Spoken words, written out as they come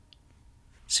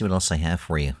See what else I have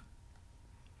for you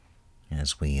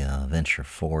as we venture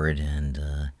forward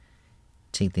and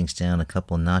take things down a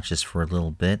couple of notches for a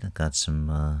little bit. I've got some,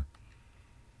 I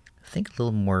think, a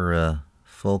little more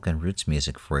folk and roots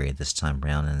music for you this time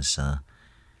around, as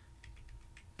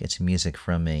get some music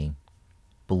from a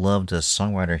beloved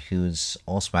songwriter who's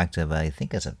also active, I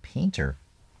think, as a painter.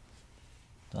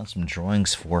 Done some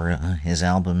drawings for his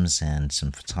albums and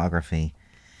some photography.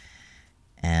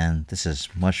 And this is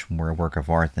much more a work of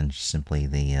art than simply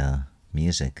the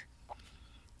music.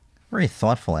 Very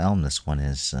thoughtful album this one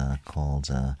is, called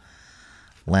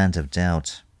Land of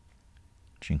Doubt,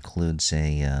 which includes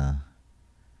a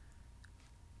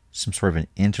some sort of an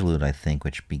interlude, I think,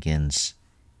 which begins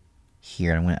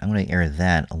here. I'm going to air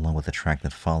that along with the track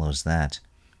that follows that.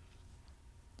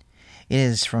 It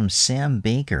is from Sam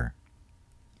Baker.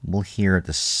 We'll hear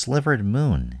The Slivered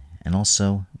Moon and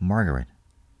also Margaret,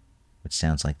 which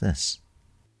sounds like this.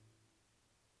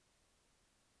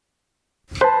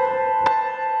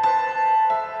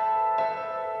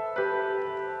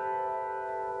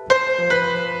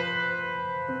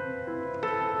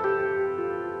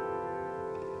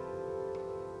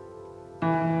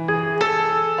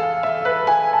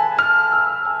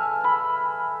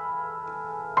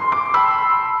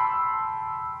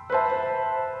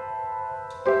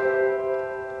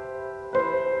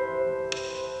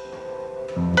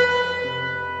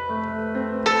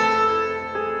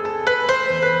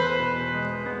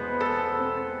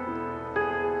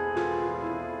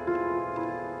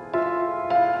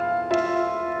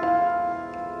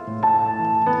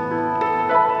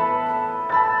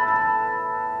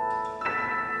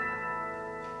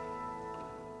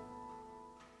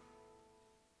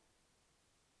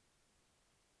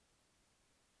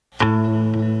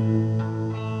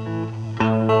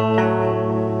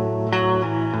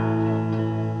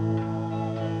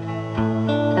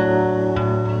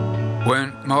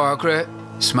 Margaret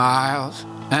smiles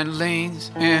and leans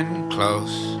in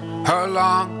close. Her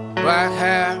long black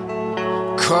hair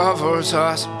covers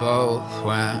us both.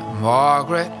 When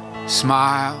Margaret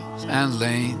smiles and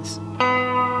leans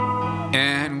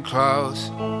in close.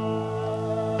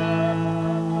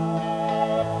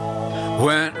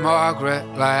 When Margaret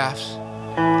laughs,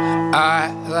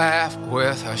 I laugh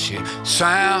with her. She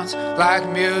sounds like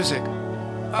music,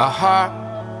 a harp,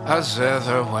 a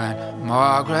zither. When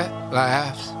Margaret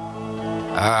laughs,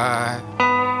 I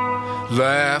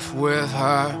laugh with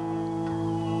her.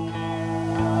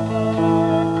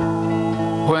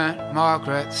 When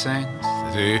Margaret sings,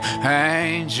 the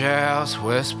angels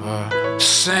whisper,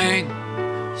 sing,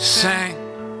 sing,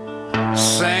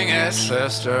 sing it,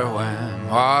 sister. When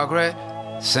Margaret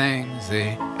sings,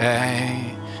 the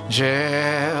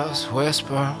angels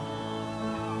whisper.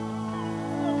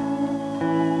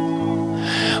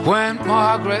 When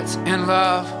Margaret's in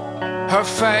love, her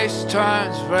face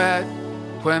turns red.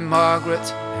 When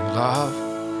Margaret's in love,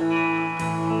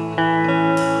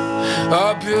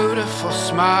 a beautiful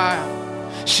smile,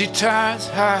 she turns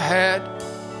her head.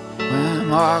 When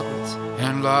Margaret's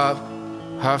in love,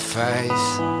 her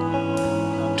face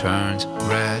turns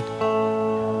red.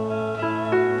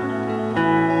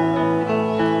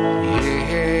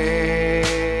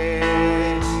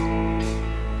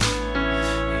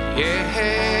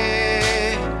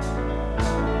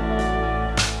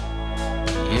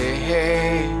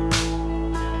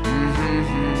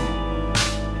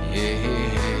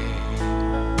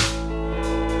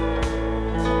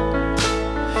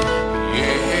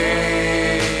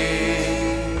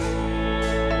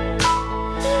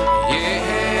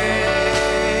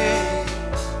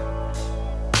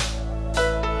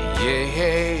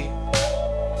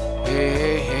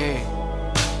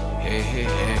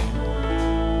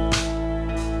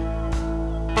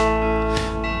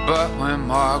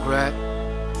 Margaret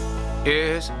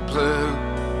is blue,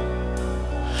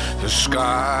 the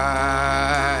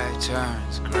sky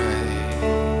turns gray,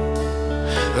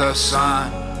 the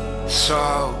sun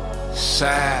so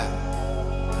sad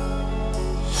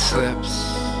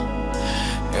slips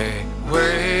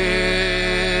away.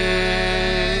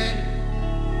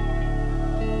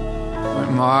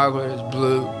 When Margaret is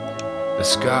blue, the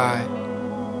sky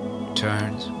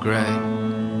turns gray.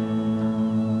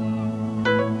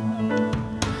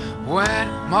 When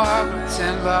Margaret's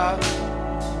in love,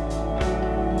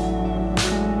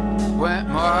 when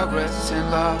Margaret's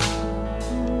in love,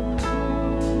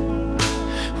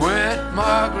 when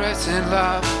Margaret's in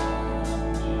love,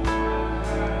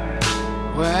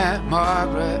 when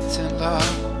Margaret's in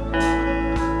love,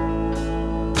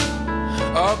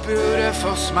 a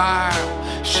beautiful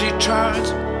smile, she turns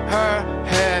her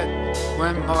head.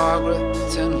 When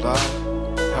Margaret's in love,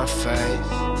 her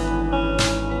face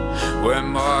When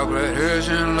Margaret is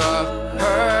in love,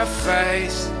 her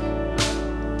face.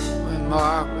 When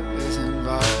Margaret is in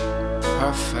love,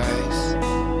 her face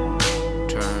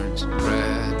turns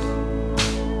red.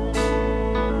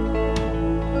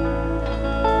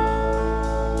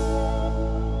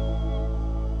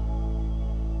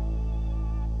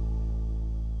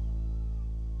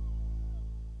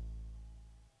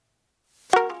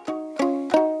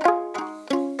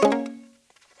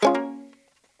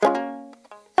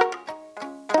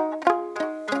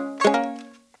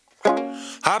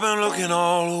 I've been looking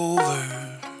all over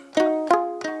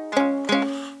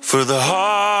for the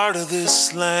heart of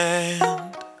this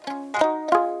land.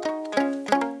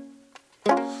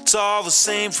 It's all the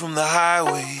same from the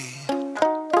highway,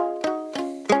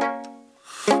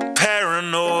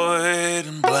 paranoid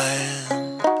and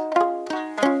bland.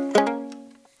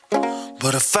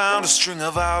 But I found a string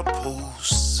of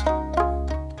outposts,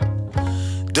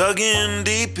 dug in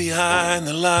deep behind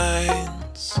the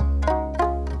lines.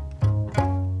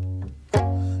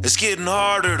 It's getting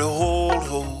harder to hold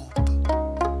hope,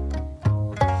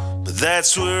 but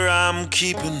that's where I'm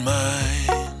keeping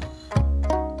mine.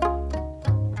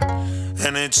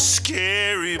 And it's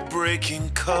scary breaking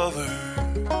cover.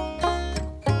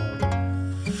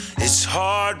 It's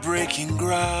heartbreaking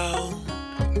ground.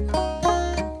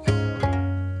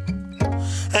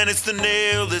 And it's the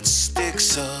nail that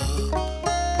sticks up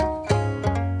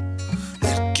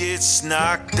that gets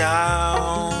knocked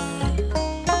down.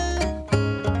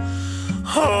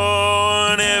 Oh,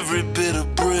 and every bit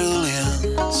of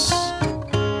brilliance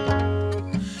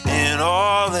in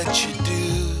all that you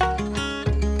do,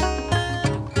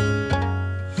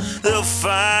 they'll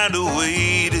find a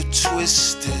way to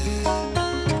twist it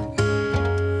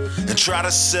and try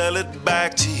to sell it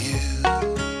back to you.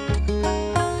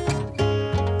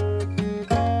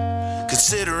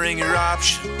 Considering your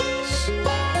options,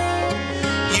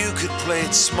 you could play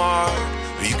it smart,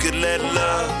 or you could let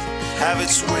love have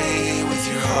its way with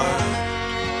your heart.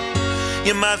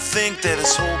 You might think that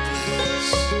it's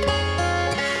hopeless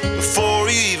before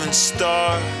you even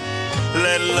start.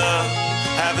 Let love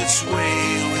have its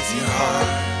way with your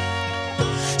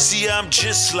heart. See, I'm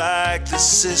just like the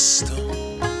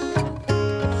system,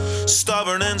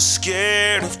 stubborn and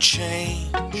scared of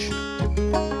change.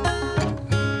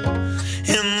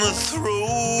 In the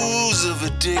throes of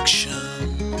addiction,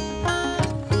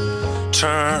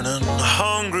 turning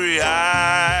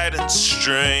hungry-eyed and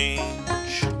strange.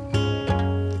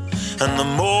 And the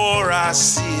more I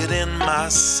see it in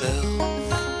myself,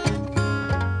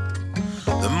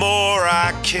 the more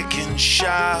I kick and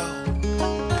shout,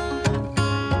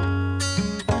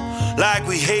 like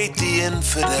we hate the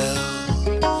infidel,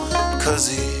 'cause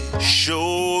he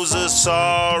shows us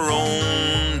our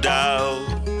own doubt.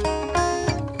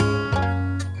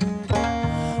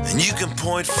 And you can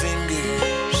point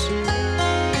fingers,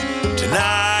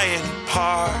 deny any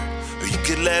part, or you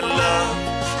could let love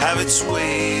have its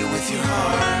way with your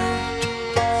heart.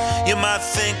 You might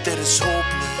think that it's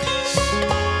hopeless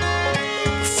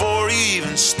before you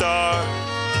even start.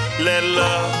 Let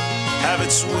love have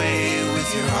its way with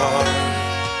your heart.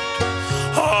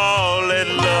 Oh, let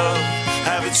love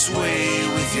have its way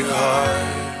with your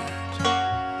heart.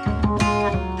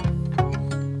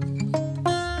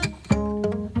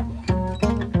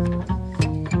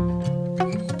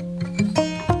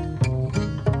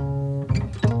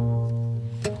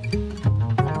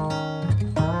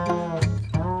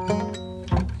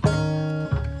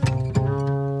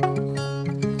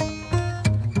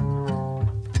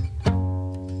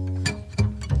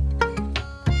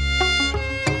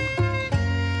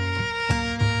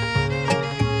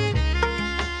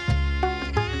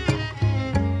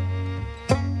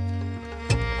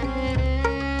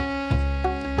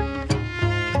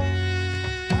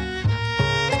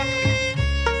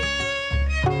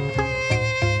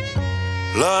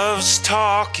 Love's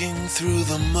talking through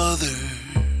the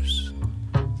mothers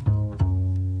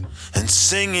and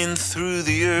singing through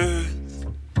the earth.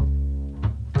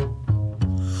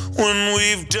 When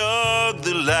we've dug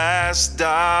the last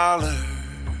dollar,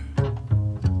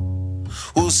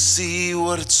 we'll see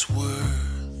what it's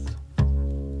worth.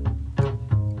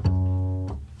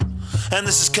 And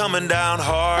this is coming down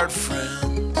hard,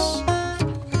 friends.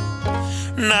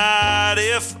 Not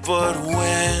if, but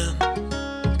when.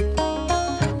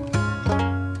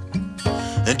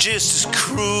 And just as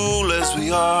cruel as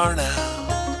we are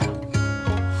now,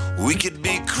 we could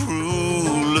be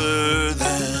crueler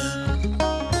then.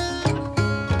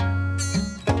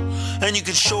 And you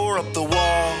can shore up the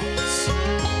walls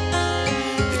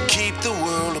that keep the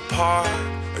world apart,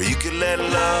 or you could let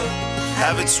love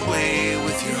have its way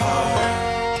with your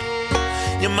heart.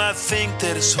 You might think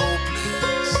that it's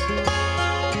hopeless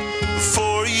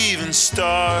before you even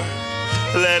start.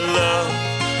 Let love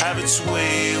have its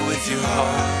way with your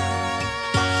heart.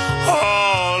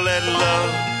 Oh, let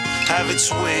love have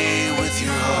its way with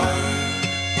your heart.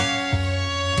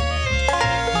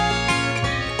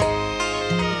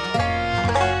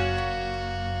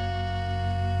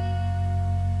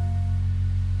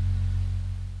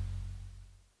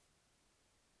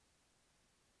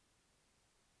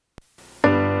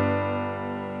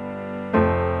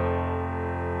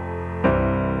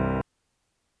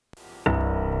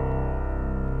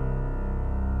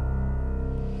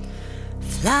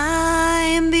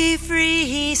 Fly and be free,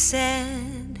 he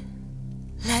said,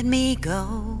 let me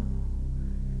go.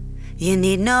 You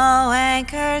need no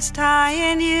anchors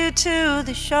tying you to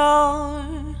the shore.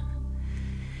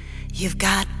 You've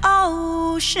got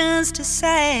oceans to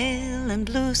sail and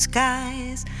blue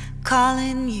skies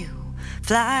calling you.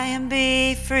 Fly and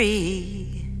be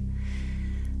free,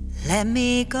 let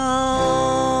me go.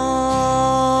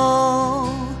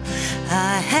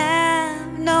 I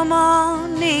have no more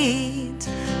needs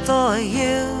for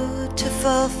you to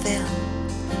fulfill.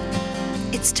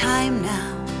 It's time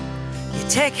now, you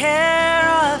take care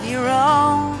of your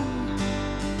own.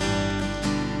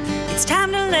 It's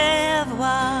time to live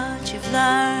what you've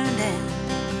learned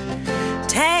and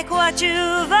take what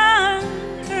you've earned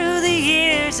through the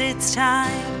years. It's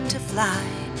time to fly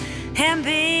and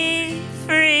be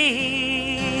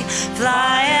free.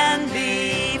 Fly and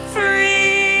be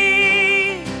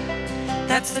free.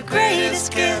 That's the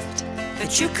greatest gift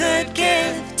that you could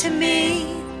give to me.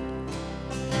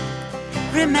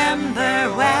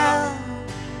 Remember well,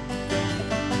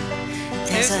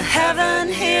 there's a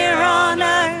heaven here on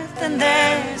earth and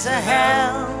there's a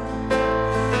hell.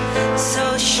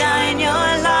 So shine your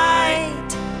light,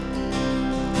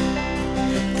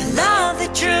 the love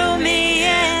that drew me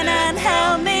in and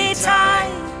held me tight.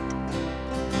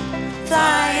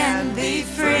 Fly and be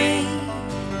free,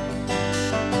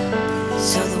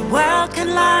 so the world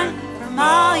can learn from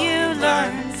all you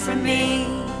learned from me.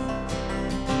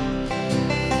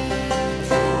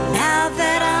 Now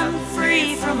that I'm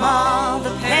free from all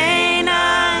the pain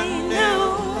I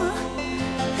knew,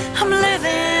 I'm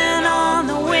living on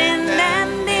the wind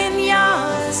and in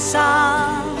your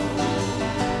song.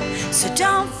 So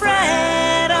don't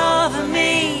fret over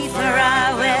me, for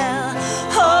I will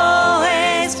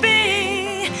always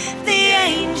be the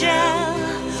angel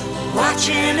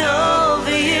watching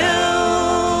over you.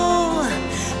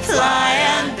 Fly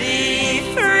and be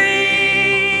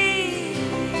free.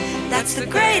 That's the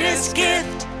greatest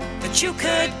gift that you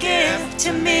could give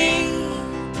to me.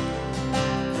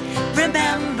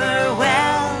 Remember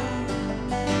well,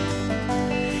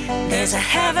 there's a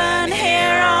heaven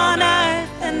here on earth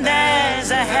and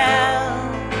there's a hell.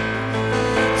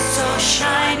 So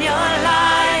shine your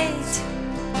light,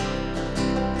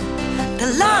 the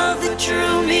love that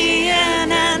drew me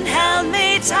in and held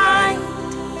me tight.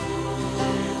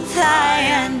 Fly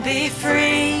and be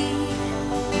free,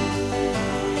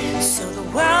 so the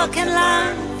world can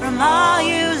learn from all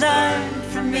you learned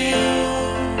from me.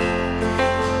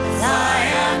 Fly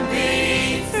and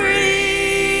be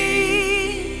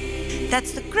free.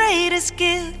 That's the greatest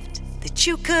gift that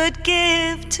you could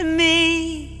give to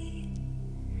me.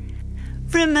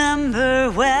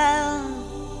 Remember well,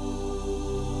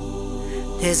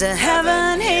 there's a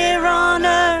heaven here on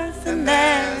earth and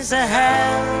there's a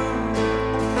hell.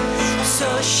 So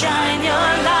shine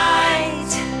your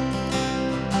light,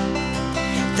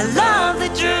 the love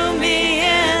that drew me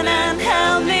in and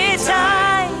held me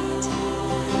tight.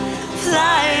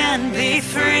 Fly and be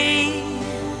free,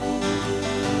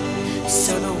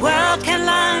 so the world can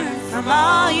learn from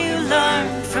all you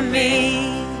learned from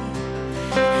me.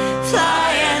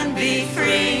 Fly and be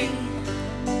free.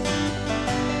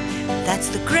 That's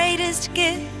the greatest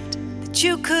gift that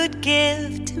you could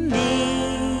give to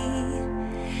me.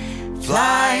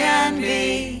 Fly and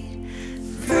be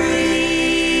free.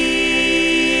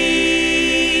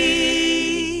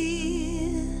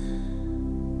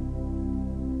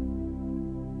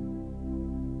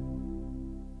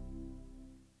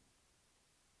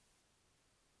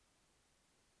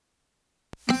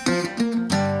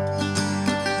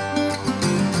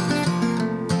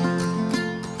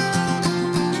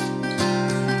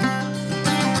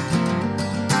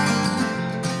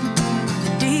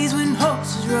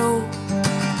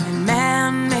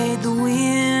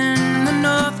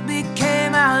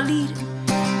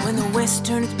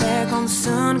 Turn its back on the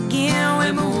sun again,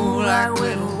 we move like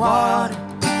little water,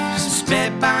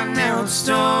 sped by narrow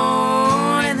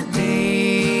stone. And the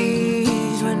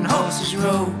days when horses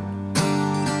rode,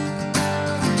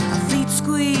 our feet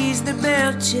squeezed chased their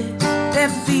belches, their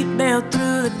feet bailed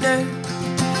through the dirt.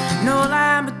 No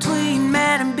line between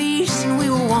man and beast, and we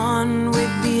were one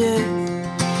with the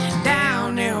earth.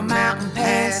 Down narrow mountain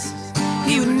passes,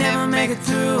 he would never make it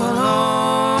through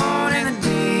alone. In the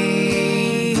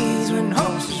days when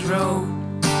horses rode.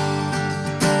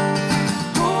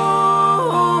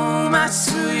 Oh, my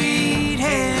sweet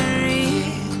Harriet,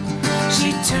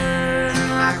 she turned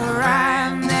like a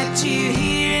rhyme that you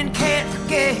hear and can't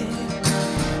forget.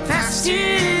 Faster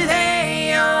than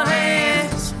your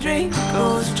last drink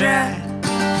goes dry,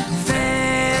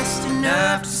 fast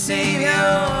enough to save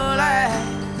your life.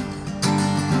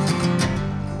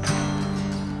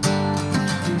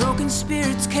 Broken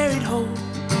spirits carried hold,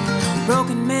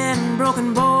 broken men and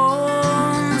broken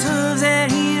bones, hooves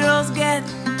that heroes gathered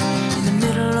in the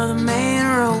middle of the main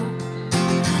road,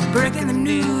 breaking the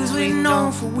news we'd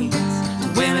known for weeks.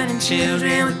 Women and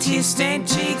children with tear-stained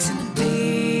cheeks in the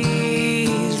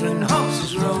days when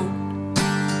horses rode.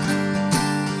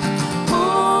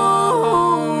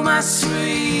 Oh, my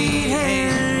sweet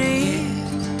Harriet,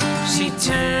 she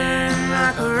turned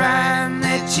like a rhyme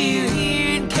that you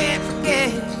hear and can't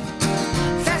forget.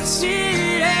 Faster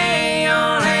than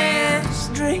your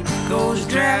last drink goes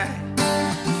dry,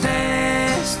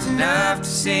 fast enough to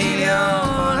save your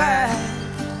life.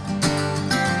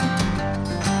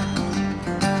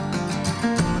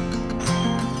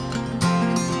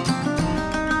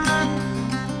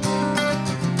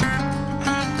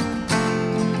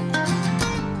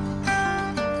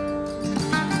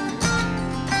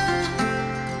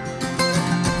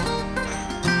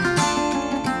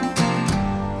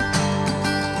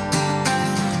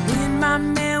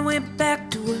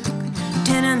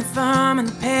 Farm and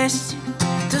the pasture,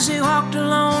 till she walked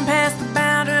alone past the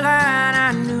boundary line.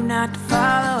 I knew not to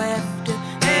follow after.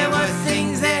 There were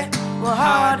things that were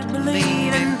hard to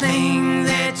believe, and things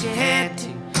that you had to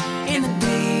in the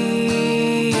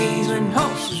days when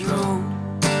horses rode.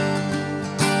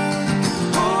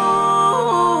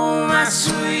 Oh, my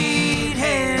sweet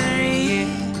Harriet,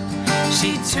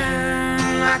 she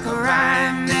turned like a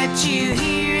rhyme that you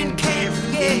hear and can't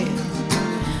forget.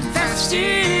 Faster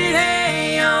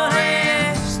than your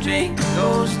last drink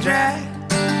goes dry,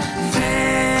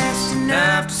 fast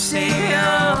enough to save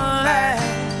your life,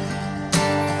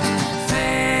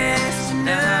 fast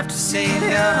enough to save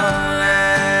your life.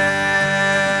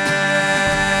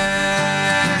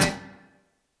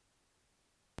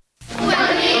 When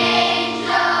the angels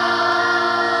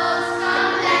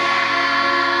come down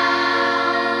from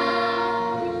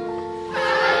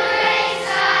the great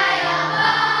sky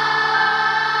above,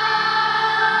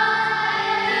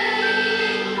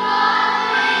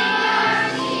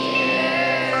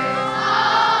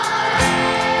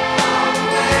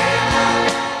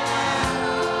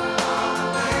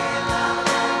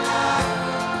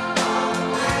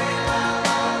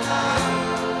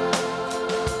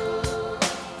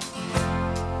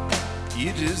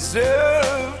 You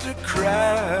deserve to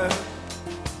cry.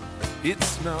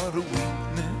 It's not a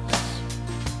weakness.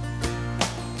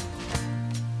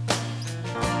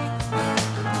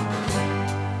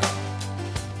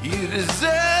 You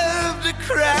deserve to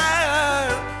cry.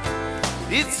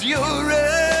 It's your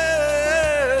right.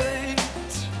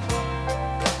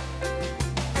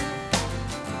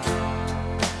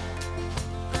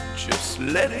 Just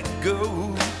let it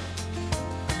go.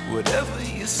 Whatever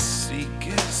you seek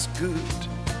is good.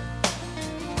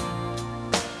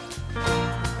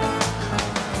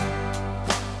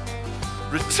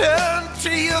 Return to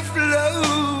your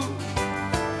flow.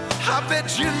 I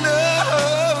bet you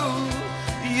know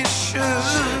you should.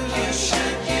 You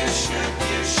should, you should,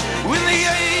 you should. When the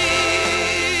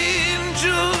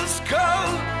angels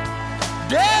come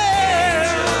down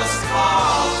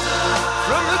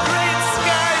from the great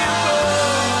sky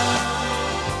above,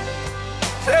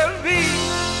 they'll be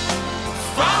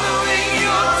following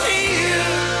your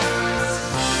tears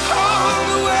all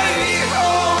the way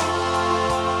home.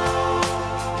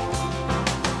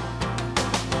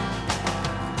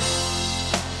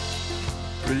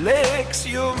 Relax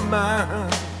your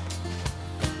mind,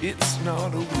 it's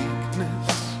not a weakness.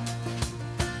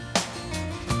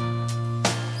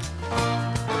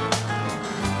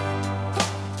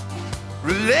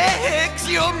 Relax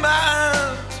your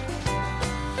mind,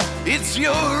 it's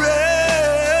your right.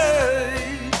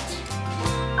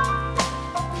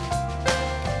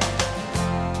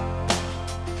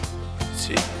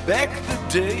 Take back the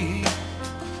day,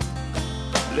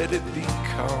 let it be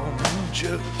calm and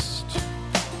just.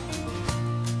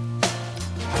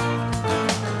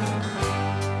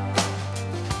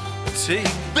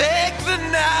 Take back the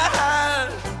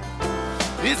night,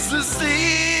 it's the simple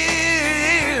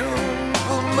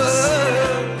must.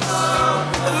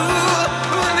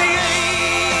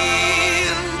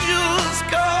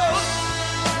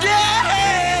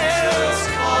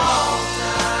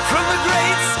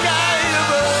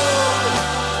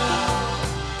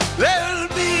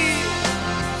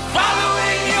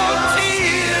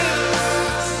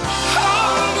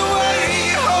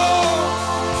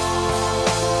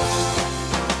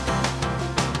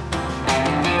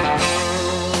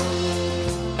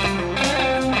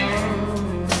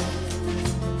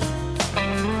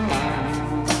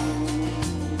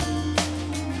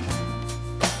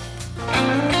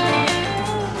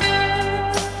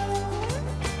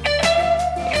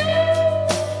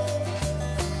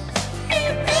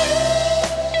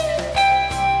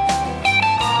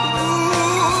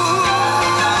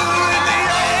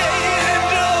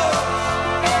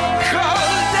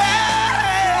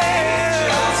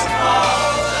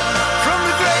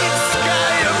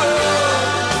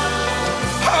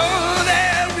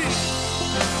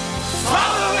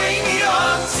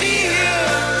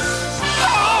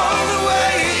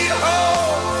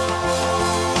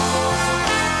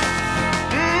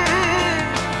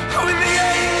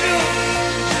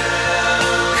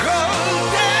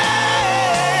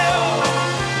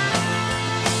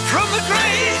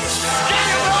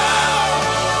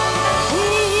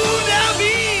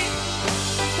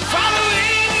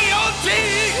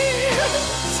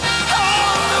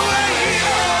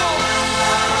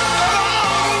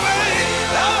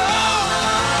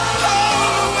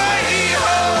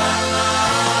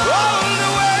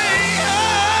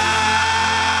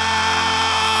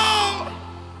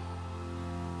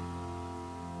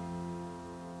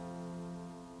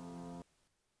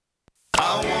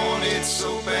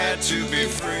 bad to be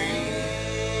free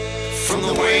from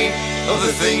the weight of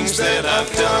the things that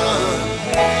I've done.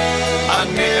 I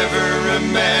never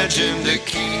imagined a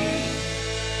key,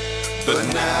 but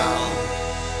now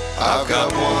I've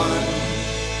got one.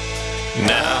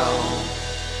 Now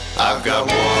I've got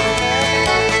one.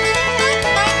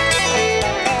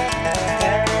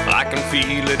 I can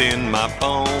feel it in my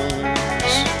bones,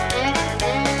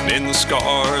 in the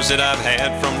scars that I've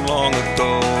had from long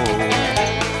ago.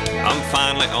 I'm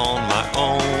finally on my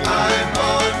own. I'm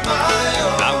on my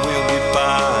own. I will be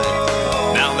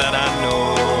fine now that I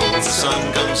know. The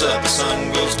sun comes up, the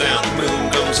sun goes down, the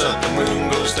moon goes up, the moon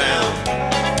goes down.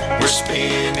 We're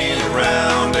spinning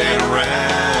around and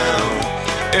around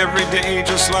every day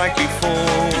just like before.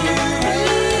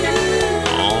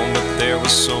 Oh, but there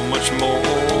was so much more.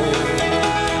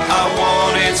 I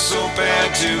wanted so bad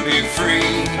to be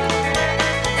free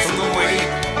from the weight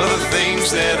of the things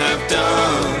that I've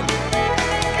done.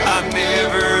 I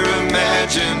never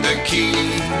imagined a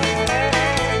key,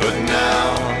 but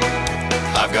now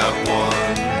I've got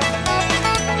one.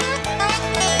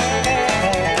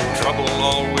 Trouble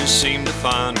always seemed to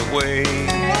find a way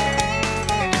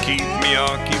to keep me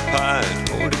occupied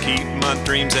or to keep my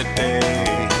dreams at bay.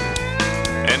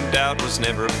 And doubt was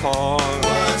never far.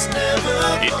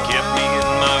 It kept me in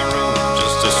my room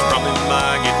just a strumming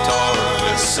my guitar.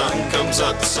 The sun comes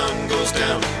up, the sun goes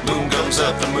down, moon comes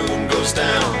up, the moon goes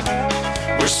down.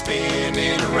 We're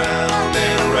spinning around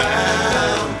and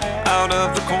around. Out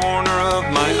of the corner of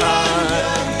my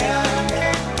eye,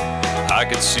 I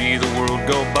could see the world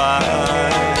go by.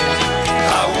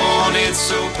 I wanted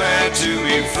so bad to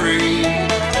be free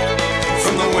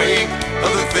from the weight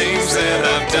of the things that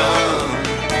I've done.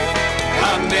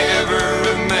 I never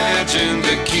imagined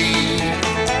a key,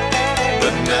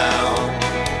 but now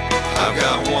I've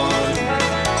got one.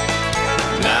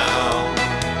 Now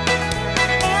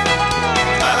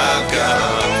I've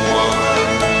got one.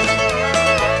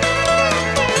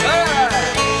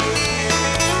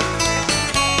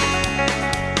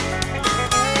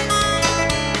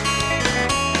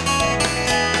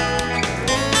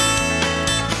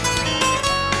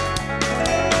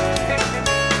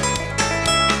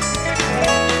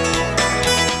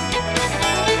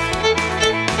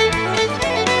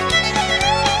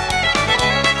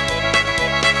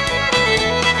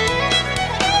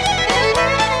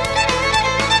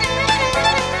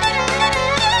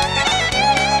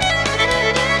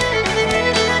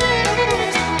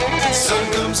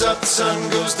 The sun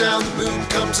goes down, the moon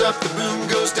comes up, the moon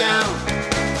goes down.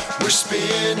 We're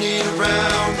spinning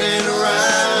around and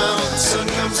around. The sun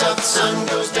comes up, the sun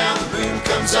goes down, the moon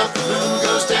comes up, the moon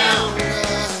goes down.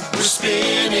 We're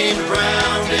spinning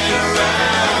around and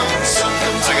around. The sun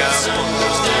comes up, the sun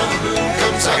goes down, the moon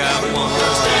comes up, the moon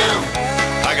goes down.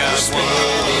 We're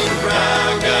spinning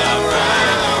around and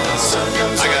around. The sun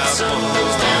comes up, the sun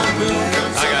goes down, the moon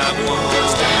comes up, the moon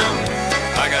goes down.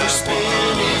 We're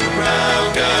spinning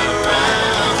around and around.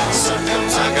 The sun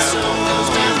comes up, the sun goes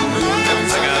down, the moon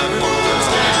comes up, the moon goes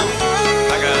down.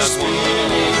 We're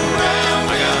spinning around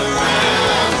and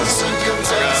around. The sun comes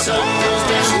up, the sun goes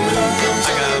down, the moon comes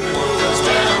up, the moon goes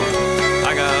down.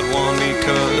 I got one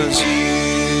because you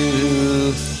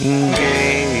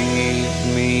gave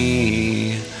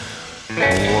me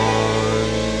one.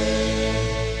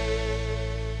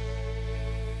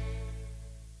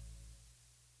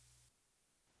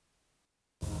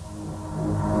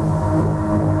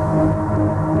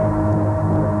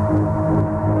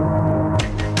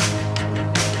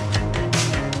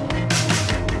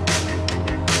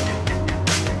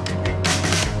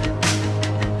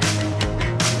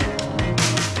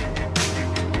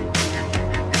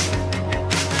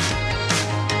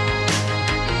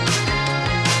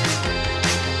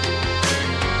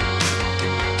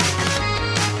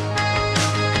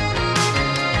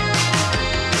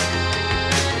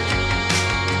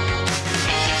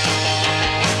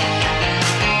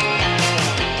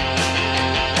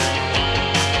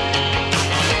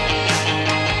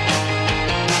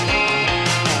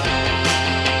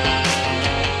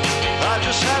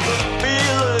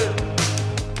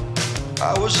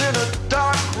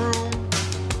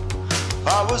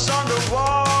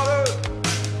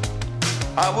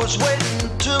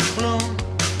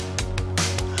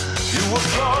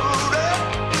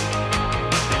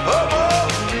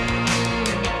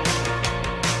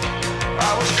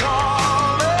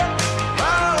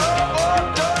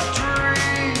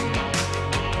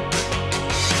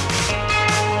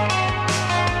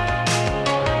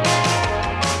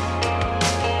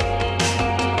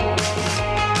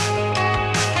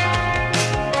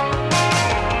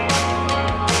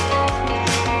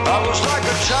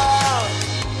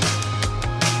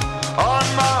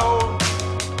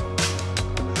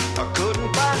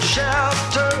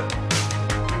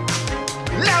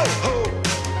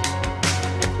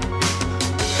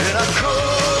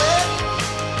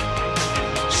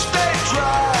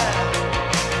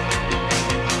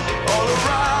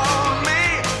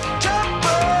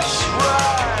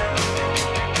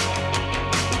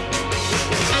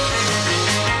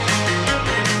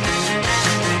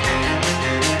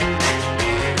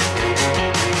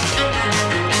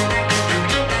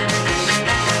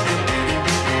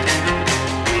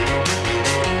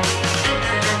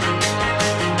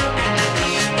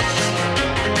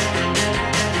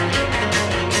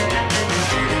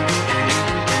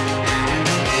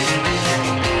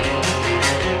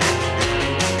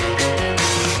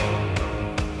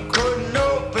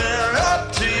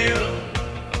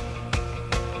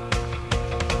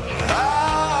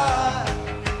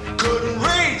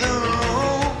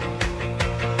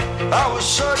 I was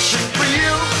searching for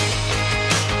you,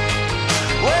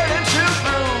 waiting to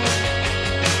bloom.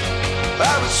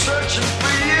 I was searching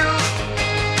for you,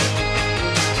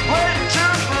 waiting to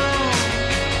bloom.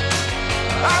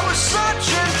 I was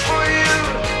searching for you,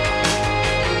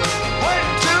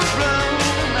 waiting to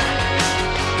bloom.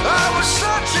 I was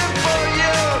searching for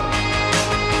you,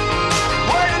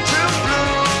 waiting to bloom.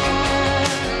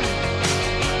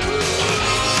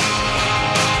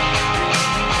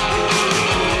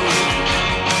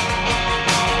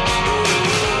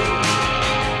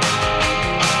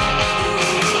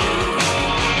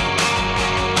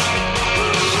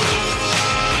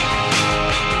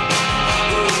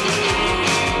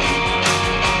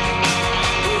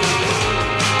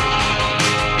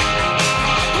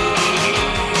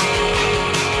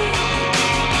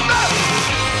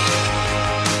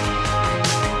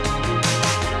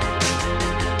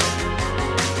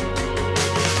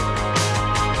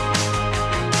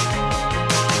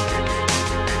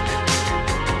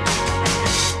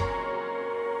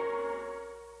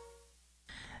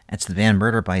 That's the band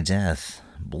Murder by Death.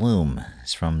 Bloom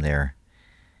is from their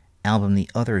album The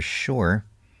Other Shore.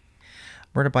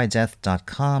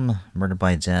 MurderByDeath.com, Murder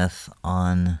by Death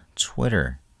on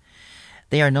Twitter.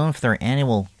 They are known for their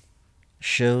annual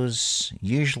shows,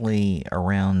 usually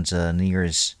around New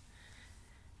Year's,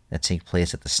 that take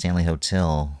place at the Stanley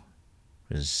Hotel,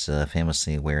 which is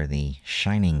famously where The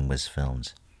Shining was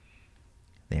filmed.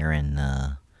 They're in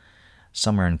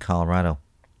somewhere in Colorado.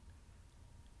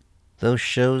 Those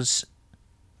shows,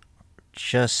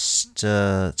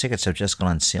 tickets have just gone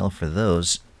on sale for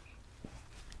those.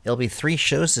 There'll be 3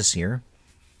 shows this year,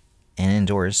 and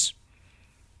indoors,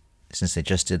 since they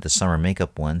just did the summer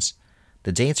makeup ones.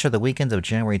 The dates are the weekend of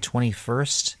January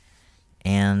 21st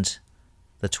and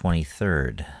the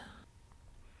 23rd.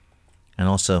 And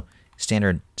also,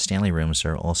 standard Stanley rooms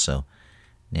are also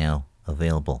now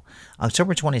available.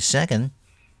 October 22nd,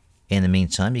 in the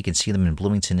meantime, you can see them in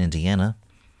Bloomington, Indiana.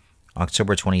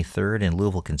 October 23rd in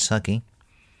Louisville, Kentucky.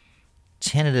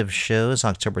 Tentative shows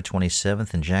October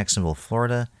 27th in Jacksonville,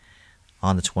 Florida.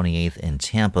 On the 28th in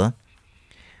Tampa.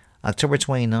 October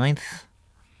 29th,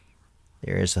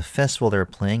 there is a festival they're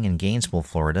playing in Gainesville,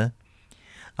 Florida.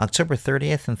 October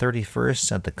 30th and 31st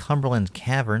at the Cumberland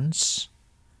Caverns.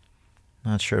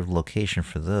 Not sure of the location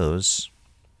for those.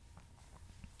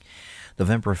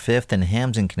 November 5th in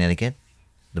Hamden, Connecticut.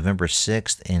 November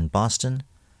 6th in Boston.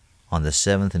 On the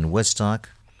 7th in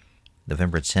Woodstock,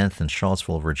 November 10th in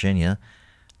Charlottesville, Virginia,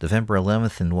 November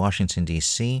 11th in Washington,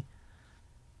 D.C.,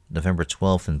 November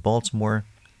 12th in Baltimore,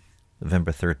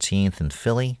 November 13th in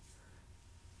Philly,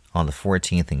 on the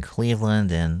 14th in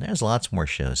Cleveland, and there's lots more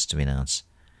shows to be announced.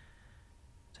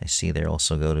 I see they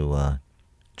also go to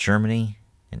Germany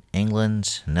and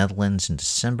England, Netherlands in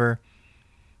December,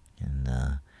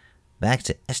 and back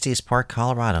to Estes Park,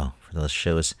 Colorado for those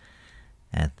shows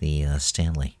at the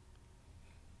Stanley.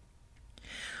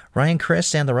 Ryan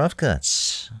Criss and the Rough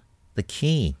Cuts. The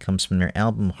Key comes from their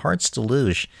album Heart's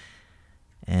Deluge.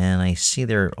 And I see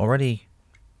they're already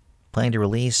planning to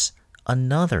release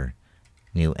another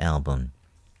new album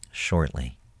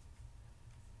shortly.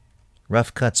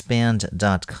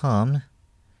 RoughCutsBand.com.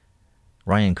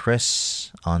 Ryan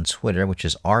Criss on Twitter, which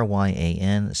is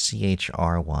RyanChrys.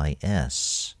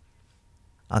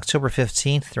 October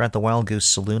 15th, they're at the Wild Goose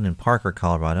Saloon in Parker,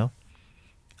 Colorado.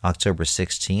 October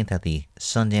 16th at the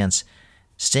Sundance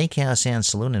Steakhouse and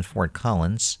Saloon in Fort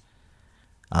Collins.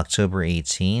 October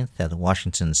 18th at the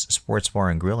Washington's Sports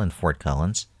Bar and Grill in Fort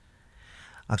Collins.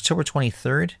 October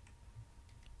 23rd,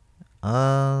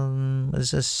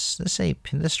 is this say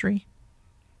Pindustry?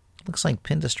 Looks like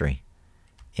Pindustry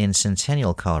in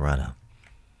Centennial, Colorado.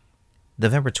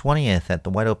 November 20th at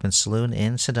the Wide Open Saloon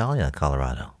in Sedalia,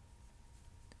 Colorado.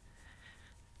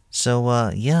 So,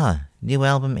 new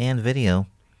album and video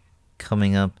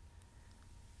coming up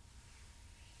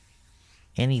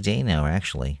any day now,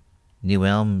 actually. New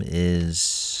album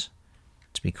is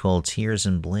to be called Tears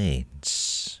and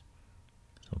Blades.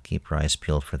 So keep your eyes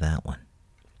peeled for that one.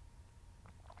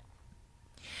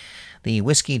 The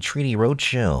Whiskey Treaty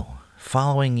Roadshow,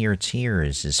 Following Your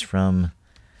Tears, is from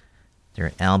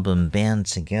their album Band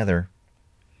Together.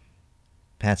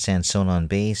 Pat Sansone on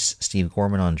bass, Steve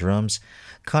Gorman on drums,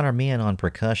 Connor Meehan on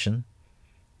percussion,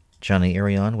 Johnny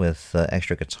Arion with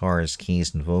extra guitars,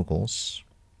 keys, and vocals.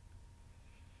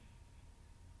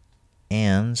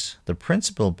 And the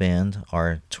principal band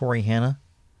are Tori Hanna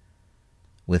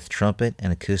with trumpet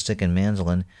and acoustic and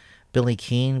mandolin, Billy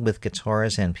Keane with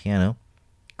guitars and piano,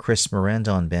 Chris Miranda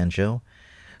on banjo,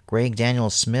 Greg Daniel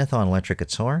Smith on electric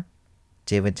guitar,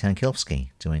 David Tankilsky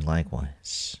doing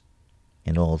likewise.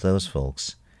 And all of those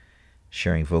folks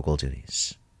sharing vocal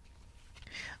duties.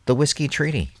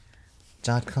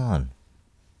 TheWhiskeyTreaty.com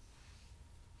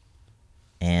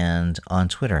and on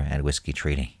Twitter at Whiskey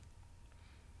Treaty.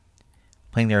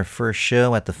 Playing their first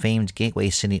show at the famed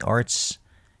Gateway City Arts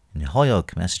in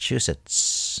Holyoke,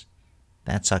 Massachusetts.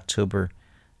 That's October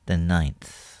the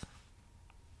 9th.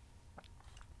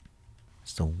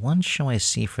 It's the one show I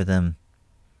see for them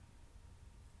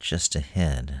just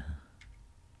ahead.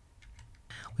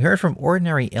 We heard from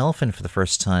Ordinary Elephant for the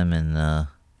first time in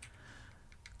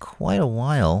quite a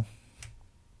while.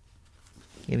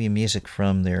 Gave you music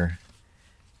from their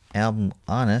album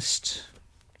Honest.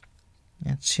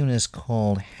 That tune is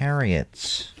called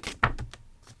Harriet.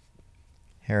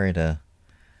 Harriet, an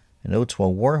ode to a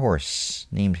warhorse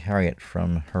named Harriet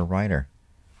from her rider.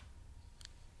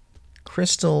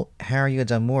 Crystal Harriet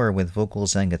D'Amour with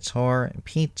vocals and guitar,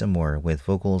 Pete D'Amour with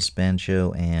vocals,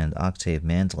 banjo, and octave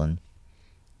mandolin.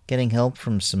 Getting help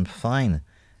from some fine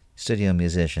studio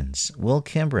musicians. Will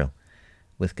Kimbrough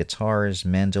with guitars,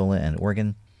 mandola, and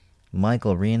organ.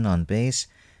 Michael Reen on bass.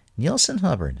 Nielsen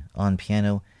Hubbard on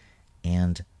piano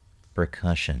and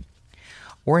percussion.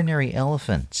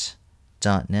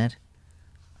 OrdinaryElephant.net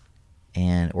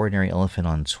and Ordinary Elephant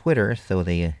on Twitter, though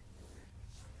they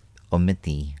omit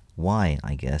the Y,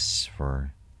 I guess,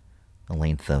 for the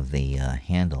length of the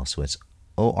handle. So it's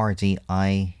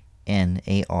ORDINAR and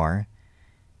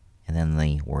then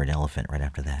the word elephant right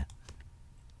after that.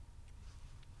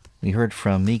 We heard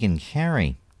from Megan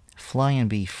Carey, Fly and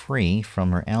Be Free,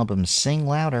 from her album Sing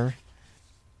Louder.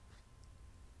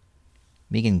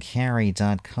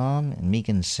 MeganCarey.com and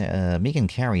Megan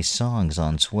Carey Songs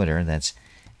on Twitter. That's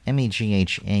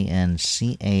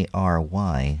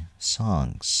MEGHANCARY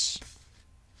Songs.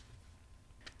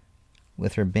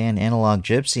 With her band Analog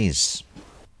Gypsies,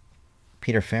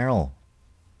 Peter Farrell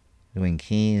doing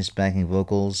keys, backing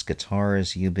vocals,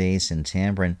 guitars, U-bass, and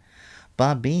tambourin.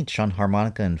 Bob Beach on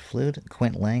harmonica and flute,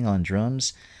 Quint Lang on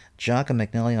drums, Jocka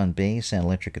McNally on bass and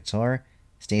electric guitar,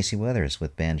 Stacey Weathers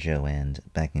with banjo and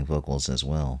backing vocals as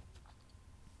well.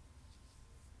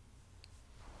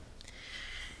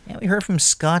 And we heard from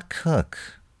Scott Cook,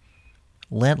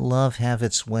 Let Love Have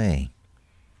Its Way,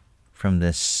 from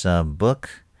this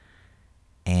book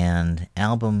and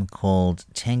album called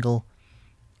Tangle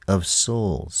of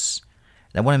Souls.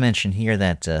 And I want to mention here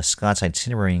that Scott's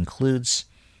itinerary includes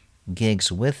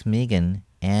gigs with Megan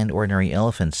and Ordinary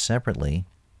Elephant separately.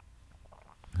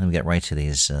 Let me get right to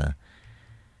these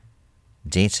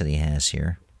dates that he has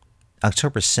here.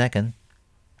 October 2nd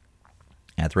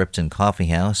at the Ripton Coffee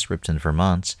House, Ripton,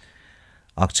 Vermont.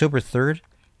 October 3rd,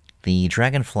 the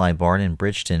Dragonfly Barn in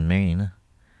Bridgeton, Maine.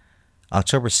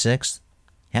 October 6th,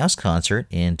 house concert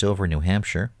in Dover, New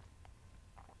Hampshire.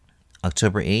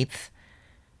 October 8th,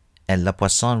 at La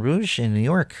Poisson Rouge in New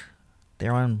York.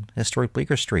 They're on historic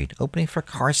Bleecker Street, opening for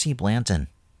Carsey Blanton.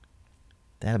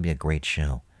 That'll be a great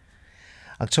show.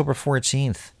 October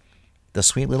 14th, the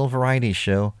Sweet Little Variety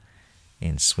Show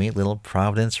in Sweet Little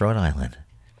Providence, Rhode Island.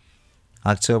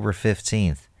 October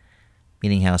 15th,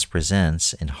 Meeting House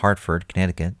Presents in Hartford,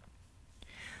 Connecticut.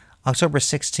 October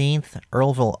 16th,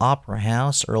 Earlville Opera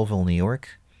House, Earlville, New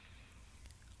York.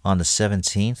 On the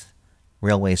 17th,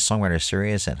 Railway Songwriter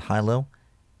Series at Hilo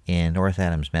in North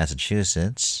Adams,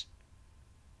 Massachusetts.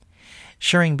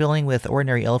 Sharing billing with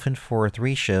Ordinary Elephant for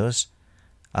 3 shows.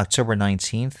 October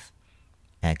 19th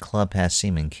at Club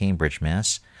Passim in Cambridge,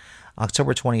 Mass.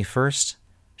 October 21st,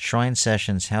 Shrine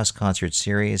Sessions House Concert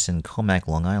Series in Comac,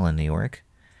 Long Island, New York.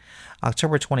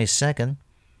 October 22nd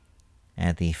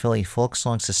at the Philly Folk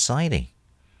Song Society.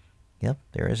 Yep,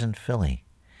 there is in Philly.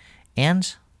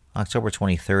 And October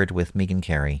 23rd with Megan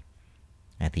Carey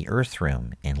at the Earth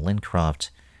Room in Lincroft,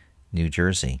 New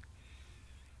Jersey.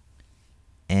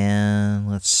 And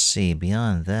let's see,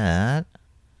 beyond that,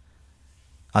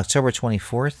 October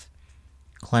 24th,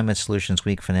 Climate Solutions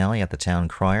Week finale at the Town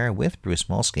Crier with Bruce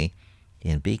Molsky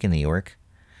in Beacon, New York.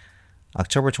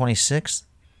 October 26th,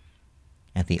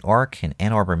 at the Ark in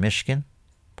Ann Arbor, Michigan,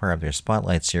 part of their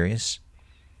Spotlight series.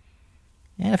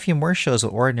 And a few more shows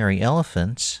with Ordinary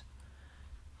Elephant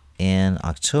in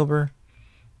October,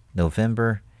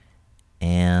 November,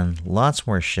 and lots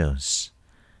more shows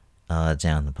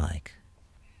down the pike.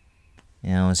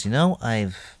 Now, as you know,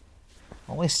 I've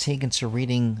always taken to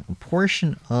reading a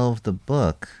portion of the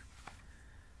book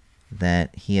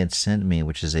that he had sent me,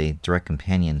 which is a direct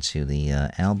companion to the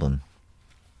album.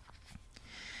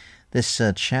 This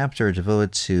chapter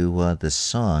devoted to this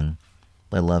song,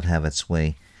 Let Love Have Its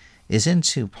Way, is in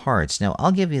 2 parts. Now,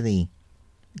 I'll give you the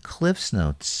Cliff's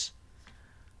Notes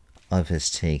of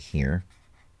his take here.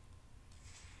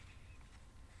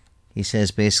 He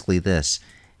says basically this: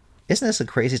 Isn't this a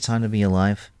crazy time to be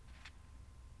alive?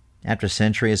 After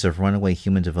centuries of runaway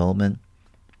human development,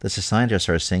 the scientists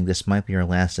are saying this might be our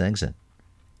last exit.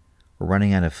 We're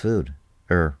running out of food.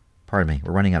 We're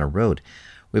running out of road.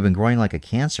 We've been growing like a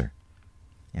cancer,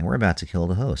 and we're about to kill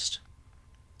the host.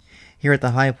 Here at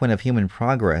the high point of human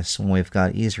progress, when we've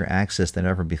got easier access than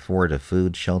ever before to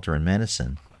food, shelter, and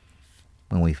medicine,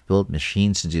 when we've built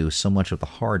machines to do so much of the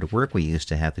hard work we used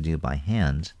to have to do by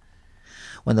hand,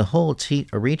 when the whole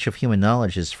reach of human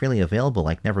knowledge is freely available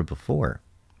like never before,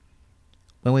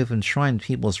 when we've enshrined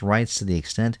people's rights to the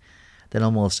extent that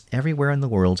almost everywhere in the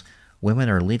world women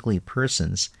are legally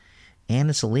persons, and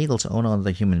it's illegal to own another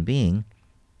human being,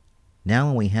 now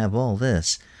when we have all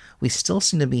this, we still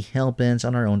seem to be hell-bent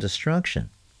on our own destruction.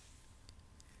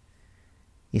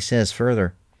 He says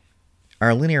further,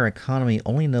 our linear economy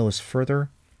only knows further,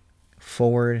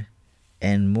 forward,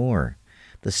 and more.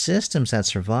 The systems that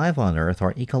survive on Earth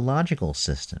are ecological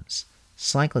systems,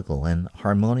 cyclical and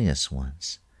harmonious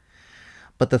ones.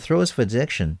 But the throes of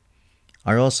addiction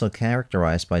are also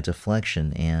characterized by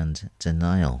deflection and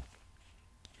denial.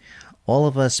 All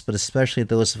of us, but especially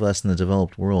those of us in the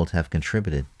developed world, have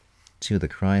contributed to the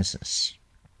crisis.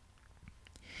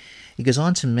 He goes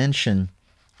on to mention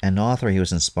an author he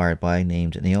was inspired by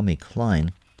named Naomi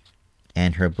Klein,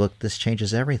 and her book, This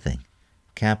Changes Everything,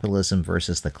 Capitalism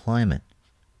versus the Climate.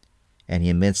 And he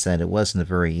admits that it wasn't a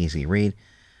very easy read,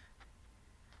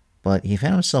 but he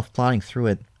found himself plodding through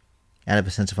it out of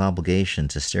a sense of obligation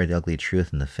to stare the ugly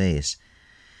truth in the face.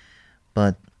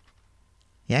 But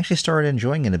he actually started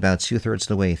enjoying it about 2/3 of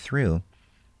the way through,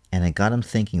 and it got him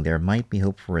thinking there might be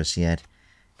hope for us yet,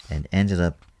 and ended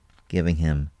up giving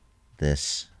him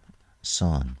this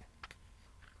song.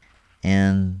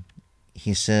 And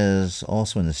he says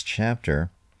also in this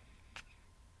chapter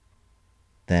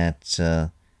that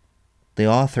the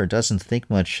author doesn't think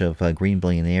much of green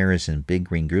billionaires and big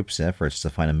green groups' efforts to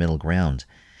find a middle ground,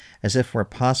 as if it were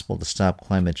possible to stop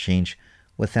climate change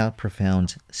without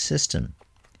profound system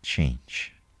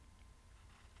change.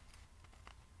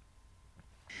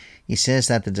 He says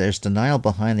that there's denial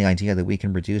behind the idea that we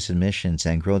can reduce emissions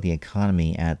and grow the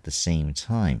economy at the same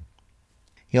time.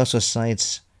 He also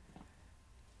cites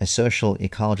a social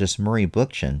ecologist, Murray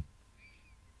Bookchin,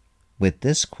 with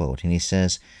this quote, and he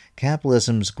says,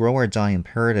 capitalism's grow or die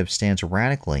imperative stands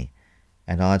radically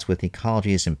at odds with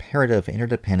ecology's imperative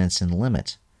interdependence and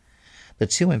limit. The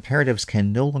two imperatives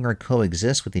can no longer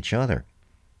coexist with each other,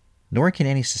 nor can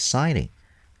any society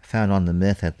found on the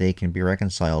myth that they can be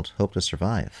reconciled hope to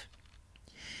survive.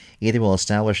 Either we'll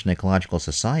establish an ecological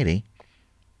society,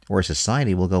 or a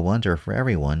society will go under for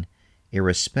everyone,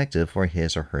 irrespective of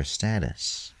his or her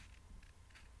status.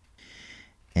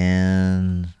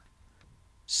 And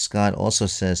Scott also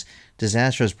says,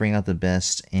 disasters bring out the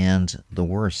best and the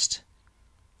worst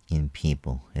in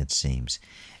people, it seems,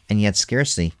 and yet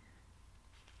scarcity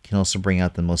can also bring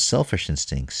out the most selfish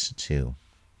instincts to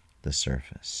the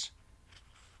surface.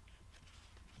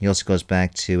 He also goes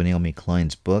back to Naomi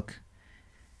Klein's book,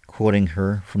 quoting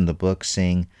her from the book,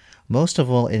 saying, most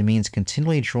of all, it means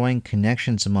continually drawing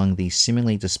connections among these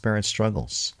seemingly disparate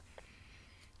struggles,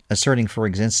 asserting, for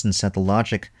instance, that the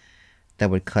logic that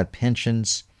would cut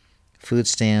pensions, food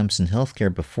stamps, and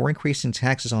healthcare before increasing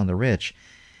taxes on the rich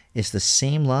is the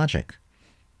same logic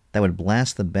that would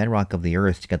blast the bedrock of the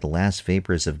earth to get the last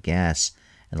vapors of gas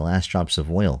and the last drops of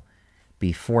oil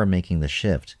before making the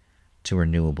shift to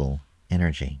renewable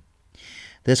energy.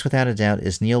 This, without a doubt,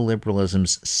 is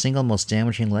neoliberalism's single most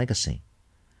damaging legacy.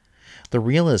 The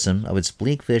realism of its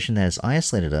bleak vision that has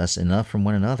isolated us enough from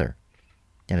one another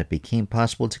that it became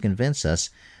possible to convince us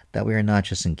that we are not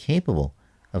just incapable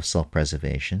of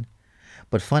self-preservation,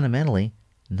 but fundamentally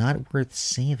not worth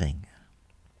saving.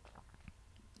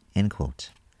 End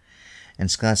quote.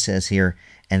 And Scott says here,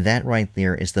 and that right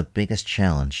there is the biggest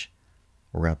challenge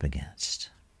we're up against.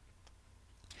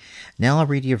 Now I'll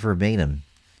read you verbatim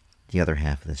the other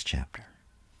half of this chapter.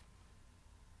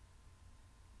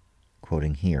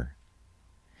 Quoting here,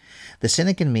 the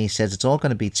cynic in me says it's all going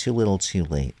to be too little too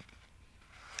late.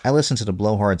 I listen to the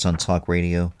blowhards on talk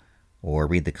radio or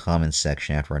read the comments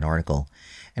section after an article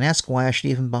and ask why I should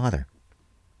even bother.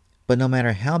 But no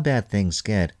matter how bad things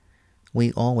get,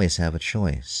 we always have a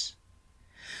choice.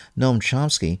 Noam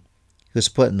Chomsky, who's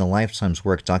put in the lifetime's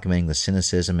work documenting the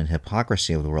cynicism and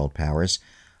hypocrisy of the world powers,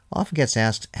 often gets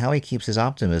asked how he keeps his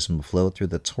optimism afloat through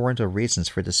the torrent of reasons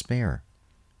for despair.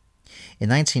 In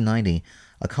 1990,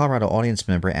 a Colorado audience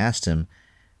member asked him,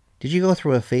 "Did you go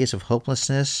through a phase of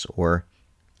hopelessness, or..."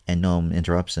 And Noam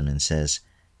interrupts him and says,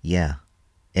 "Yeah,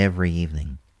 every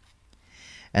evening."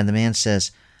 And the man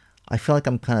says, "I feel like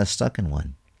I'm kind of stuck in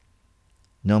one."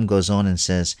 Noam goes on and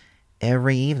says,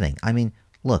 every evening. I mean,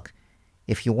 look,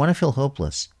 if you want to feel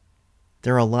hopeless,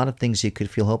 there are a lot of things you could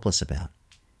feel hopeless about.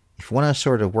 If you want to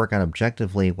sort of work out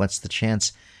objectively what's the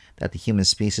chance that the human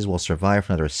species will survive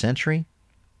for another century,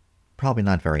 probably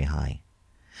not very high.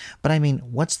 But I mean,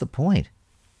 what's the point?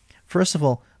 First of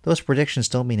all, those predictions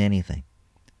don't mean anything.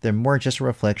 They're more just a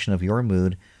reflection of your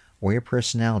mood or your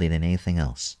personality than anything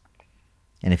else.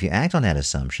 And if you act on that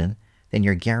assumption, then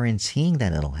you're guaranteeing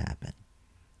that it'll happen.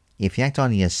 If you act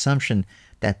on the assumption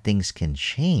that things can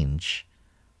change,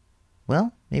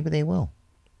 well, maybe they will.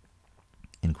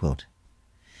 End quote.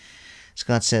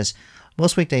 Scott says,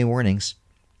 most weekday mornings,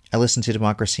 I listen to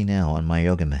Democracy Now! On my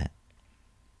yoga mat.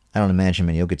 I don't imagine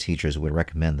many yoga teachers would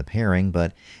recommend the pairing,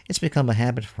 but it's become a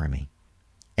habit for me.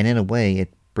 And in a way,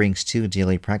 it brings two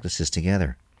daily practices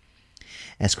together.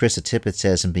 As Krista Tippett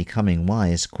says in Becoming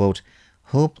Wise, quote,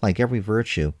 hope, like every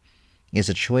virtue, is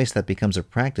a choice that becomes a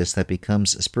practice that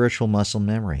becomes a spiritual muscle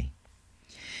memory.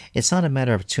 It's not a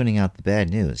matter of tuning out the bad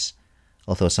news,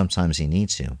 although sometimes you need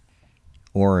to,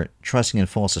 or trusting in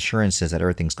false assurances that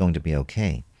everything's going to be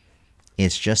okay.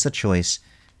 It's just a choice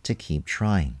to keep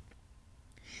trying.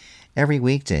 Every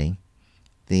weekday,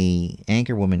 the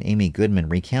anchorwoman Amy Goodman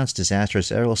recounts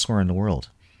disasters elsewhere in the world,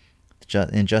 the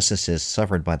injustices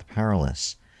suffered by the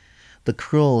powerless, the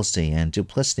cruelty and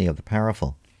duplicity of the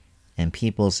powerful, and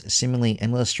people's seemingly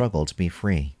endless struggle to be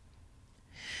free.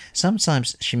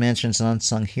 Sometimes she mentions an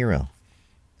unsung hero,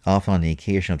 often on the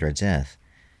occasion of their death,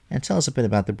 and tells a bit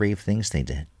about the brave things they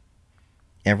did.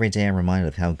 Every day I'm reminded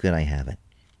of how good I have it,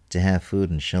 to have food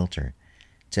and shelter,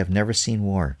 to have never seen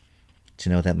war, to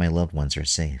know that my loved ones are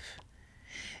safe.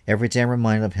 Every day I'm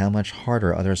reminded of how much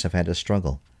harder others have had to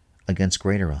struggle, against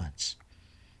greater odds.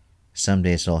 Some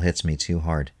days it all hits me too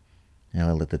hard, and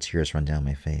I let the tears run down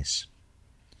my face.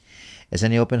 As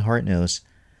any open heart knows,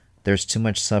 there's too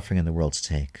much suffering in the world to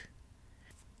take.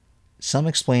 Some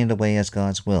explain it away as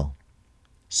God's will.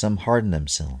 Some harden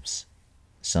themselves.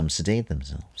 Some sedate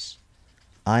themselves.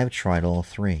 I've tried all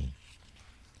three.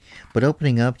 But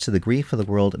opening up to the grief of the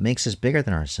world makes us bigger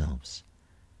than ourselves.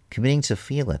 Committing to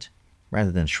feel it,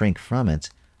 rather than shrink from it,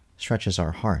 stretches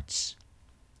our hearts.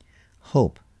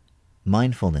 Hope,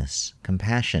 mindfulness,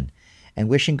 compassion, and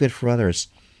wishing good for others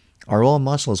are all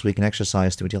muscles we can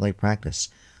exercise through daily practice,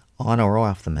 on or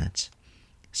off the mat,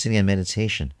 sitting in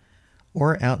meditation,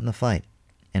 or out in the fight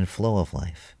and flow of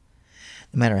life.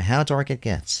 No matter how dark it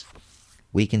gets,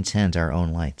 we can tend our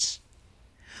own lights.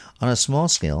 On a small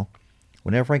scale,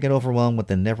 whenever I get overwhelmed with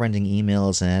the never-ending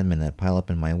emails and admin that pile up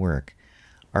in my work,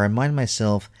 I remind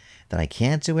myself that I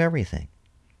can't do everything,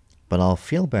 but I'll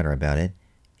feel better about it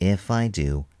if I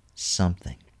do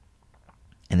something.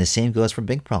 And the same goes for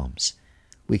big problems.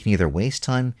 We can either waste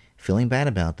time feeling bad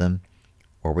about them,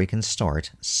 or we can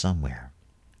start somewhere.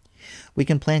 We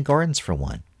can plant gardens for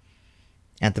one.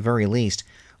 At the very least,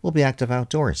 we'll be active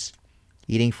outdoors,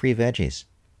 eating free veggies,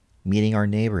 meeting our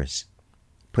neighbors,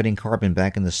 putting carbon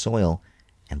back in the soil,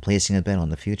 and placing a bet on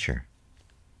the future.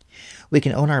 We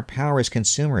can own our power as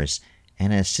consumers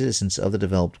and as citizens of the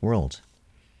developed world.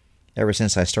 Ever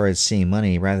since I started seeing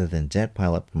money rather than debt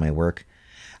pile up in my work,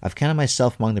 I've counted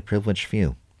myself among the privileged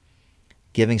few.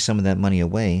 Giving some of that money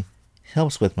away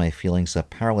helps with my feelings of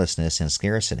powerlessness and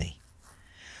scarcity.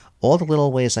 All the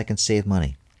little ways I can save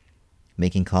money,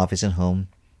 making coffees at home,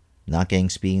 not getting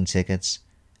speeding tickets,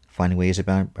 finding ways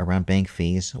around bank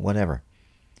fees, whatever,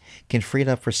 can free it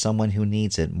up for someone who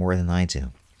needs it more than I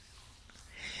do.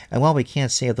 And while we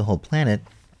can't save the whole planet,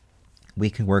 we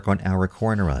can work on our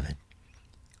corner of it.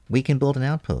 We can build an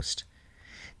outpost,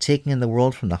 taking in the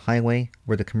world from the highway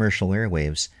or the commercial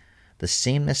airwaves. The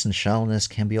sameness and shallowness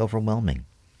can be overwhelming.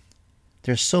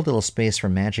 There's so little space for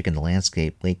magic in the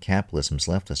landscape late capitalism's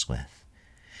left us with.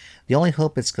 The only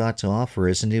hope it's got to offer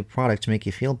is a new product to make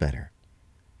you feel better.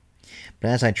 But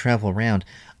as I travel around,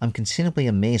 I'm continually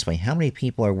amazed by how many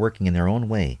people are working in their own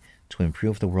way to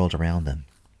improve the world around them.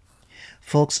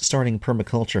 Folks starting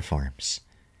permaculture farms,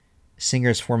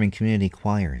 singers forming community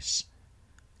choirs,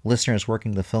 listeners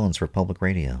working the phones for public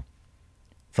radio,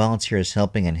 volunteers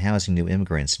helping and housing new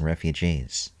immigrants and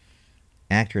refugees,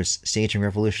 actors staging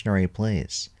revolutionary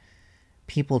plays,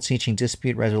 people teaching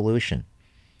dispute resolution,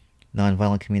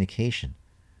 nonviolent communication,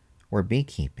 or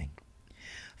beekeeping,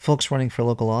 folks running for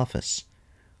local office,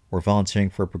 or volunteering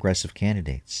for progressive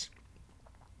candidates,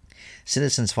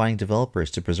 citizens fighting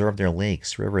developers to preserve their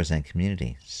lakes, rivers, and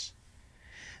communities,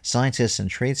 scientists and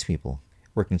tradespeople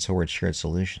working towards shared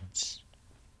solutions.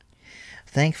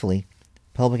 Thankfully,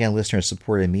 public and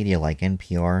listener-supported media like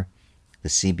NPR, the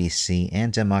CBC,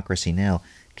 and Democracy Now!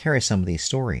 Carry some of these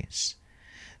stories.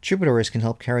 Troubadours can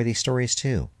help carry these stories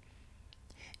too.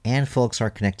 And folks are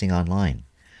connecting online.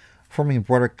 forming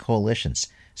broader coalitions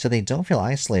so they don't feel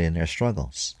isolated in their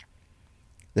struggles.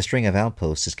 The string of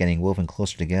outposts is getting woven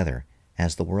closer together,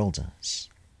 as the world does.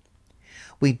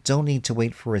 We don't need to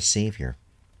wait for a savior,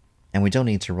 and we don't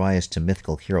need to rise to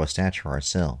mythical hero stature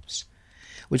ourselves.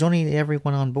 We don't need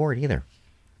everyone on board either.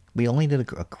 We only need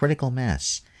a critical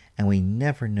mass, and we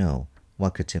never know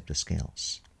what could tip the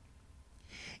scales.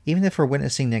 Even if we're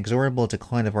witnessing the inexorable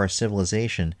decline of our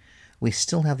civilization, we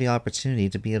still have the opportunity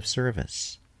to be of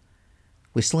service.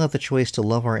 We still have the choice to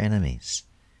love our enemies,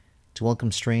 to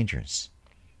welcome strangers,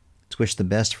 to wish the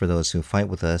best for those who fight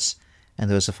with us and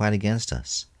those who fight against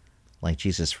us, like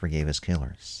Jesus forgave his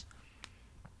killers.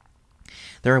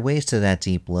 There are ways to that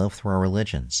deep love through our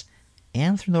religions,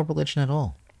 and through no religion at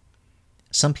all.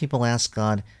 Some people ask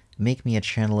God, make me a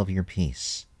channel of your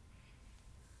peace.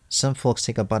 Some folks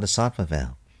take a bodhisattva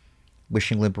vow,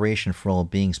 wishing liberation for all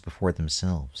beings before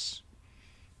themselves.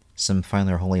 Some find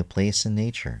their holy place in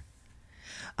nature.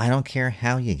 I don't care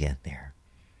how you get there.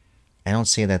 I don't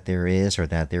say that there is or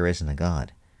that there isn't a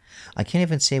God. I can't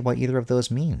even say what either of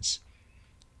those means.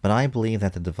 But I believe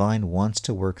that the divine wants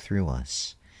to work through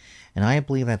us. And I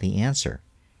believe that the answer,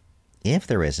 if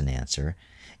there is an answer,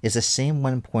 is the same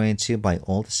one pointed to by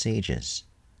all the sages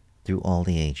through all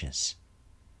the ages.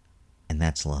 And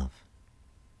that's love.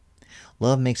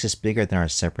 Love makes us bigger than our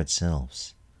separate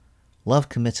selves. Love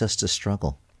commits us to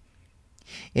struggle.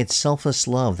 It's selfless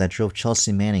love that drove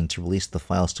Chelsea Manning to release the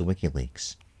files to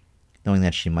WikiLeaks, knowing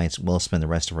that she might well spend the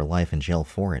rest of her life in jail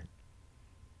for it.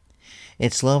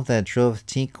 It's love that drove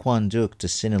Thi Quan Duc to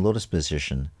sit in lotus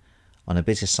position on a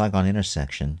busy Saigon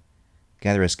intersection,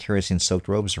 gather his kerosene-soaked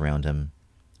robes around him,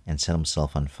 and set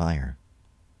himself on fire.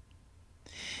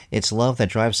 It's love that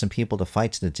drives some people to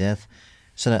fight to the death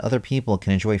so that other people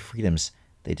can enjoy freedoms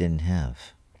they didn't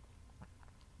have.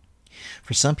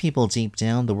 For some people deep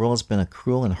down, the world has been a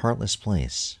cruel and heartless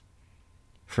place.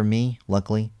 For me,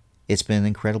 luckily, it's been an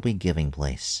incredibly giving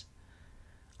place.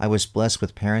 I was blessed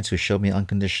with parents who showed me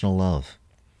unconditional love.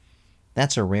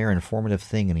 That's a rare and formative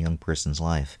thing in a young person's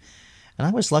life, and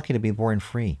I was lucky to be born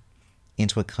free,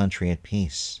 into a country at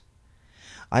peace.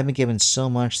 I've been given so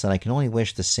much that I can only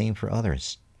wish the same for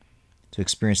others, to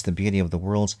experience the beauty of the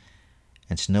world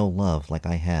and to know love like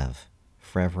I have,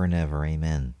 forever and ever,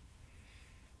 amen.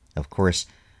 Of course,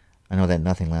 I know that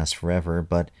nothing lasts forever,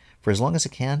 but for as long as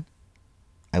it can,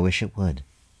 I wish it would.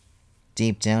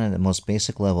 Deep down at the most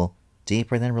basic level,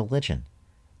 deeper than religion,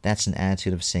 that's an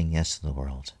attitude of saying yes to the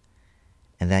world.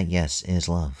 And that yes is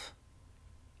love.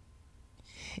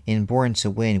 In Born to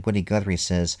Win, Woody Guthrie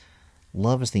says,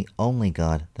 love is the only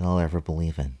God that I'll ever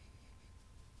believe in.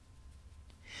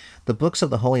 The books of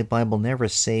the Holy Bible never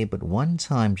say but one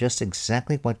time just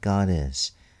exactly what God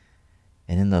is.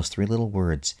 And in those 3 little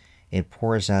words, it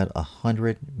pours out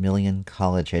 100 million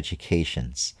college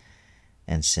educations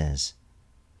and says,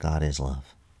 God is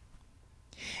love.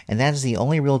 And that is the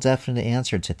only real definite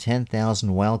answer to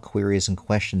 10,000 wild queries and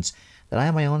questions that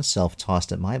I my own self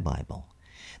tossed at my Bible.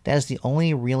 That is the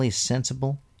only really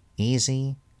sensible,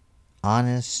 easy,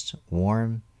 honest,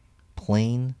 warm,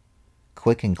 plain,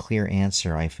 quick and clear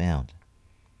answer I found.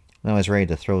 When I was ready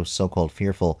to throw so-called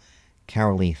fearful,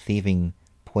 cowardly, thieving,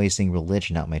 poisoning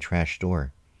religion out my trash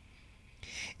door.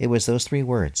 It was those 3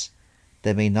 words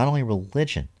that made not only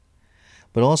religion,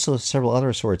 but also several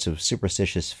other sorts of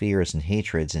superstitious fears and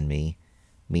hatreds in me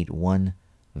meet one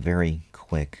very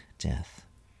quick death.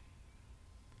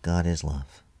 God is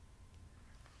love.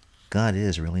 God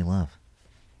is really love.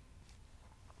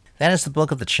 That is the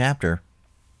book of the chapter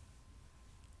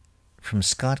from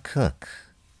Scott Cook,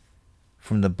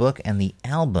 from the book and the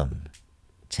album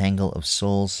Tangle of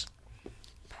Souls,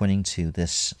 pointing to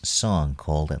this song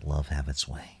called Let Love Have Its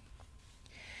Way.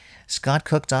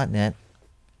 ScottCook.net.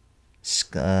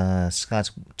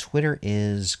 Scott's Twitter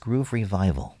is Groove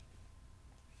Revival.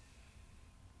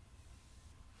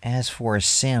 As for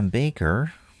Sam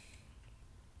Baker,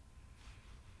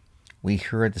 we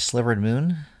heard The Slivered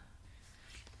Moon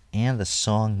and the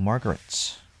song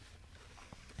Margaret.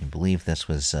 I believe this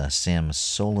was Sam's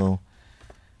solo.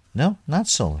 No, not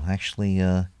solo. Actually,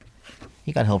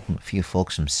 he got help from a few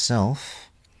folks himself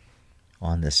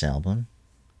on this album.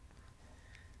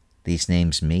 These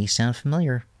names may sound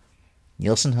familiar.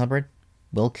 Nielsen Hubbard,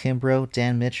 Will Kimbrough,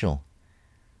 Dan Mitchell,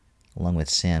 along with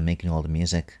Sam making all the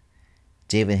music.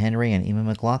 David Henry and Emma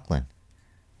McLaughlin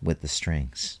with the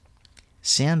strings.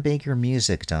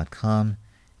 SamBakerMusic.com,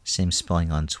 same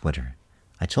spelling on Twitter.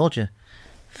 I told you,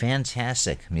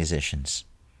 fantastic musicians.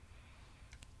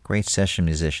 Great session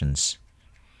musicians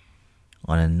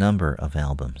on a number of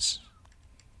albums.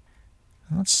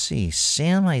 Let's see,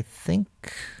 Sam, I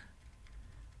think,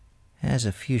 Has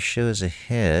a few shows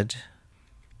ahead.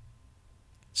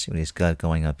 Let's see what he's got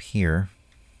going up here.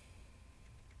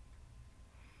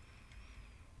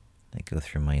 I go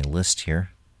through my list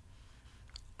here.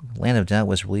 Land of Doubt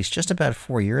was released just about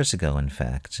 4 years ago, in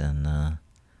fact, and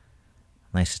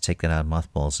nice to take that out of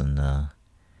mothballs and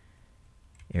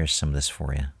air some of this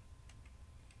for you.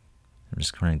 I'm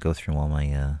just going to go through all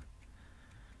my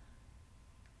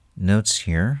notes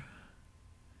here.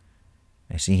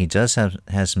 I see he does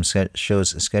has some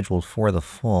shows scheduled for the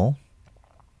fall,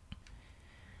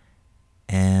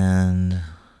 and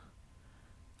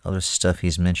other stuff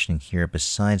he's mentioning here.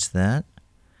 Besides that,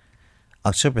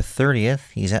 October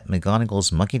 30th, he's at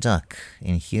McGonagall's Monkey Duck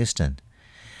in Houston.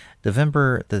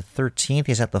 November the 13th,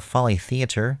 he's at the Folly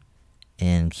Theater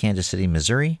in Kansas City,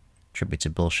 Missouri, tribute to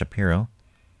Bill Shapiro.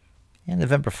 And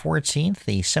November 14th,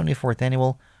 the 74th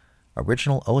Annual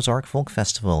Original Ozark Folk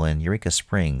Festival in Eureka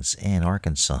Springs in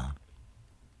Arkansas.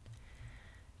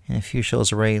 And a few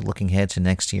shows already looking ahead to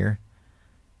next year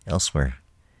elsewhere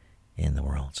in the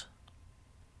world.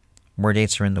 More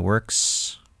dates are in the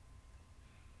works.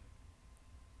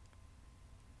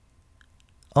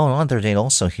 Oh, another date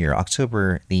also here,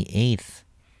 October the 8th.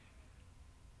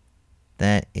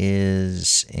 That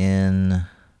is in...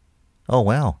 Oh,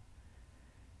 wow.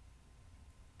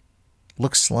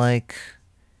 Looks like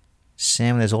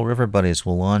Sam and his old river buddies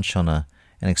will launch on an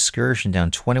excursion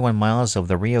down 21 miles of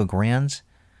the Rio Grande,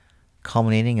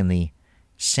 culminating in the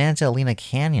Santa Elena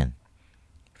Canyon,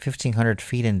 1,500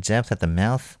 feet in depth at the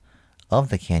mouth of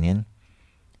the canyon,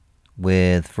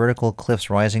 with vertical cliffs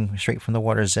rising straight from the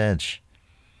water's edge.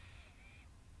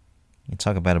 You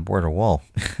talk about a border wall.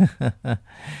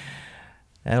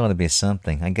 That ought to be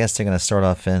something. I guess they're going to start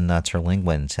off in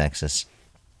Terlingua in Texas.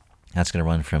 That's going to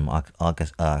run from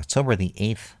October the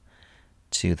 8th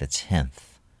to the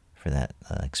 10th for that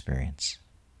experience.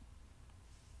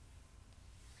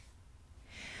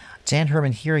 Dan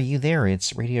Herman here, are you there?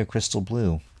 It's Radio Crystal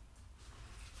Blue.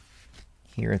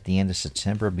 Here at the end of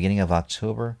September, beginning of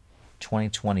October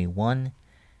 2021,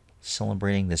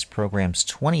 celebrating this program's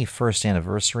 21st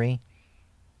anniversary,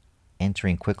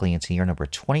 entering quickly into year number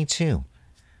 22,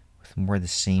 with more of the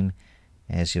same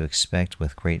as you expect,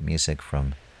 with great music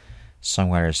from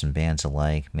songwriters and bands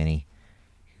alike, many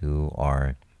who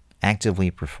are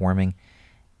actively performing,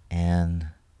 and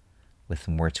with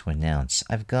more to announce.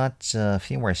 I've got a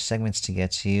few more segments to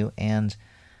get to, and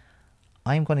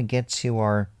I'm going to get to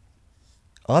our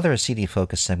other CD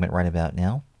Focus segment right about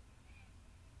now,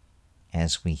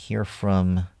 as we hear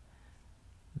from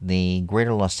the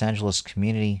greater Los Angeles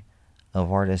community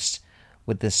of artists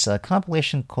with this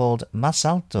compilation called Mas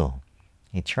Alto,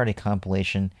 a charty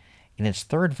compilation in its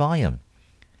third volume,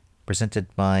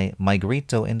 presented by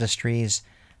Migrito Industries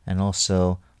and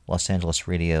also Los Angeles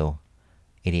Radio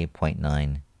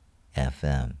 88.9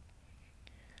 FM.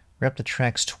 We're up to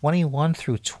tracks 21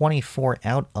 through 24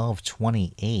 out of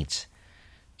 28.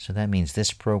 So that means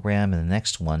this program and the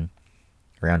next one,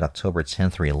 around October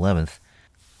 10th or 11th,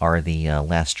 are the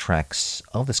last tracks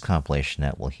of this compilation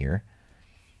that we'll hear.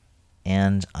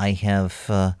 And I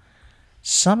have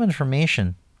some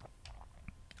information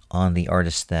on the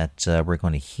artists that we're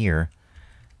going to hear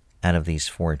out of these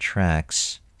 4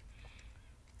 tracks.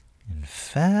 In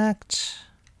fact,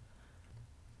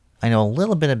 I know a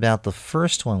little bit about the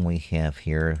first one we have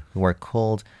here, who are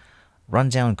called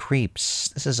Rundown Creeps.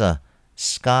 This is a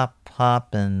ska,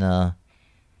 pop, and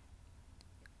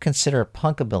consider a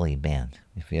punkabilly band,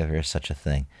 if you ever hear such a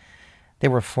thing. They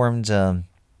were formed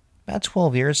about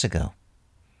 12 years ago.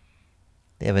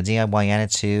 They have a DIY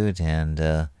attitude,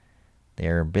 and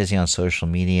they're busy on social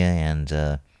media,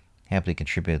 and happy to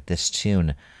contribute this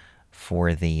tune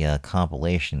for the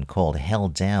compilation called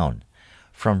Held Down,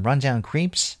 from Rundown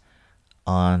Creeps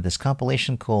on this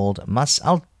compilation called Mas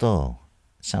Alto.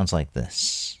 Sounds like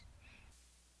this.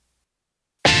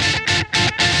 Hey!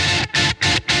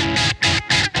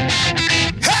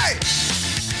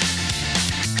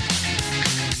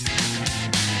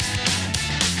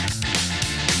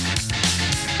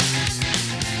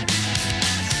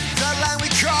 The line we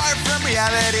carve from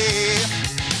reality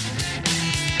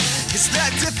is the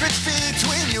difference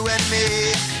between you and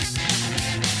me.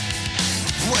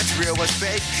 What's real, what's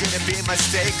fake? Could it be a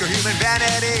mistake or human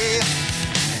vanity?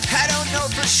 I don't know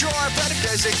for sure, but if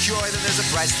there's a cure, then there's a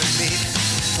price to meet.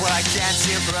 Well, I can't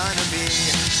see in front of me.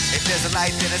 If there's a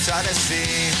light, then it's hard to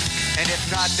see. And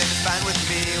if not, then it's fine with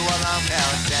me while I'm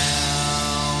held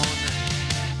down.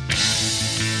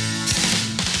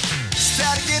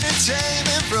 Static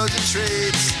entertainment, frozen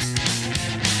treats.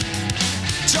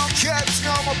 Don't care if it's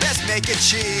normal, best make it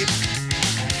cheap.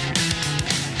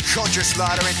 Culture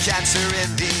slaughter and cancer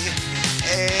in the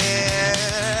air.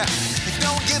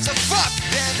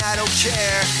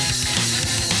 care.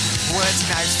 When it's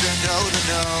nice to know.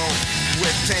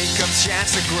 With pain comes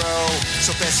chance to grow.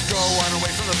 So best go on away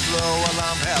from the flow while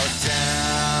I'm held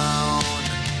down.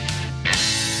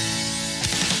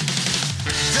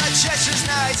 The gesture's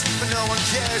nice, but no one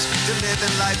cares. To live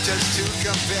in life just to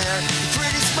compare. The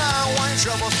pretty smile, one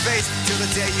troubled face, till the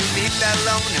day you meet that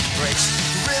lone embrace.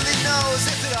 Who really knows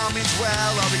if it all means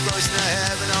well? Are we close to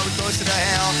heaven? Are we close to the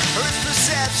hell? Or is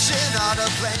perception on a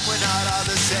plane? We're not all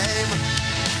the same.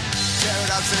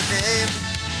 Paradox a name.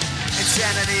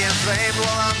 Insanity inflamed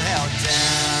while I'm held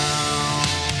down.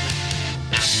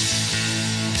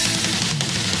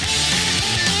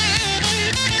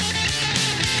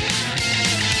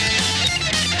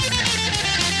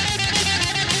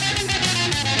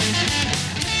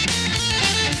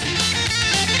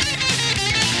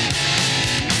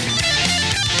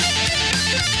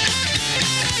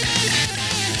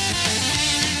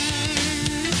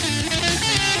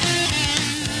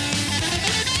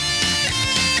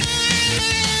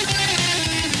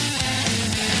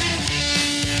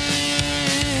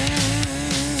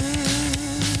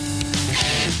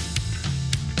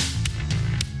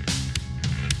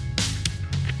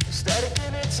 Static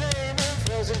entertainment,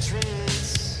 frozen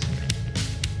treats.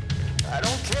 I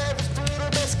don't care if it's brutal,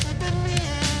 best keep it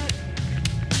neat.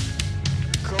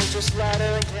 Culture slaughter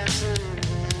and cancer.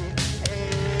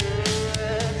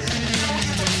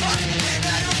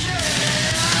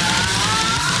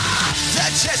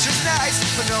 That gesture's nice,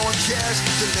 but no one cares.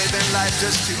 To live in life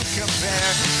just to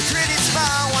compare. The pretty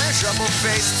smile, one troubled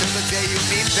face, till the day you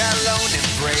meet that lone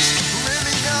embrace. Who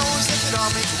really knows if it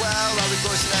all means well? Are we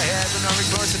close to the heaven? Are we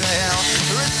close to the hell?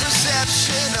 Or is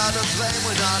perception on a plane?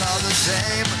 We're not all the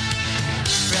same.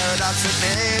 Paradox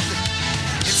named.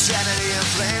 Insanity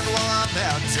inflamed while I'm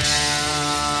held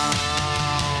down.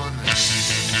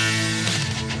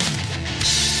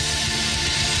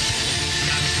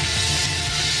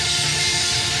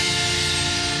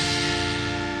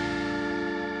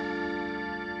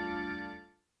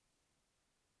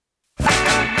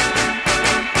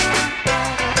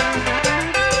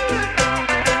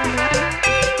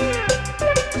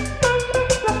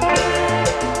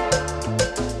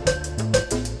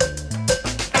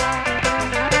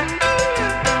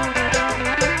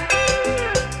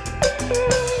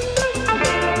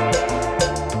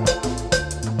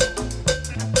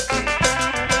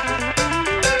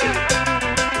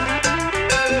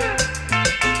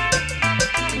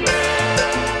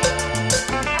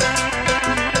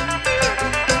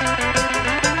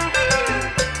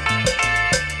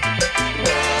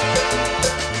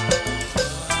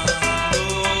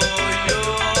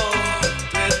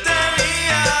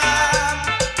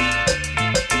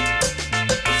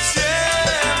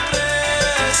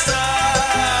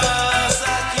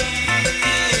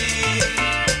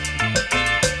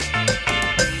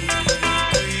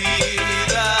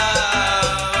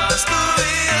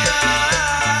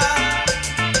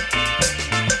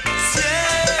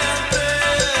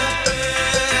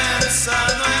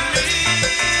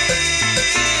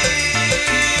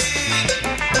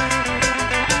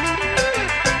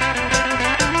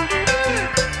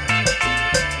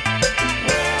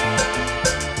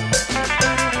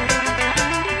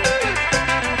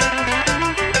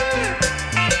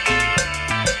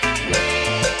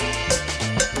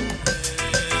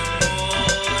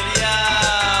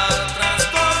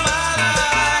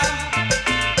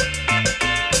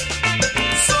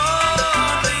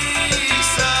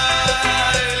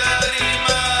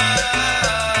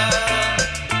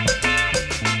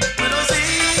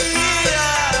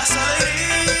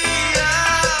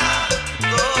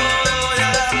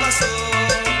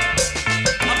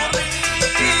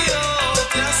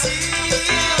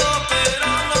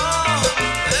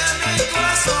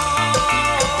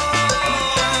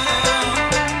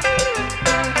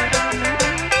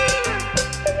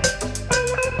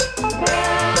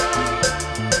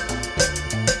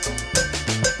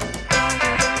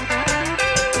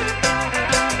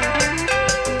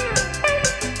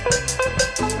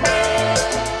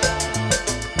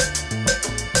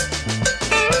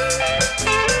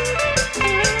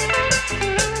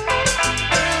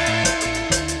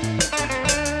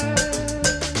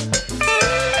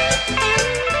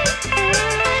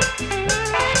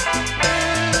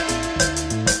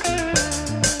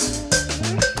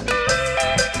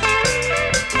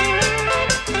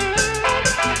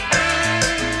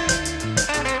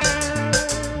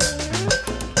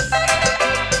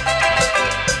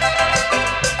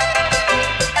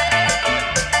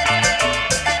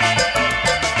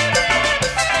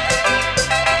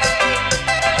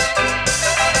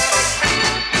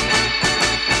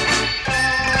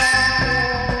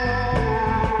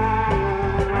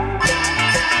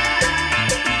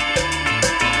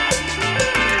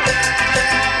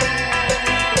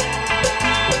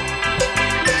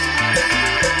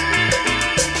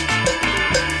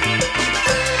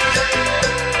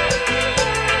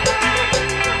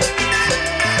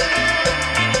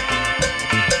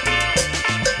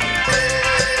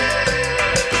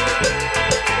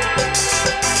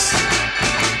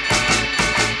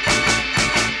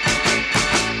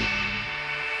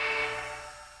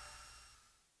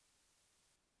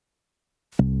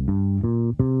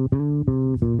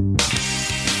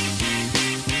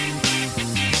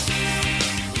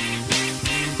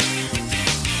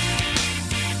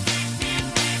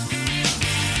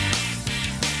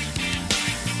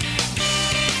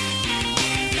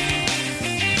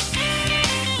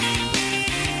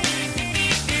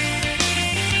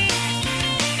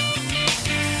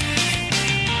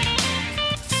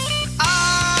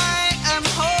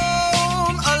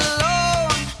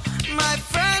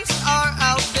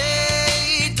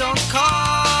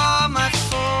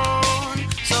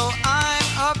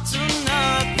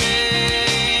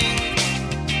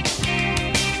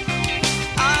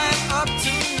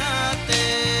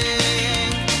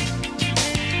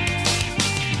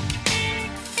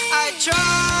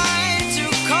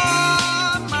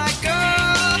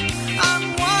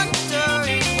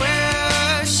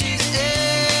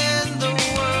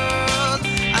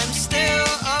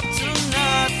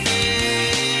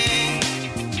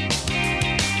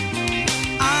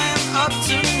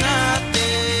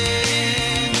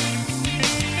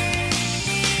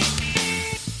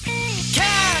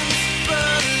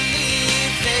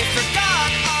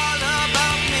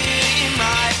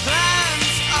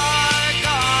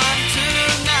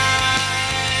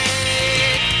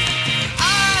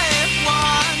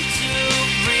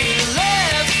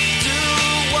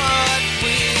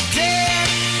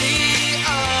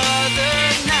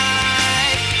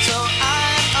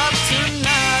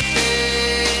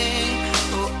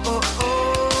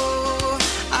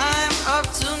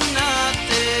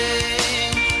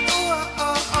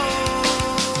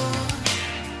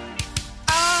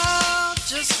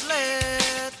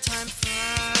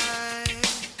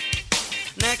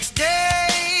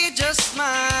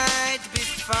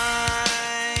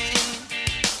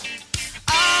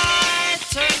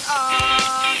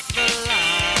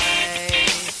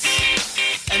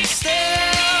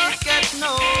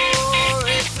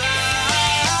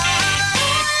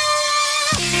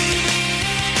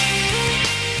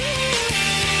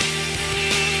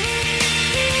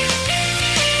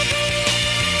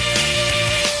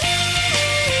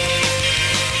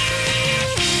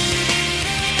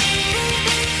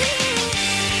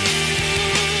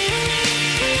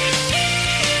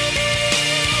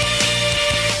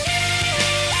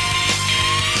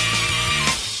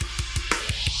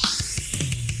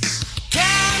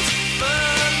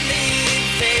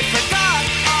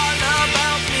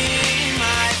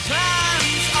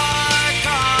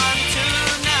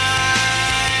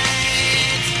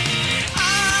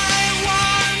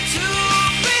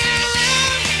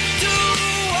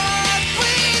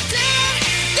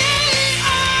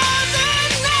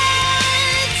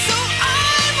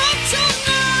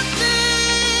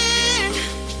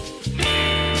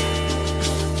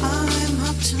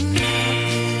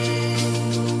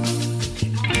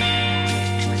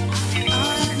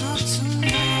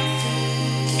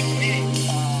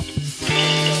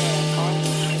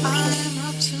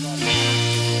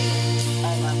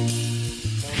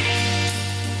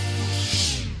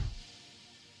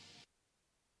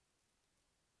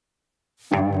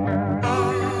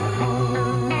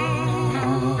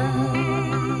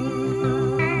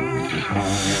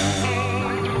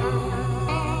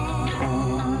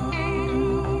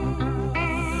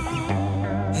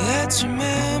 Let's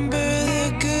remember the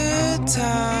good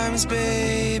times,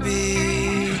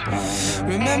 baby.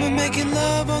 Remember making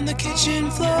love on the kitchen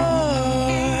floor,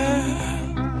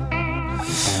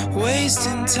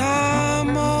 wasting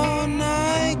time all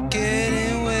night,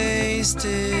 getting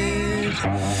wasted,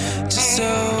 just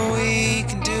so we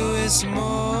can do it some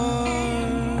more,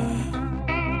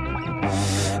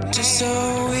 just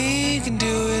so we can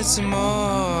do it some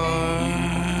more.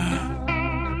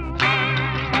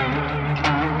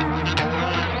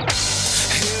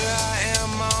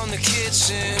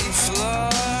 Kitchen floor,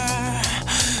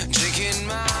 drinking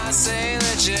my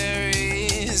Sailor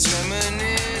Jerry's,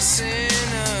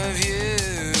 reminiscing of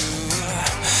you.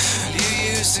 You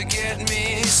used to get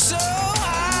me so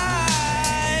high,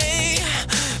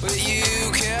 but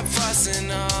you kept fussing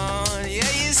on.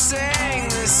 Yeah, you sang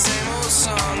the same old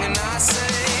song, and I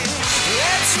say,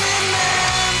 let's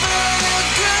remember the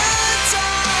good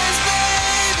times,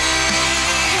 baby.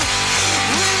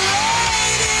 We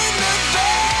laid in the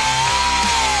bed,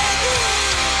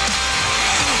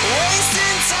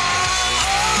 wasting time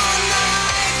all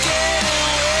night, getting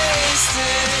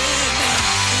wasted,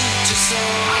 just so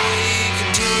we can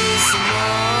do some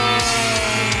more.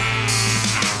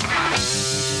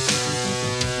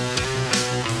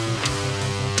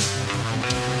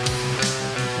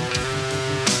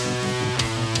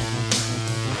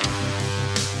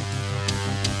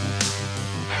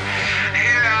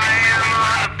 Here I am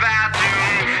on the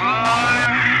bathroom floor,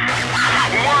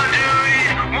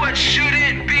 wondering what should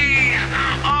it be.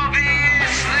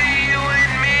 Obviously you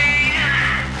and me.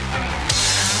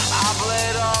 I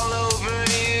bled all over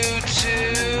you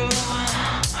too,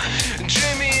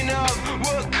 dreaming of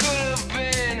what could have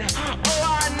been. Oh,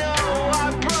 I know I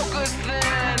broke us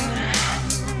then.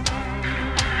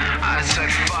 I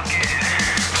said fuck it.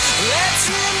 Let's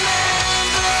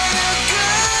remember the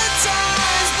good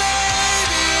times,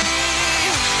 baby.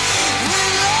 We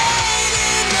laid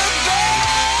in the bed,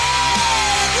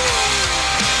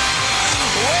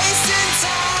 wasting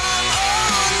time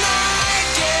all night,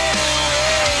 getting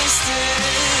wasted,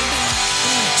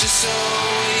 just so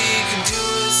we can do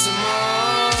it some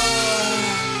more,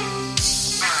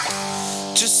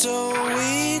 just so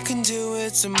we can do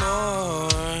it some more.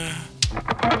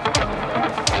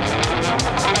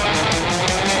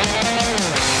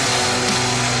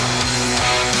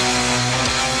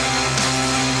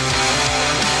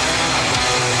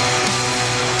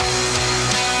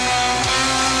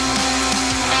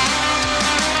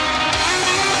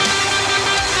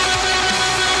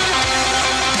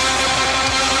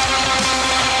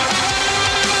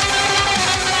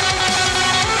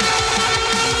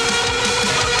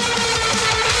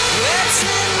 Let's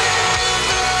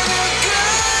remember the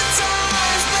good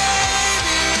times,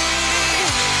 baby.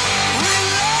 We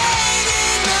laid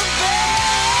in the bed,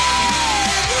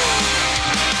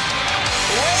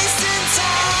 wasting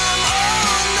time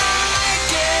all night,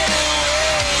 getting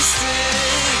wasted,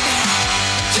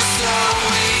 just so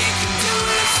we can do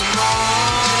it some more,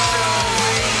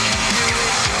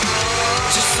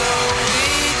 just so we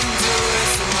can do it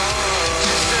some more, just so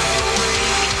we can do it some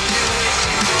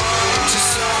more, just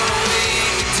so we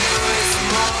can do it some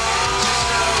more,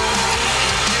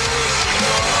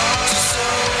 just so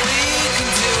we can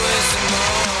do it some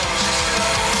more,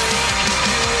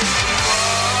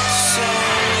 so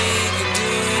we can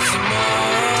do it some more.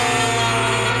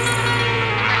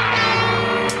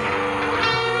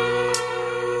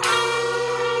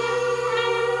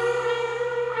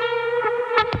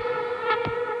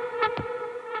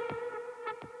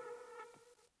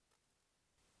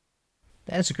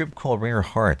 That is a group called Rare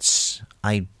Hearts.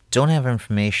 I don't have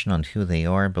information on who they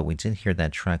are, but we did hear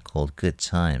that track called Good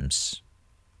Times.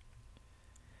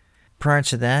 Prior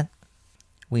to that,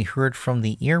 we heard from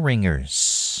the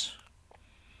Earringers.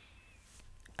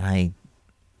 I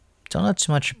don't know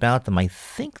too much about them. I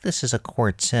think this is a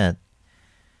quartet.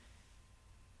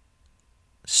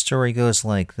 Story goes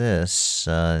like this.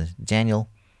 Daniel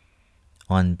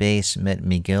on bass met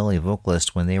Miguel, a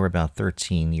vocalist, when they were about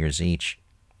 13 years each.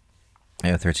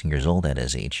 13 years old, that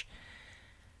is, each.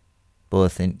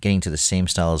 Both getting to the same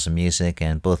styles of music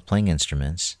and both playing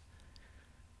instruments.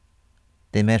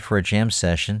 They met for a jam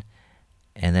session,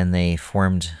 and then they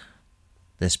formed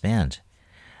this band.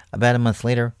 About a month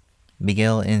later,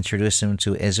 Miguel introduced him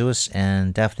to Jesus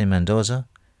and Daphne Mendoza,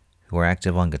 who were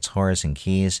active on guitars and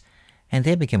keys, and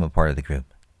they became a part of the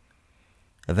group.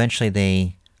 Eventually,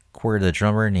 they courted a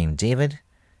drummer named David,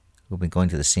 who had been going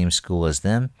to the same school as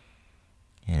them,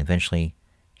 and eventually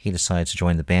he decided to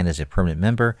join the band as a permanent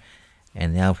member,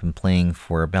 and now have been playing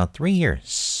for about 3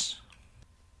 years.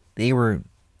 They were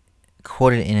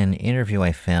quoted in an interview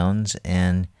I found,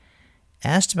 and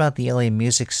Asked about the LA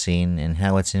music scene and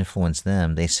how it's influenced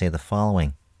them, they say the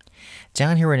following.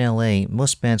 Down here in LA,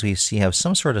 most bands we see have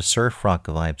some sort of surf rock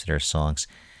vibe to their songs.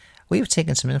 We've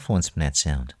taken some influence from that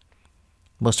sound.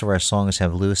 Most of our songs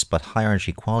have loose but high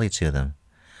energy quality to them.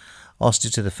 Also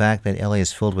due to the fact that LA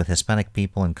is filled with Hispanic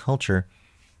people and culture,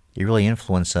 it really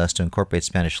influenced us to incorporate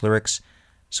Spanish lyrics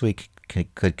so we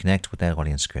could connect with that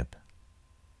audience group.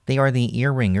 They are the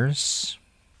Earringers.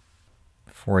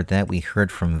 For that we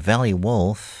heard from Valley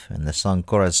Wolf and the song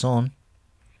Corazon.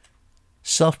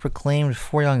 Self-proclaimed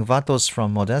four young vatos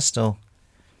from Modesto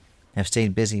have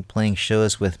stayed busy playing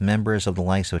shows with members of the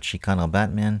likes of Chicano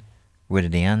Batman, Rueda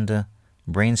de Anda,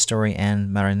 Brain Story, and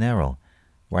Marinero,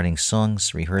 writing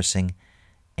songs, rehearsing,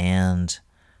 and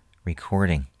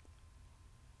recording.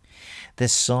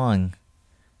 This song,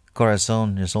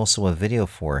 Corazon, is also a video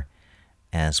for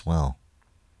as well.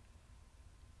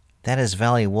 That is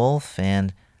Valley Wolf,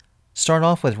 and start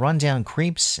off with Rundown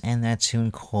Creeps and that tune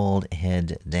called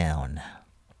Head Down.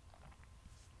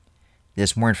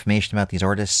 There's more information about these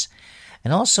artists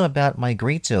and also about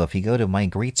Mygrito. If you go to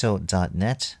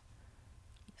mygrito.net,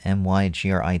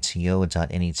 mygrito.net,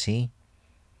 it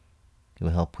will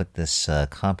help put this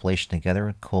compilation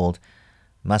together called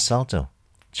Mas Alto,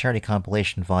 Charity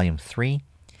Compilation Volume 3,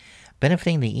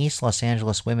 benefiting the East Los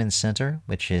Angeles Women's Center,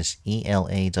 which is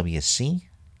elawc.org.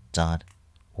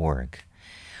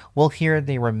 We'll hear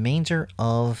the remainder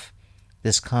of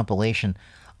this compilation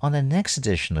on the next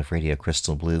edition of Radio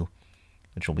Crystal Blue,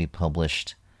 which will be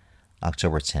published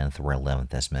October 10th or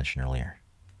 11th, as mentioned earlier.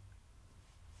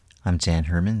 I'm Dan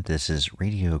Herman. This is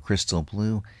Radio Crystal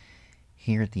Blue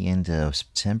here at the end of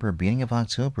September, beginning of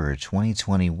October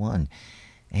 2021.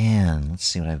 And let's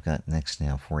see what I've got next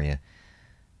now for you. I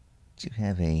do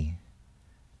have a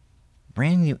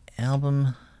brand new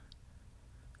album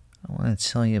I want to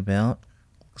tell you about.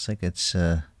 Looks like it's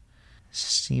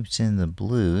steeped in the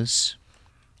blues.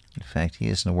 In fact, he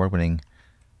is an award-winning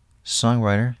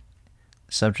songwriter,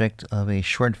 subject of a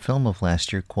short film of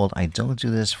last year called I Don't Do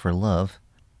This for Love.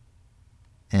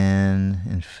 And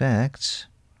in fact,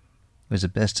 it was a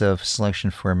best of selection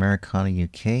for Americana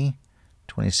UK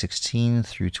 2016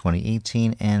 through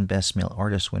 2018 and Best Male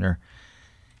Artist winner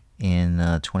in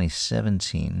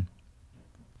 2017.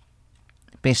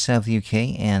 Based out of the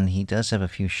UK, and he does have a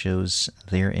few shows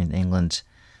there in England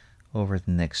over the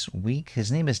next week.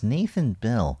 His name is Nathan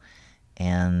Bell,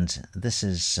 and this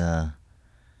is an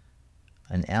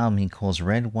album he calls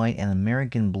Red, White, and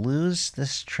American Blues.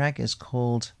 This track is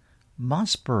called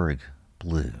Mossberg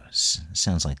Blues. It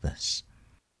sounds like this.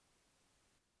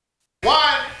 1,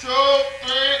 2,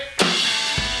 3.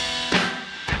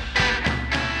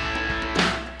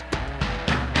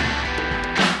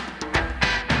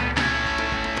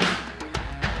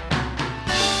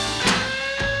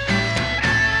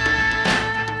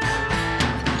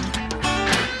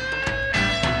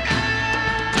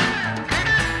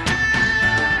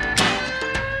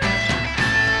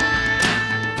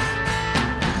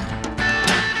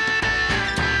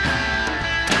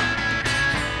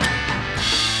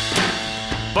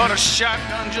 Bought a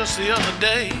shotgun just the other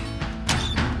day.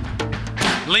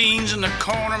 Leans in the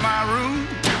corner of my room.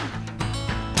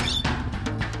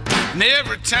 And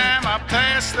every time I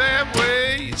pass that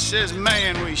way, it says,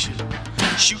 man, we should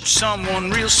shoot someone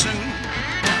real soon.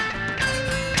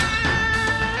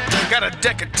 Got a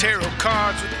deck of tarot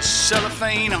cards with the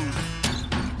cellophane on,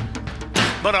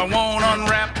 but I won't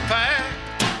unwrap the pack.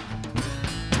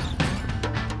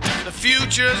 The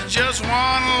future's just one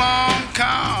long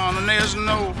con, and there's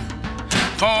no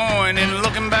point in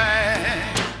looking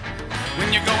back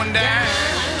when you're going down,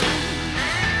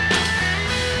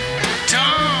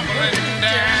 tumbling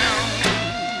down.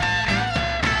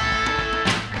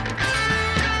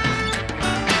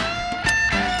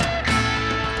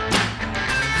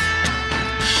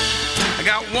 I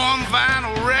got one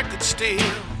vinyl record still,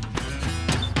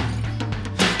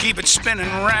 keep it spinning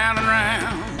round and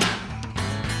round.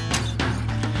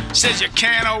 Says you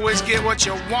can't always get what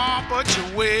you want, but you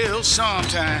will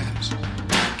sometimes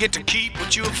get to keep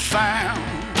what you have found.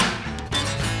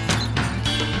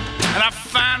 And I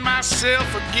find myself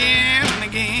again and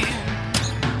again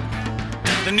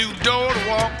the new door to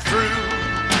walk through.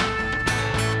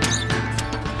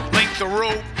 Link the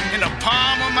rope in the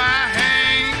palm of my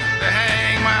hand to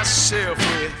hang myself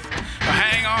with, or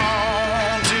hang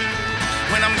on to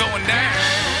when I'm going down,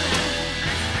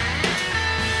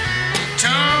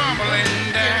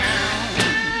 tumbling down.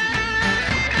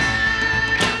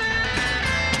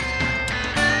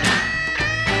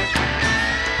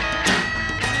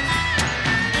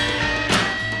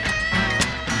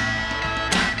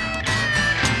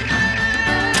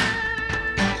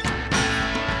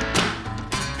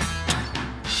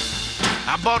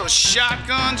 bought a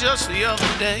shotgun just the other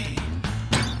day.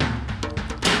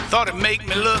 Thought it'd make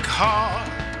me look hard.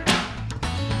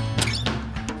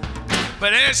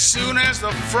 But as soon as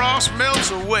the frost melts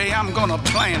away, I'm gonna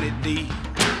plant it deep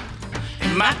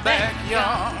in my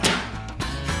backyard.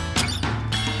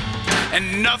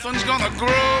 And nothing's gonna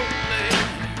grow there.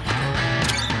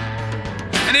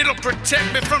 And it'll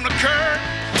protect me from the curse.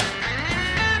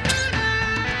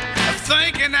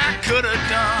 Thinking I could have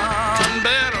done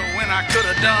better when I could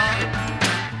have done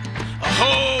a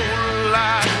whole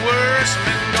lot worse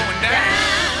than going down,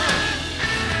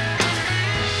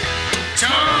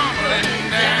 tumbling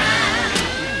down.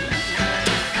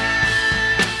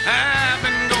 I've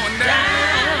been going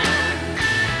down,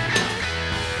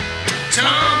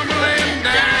 tumbling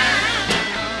down,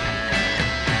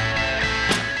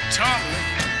 tumbling,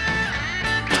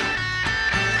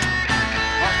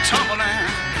 or tumble down.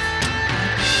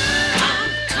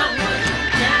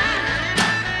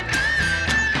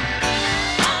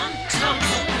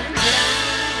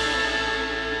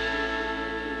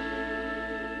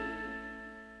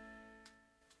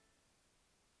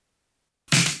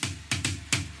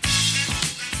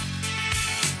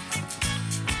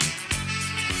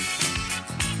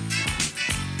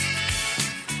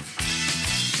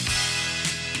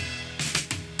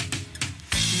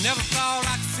 Never thought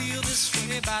I could feel this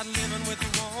way about living with a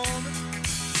woman.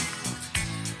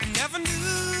 Never knew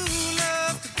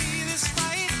love could be this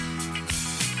right.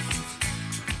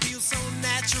 Feels so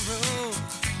natural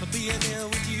being here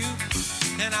with you.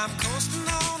 And I'm coasting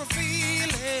on a feeling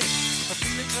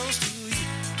close to you.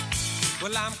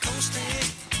 Well, I'm coasting,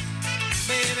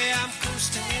 baby, I'm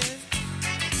coasting.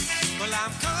 Well,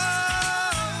 I'm coasting.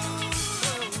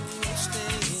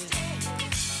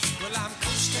 Well, I'm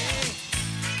coasting.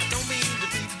 Don't mean to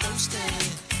be boasting,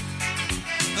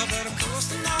 but I'm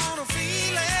coasting on a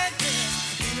feeling,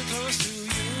 feeling close to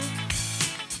you.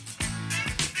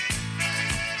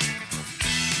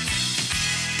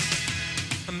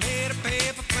 I made a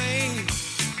paper plane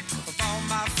of all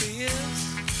my fears.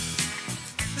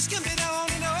 This can be on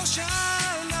an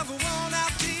ocean of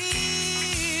worn-out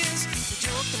tears. We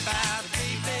joked about it,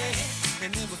 baby, and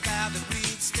then we vowed that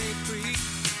we'd stay free.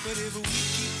 But if we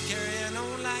keep carrying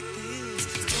on like this,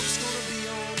 joke's gonna be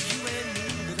on you and me.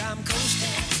 But I'm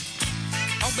coasting,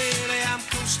 oh baby, I'm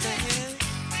coasting.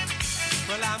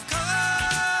 Well, I'm coasting.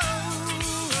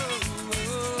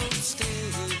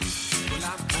 Well,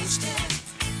 I'm coasting.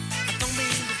 I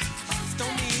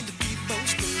don't mean to be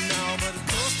boasting now, but I'm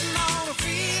coasting on a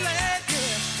feeling, yeah.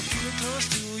 I'm feeling close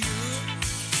to you.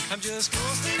 I'm just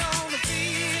coasting on a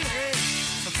feeling.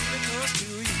 I'm feeling close to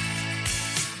you.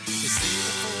 They say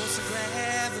the force of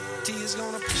gravity is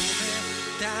gonna pull me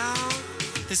down.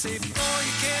 They say, boy,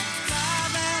 you can't fly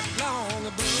that long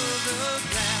above the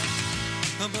ground.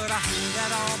 But I heard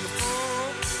that all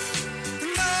before.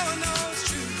 No, I know it's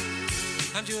true.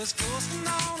 I'm just coasting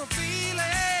on a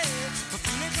feeling. A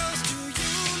feeling close to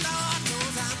you. Lord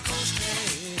knows I'm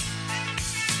coasting.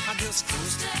 I'm just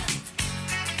coasting.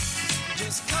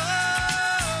 Just coasting.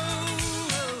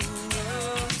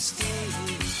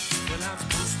 Well, I'm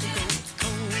coasting.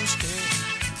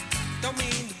 Don't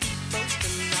mean to be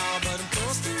boasting now, but I'm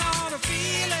coasting on a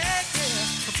feeling, yeah.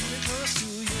 I'm feeling close to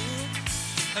you.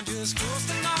 I'm just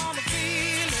coasting on a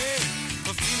feeling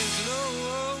close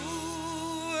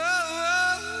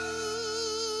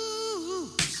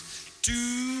to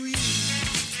you.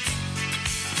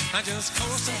 I'm just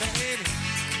coasting, baby.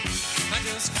 I'm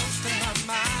just coasting my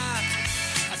mind.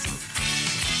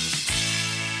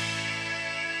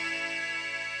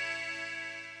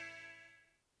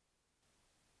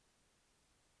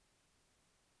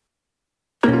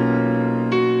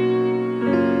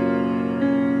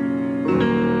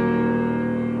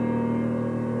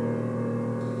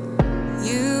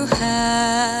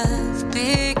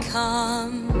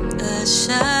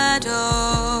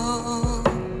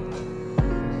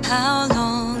 How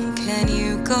long can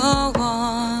you go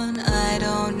on? I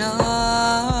don't know.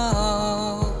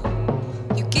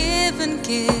 You give and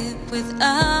give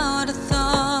without a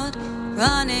thought,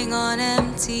 running on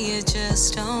empty, you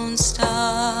just don't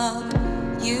stop.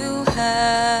 You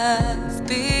have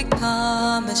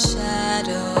become a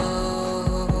shadow.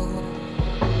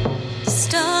 The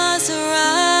stars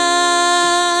around,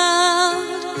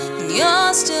 and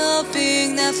you're still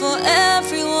being there for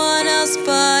everyone else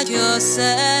but yourself.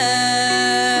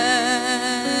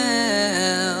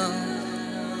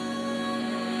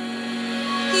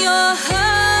 You're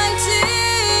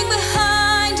hiding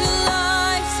behind a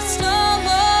life that's no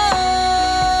more.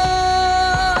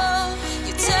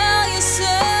 You tell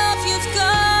yourself you've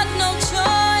got no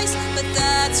choice, but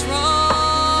that's wrong.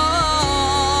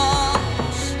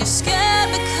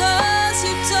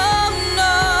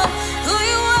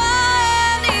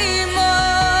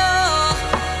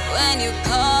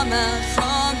 come out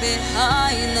from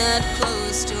behind that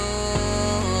closed door.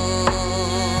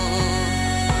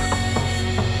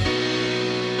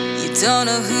 You don't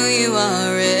know who you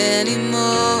are anymore.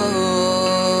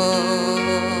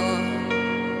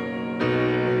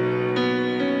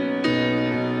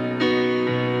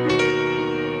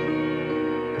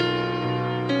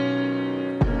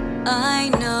 I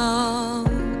know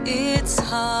it's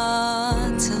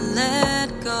hard to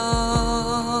let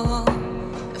go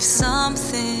of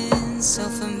something so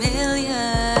familiar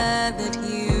that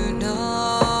you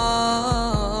know.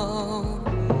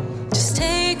 Just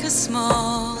take a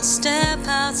small step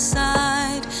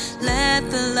outside, let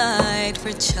the light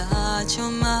recharge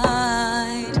your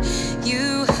mind.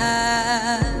 You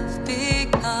have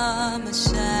become a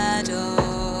shadow.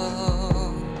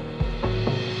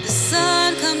 The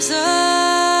sun comes up,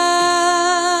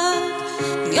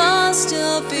 you're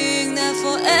still being there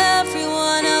for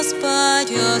everyone else but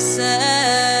yourself.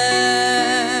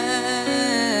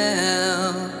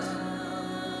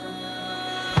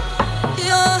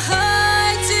 You're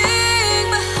hiding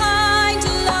behind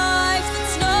a life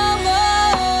that's no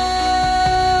more.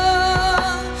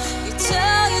 You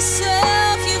tell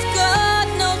yourself you've got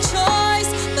no choice,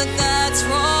 but that's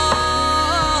wrong.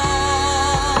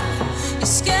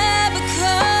 You're scared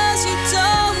because you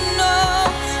don't know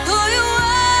who you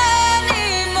are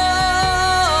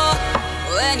anymore.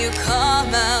 When you come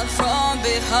out from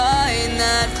behind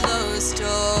that closed door,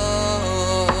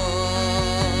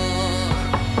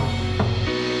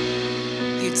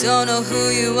 you don't know who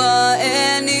you are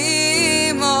anymore.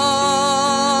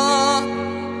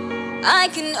 I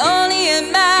can only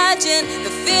imagine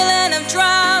the feeling of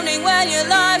drowning when your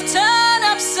life turned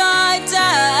upside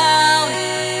down.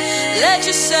 Let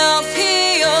yourself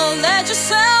heal, let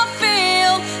yourself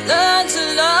feel, learn to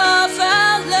laugh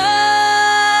out loud.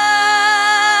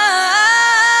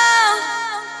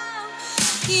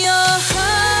 You're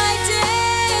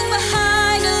hiding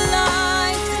behind a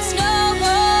life that's no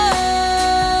more.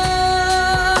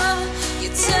 You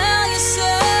tell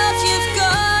yourself you've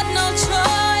got no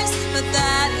choice, but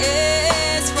that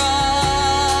is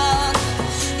wrong.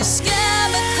 You're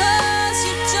scared because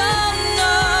you don't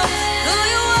know who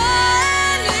you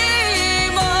are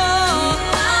anymore.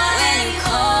 When you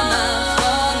come out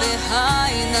from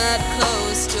behind that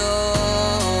closed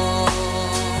door,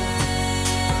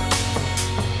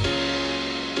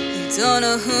 you don't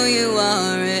know who you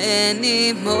are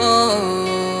anymore.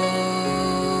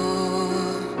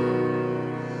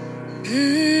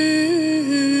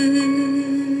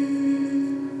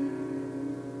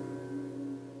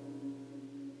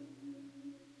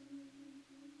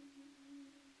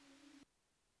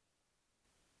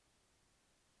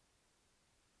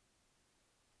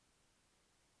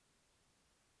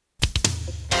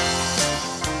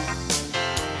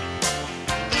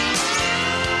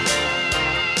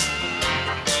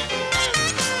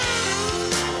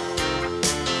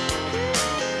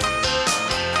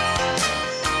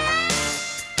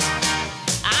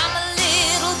 I'm a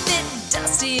little bit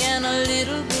dusty and a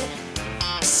little bit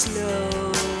slow.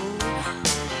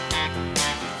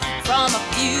 From a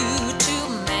few too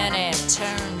many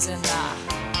turns in the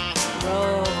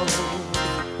road.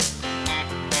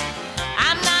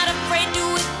 I'm not afraid to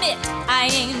admit I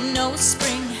ain't no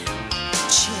spring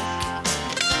chick,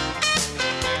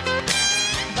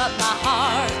 but my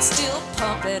heart's still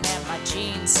pumping and my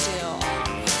jeans still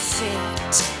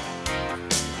fit.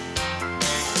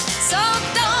 So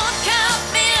don't count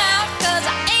me out, 'cause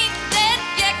I ain't dead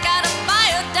yet. Got a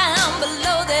fire down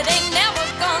below that ain't never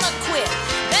gonna quit.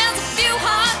 There's a few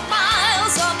hard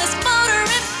miles on this motor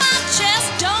in my chest.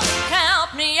 Don't count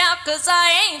me out, 'cause I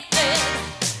ain't dead.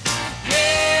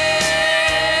 Yeah.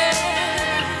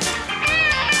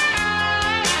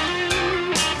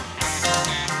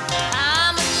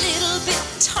 I'm a little bit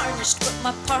tarnished, but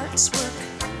my parts work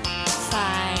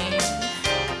fine.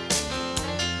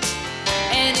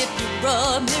 And if you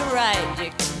rub me right, you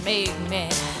can make me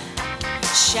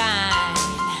shine.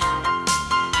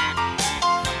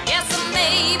 Yes, I'm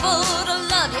able to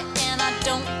love you, and I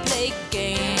don't play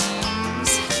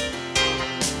games.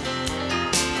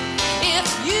 If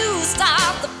you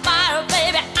start the fire,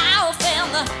 baby, I'll fan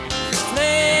the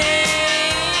flames.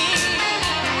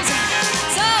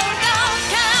 So don't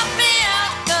count me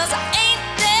out, 'cause I ain't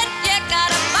dead yet. Got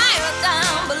a fire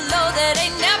down below that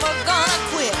ain't never gonna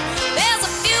quit. There's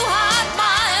a few hard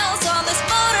miles on this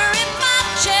motor in my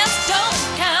chest. Don't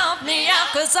count me out,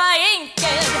 'cause I ain't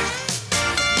dead.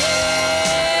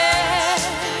 Yeah.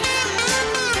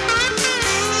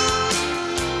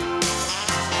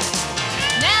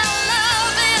 Now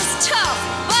love is tough,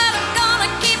 but I'm gonna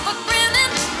keep a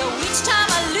grinning. Though each time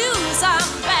I lose, I'm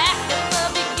back.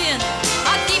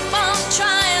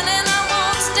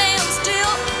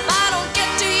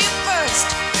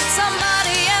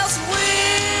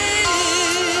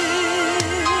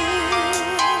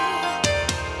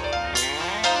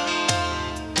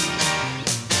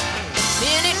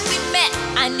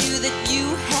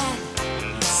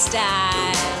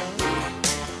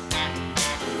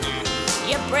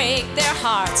 break their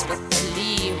hearts, but they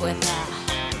leave with a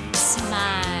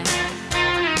smile.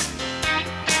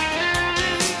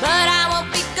 But I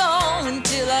won't be going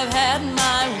till I've had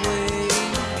my way.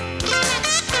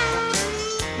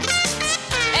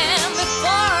 And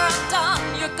before I'm done,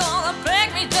 you're gonna beg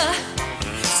me to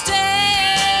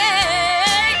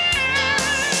stay.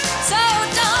 So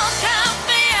don't count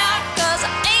me out, 'cause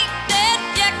I ain't dead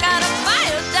yet. Got a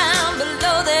fire down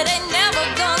below that ain't never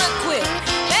gonna quit.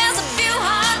 There's a few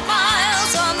hard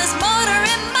miles on this motor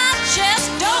in my chest.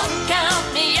 Don't count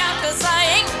me out, 'cause I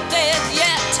ain't dead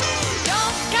yet.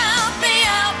 Don't count me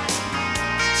out.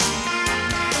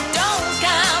 Don't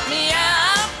count me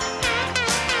out.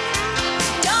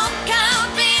 Don't count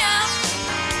me out.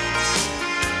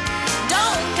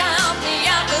 Don't count me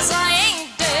out, 'cause I ain't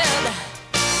dead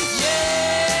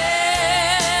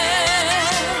yet.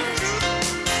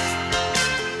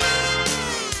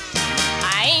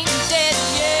 I ain't dead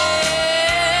yet.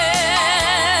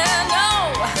 No,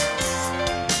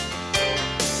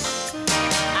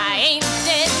 I ain't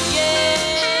dead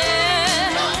yet.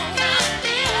 Don't count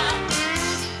me out.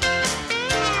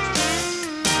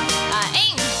 I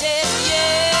ain't dead yet.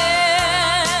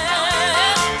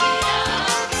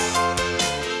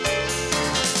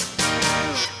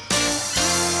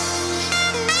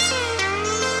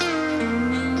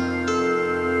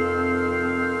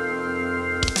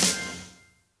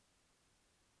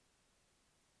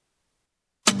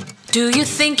 Do you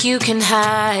think you can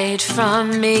hide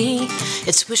from me?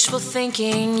 It's wishful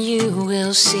thinking, you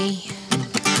will see.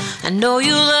 I know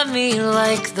you love me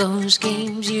like those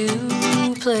games you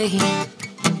play.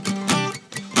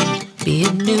 Be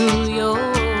it New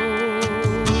York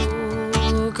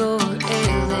or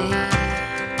LA.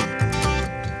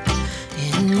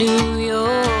 In New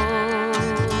York,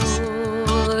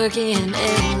 in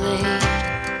LA.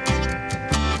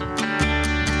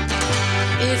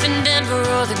 If in Denver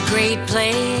or the Great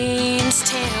Plains,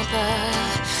 Tampa,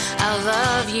 I'll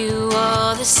love you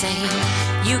all the same.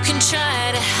 You can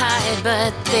try to hide,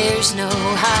 but there's no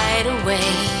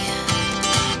hideaway.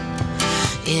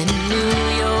 In New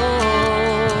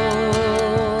York,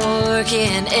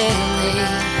 in LA.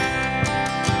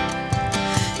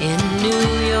 In New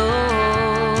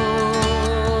York,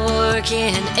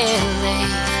 in LA.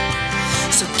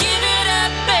 So give it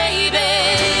up, baby.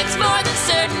 It's more than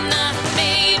certain I'm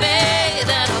maybe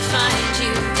that I'll find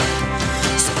you.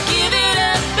 So give it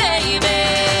up, baby.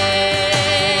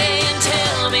 And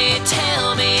tell me, tell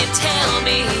me, tell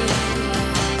me.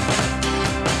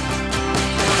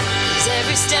 'Cause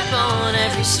every step on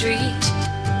every street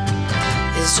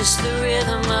is just the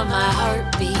rhythm of my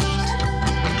heartbeat.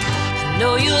 I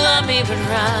know you love me, but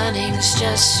running's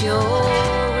just your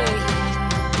way.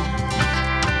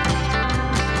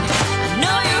 I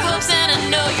know your hopes and I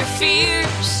know your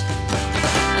fears.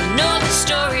 I know the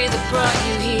story that brought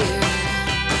you here.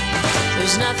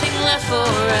 There's nothing left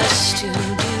for us to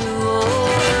do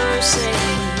or say.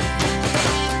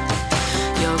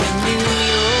 You're in New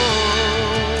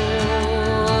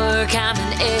York, I'm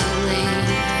in LA.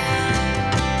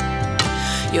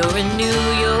 You're in New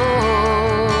York,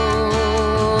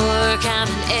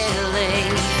 I'm in LA.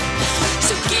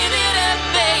 So give it up,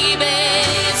 baby.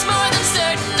 It's more than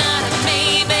certain, not a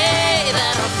maybe,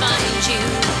 that I'll find you.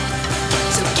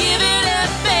 So give it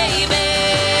up, baby.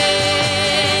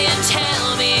 And tell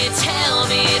me, tell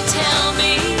me, tell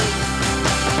me.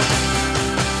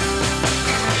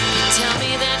 Tell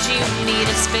me that you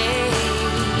needed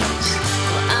space.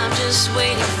 Well, I'm just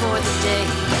waiting for the day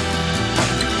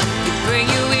you bring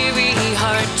your weary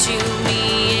heart to me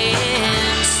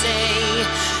and say,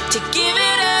 to give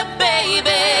it up,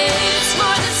 baby. It's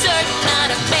more than certain, not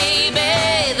a maybe,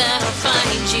 that I'll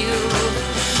find you.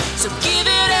 So give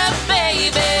it up,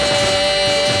 baby.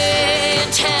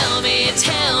 And tell me,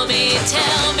 tell me,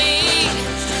 tell me.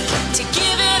 To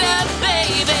give it up,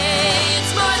 baby.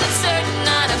 It's more than certain,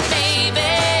 not a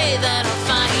maybe, that I'll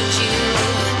find you.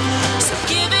 So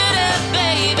give it up,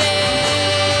 baby.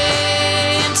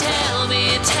 And tell me,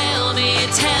 tell me,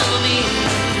 tell me.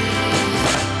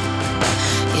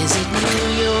 Is it New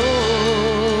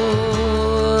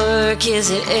York? Is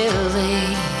it LA?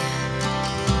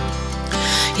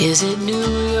 Is it New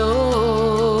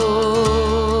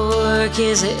York?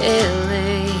 Is it LA?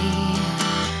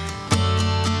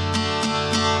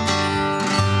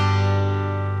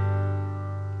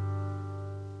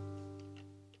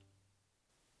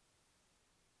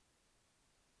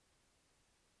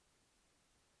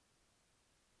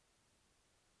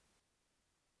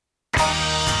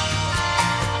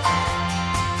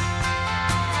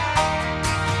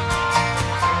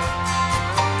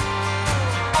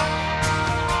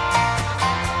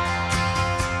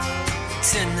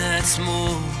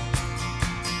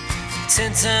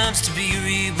 10 times to be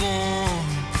reborn.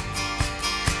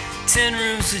 10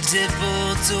 rooms with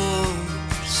deadbolt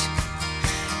doors.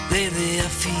 Lately I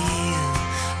feel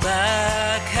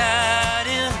like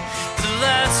hiding, but the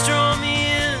lights draw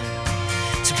me in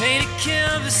to paint a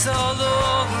canvas all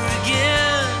over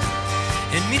again,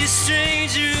 and meet a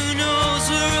stranger who knows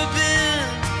where I've been.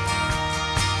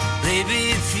 Maybe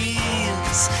it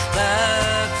feels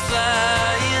like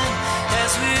flying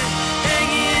as we're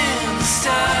hanging in the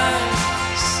stars.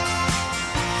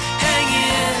 Hanging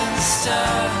in the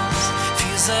stars.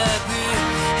 Feels like we're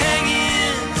hanging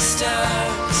in the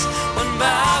stars. One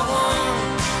by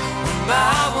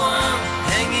one,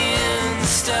 hanging in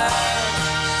the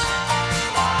stars.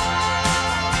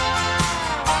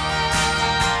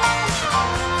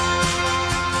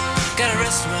 Gotta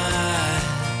rest my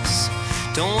eyes.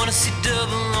 Don't wanna see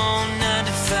double on 9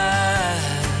 to 5.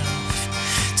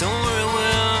 Don't worry,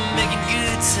 we're making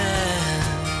good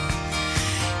time.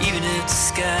 Even if the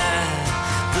sky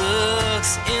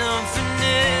looks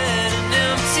infinite and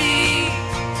empty,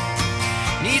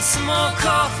 need some more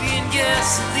coffee and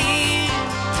gasoline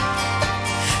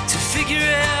to figure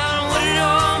out what it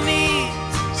all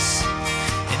means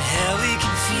and how we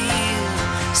can feel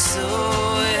so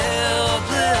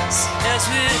helpless as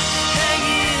we're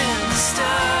hanging in the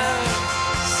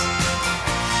stars.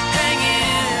 Hanging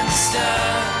in the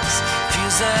stars.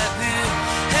 Feels like we're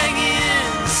hanging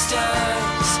in the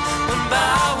stars. One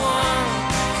by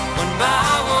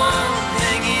one,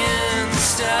 hanging in the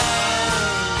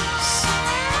stars.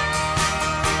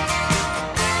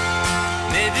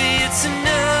 Maybe it's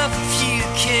enough if you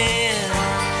can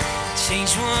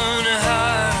change one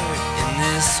heart in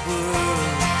this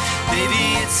world. Maybe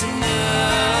it's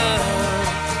enough.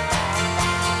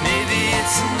 Maybe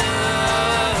it's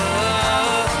enough.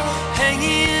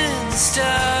 Hanging in the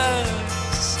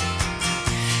stars.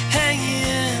 Hanging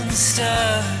in the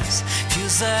stars.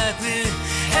 Feels like we're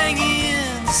hanging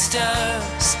in the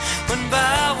stars. One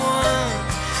by one,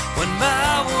 one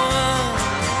by one.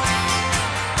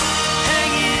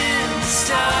 Hanging in the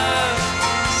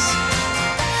stars.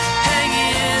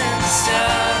 Hanging in the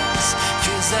stars.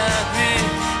 Feels like we're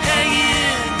hanging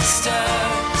in the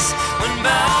stars. One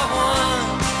by one,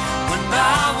 one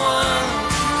by one,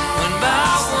 one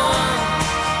by one,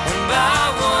 one by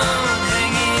one,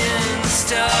 hanging in the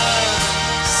stars.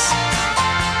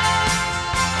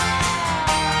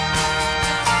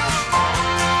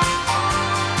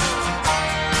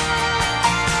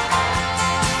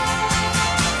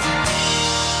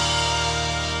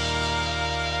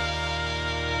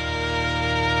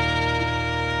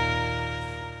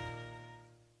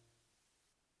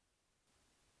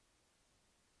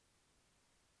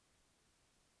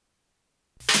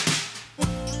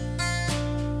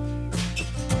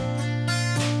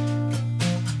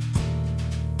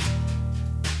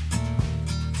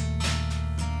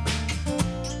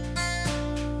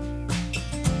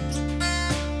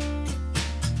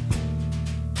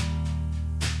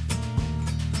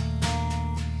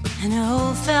 An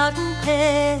old fountain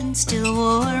pen still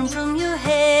warm from your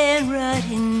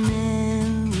handwriting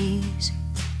memories.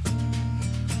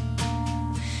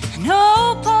 An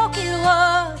old pocket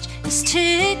watch is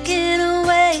ticking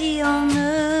away on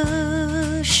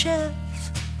the shelf.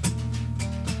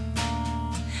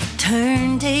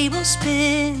 Turntable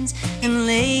spins and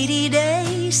Lady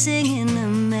Day singing a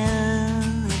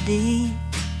melody,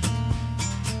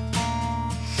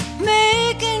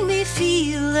 making me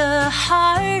feel the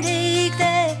heartache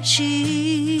that she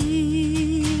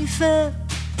felt.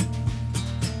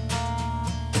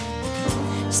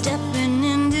 Stepping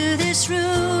into this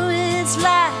room, it's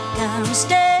like I'm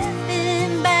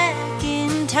stepping back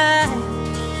in time,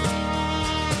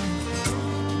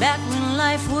 back when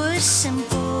life was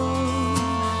simple.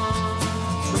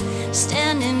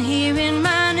 Standing here in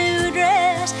my new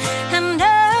dress, and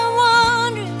I'm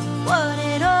wondering what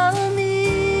it all means.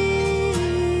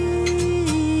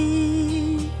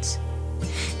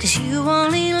 'Cause you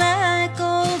only like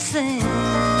old things.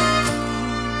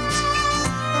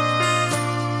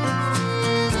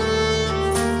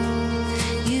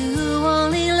 You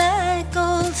only like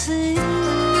old things.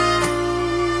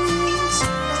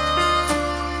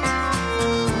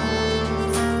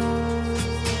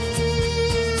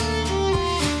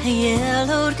 A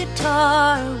yellowed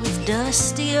guitar with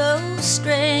dusty old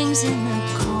strings in the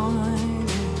corner,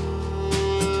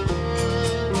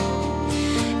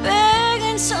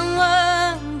 begging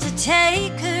someone to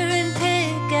take her and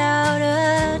pick out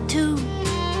a tune.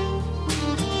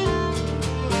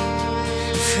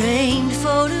 Framed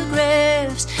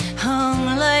photographs hung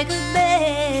like a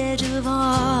badge of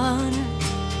honor,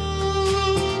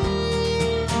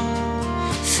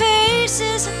 faces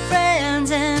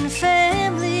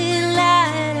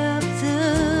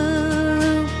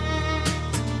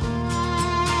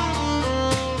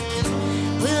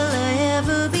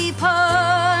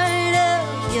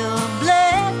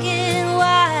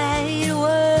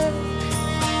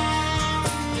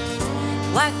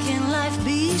Why can't life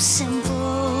be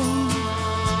simple?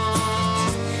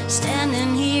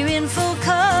 Standing here in full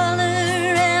color,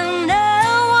 and I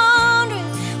wonder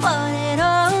what it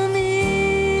all means.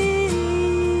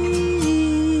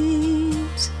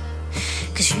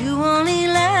 'Cause you only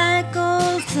like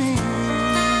old things.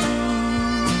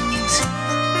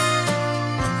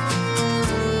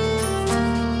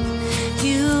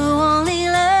 You only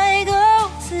like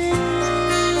old things.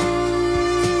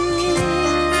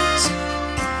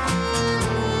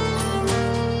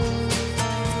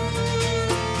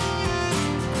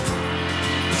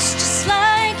 It's just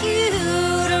like you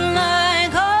to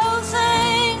like old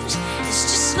things. It's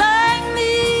just like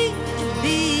me to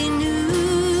be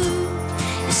new.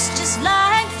 It's just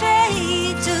like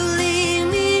fate to leave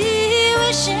me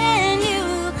wishing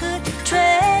you could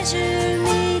treasure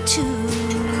me too.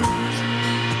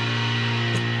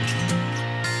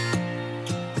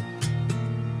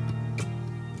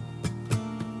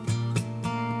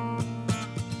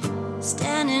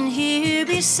 Standing here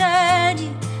beside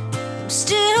you, I'm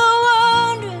still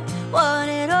wondering what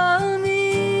it all means.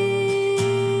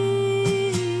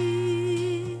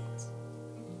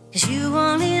 'Cause you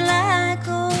only like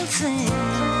old things.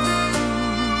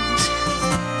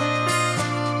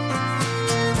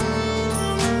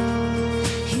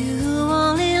 You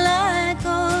only like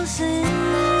old things.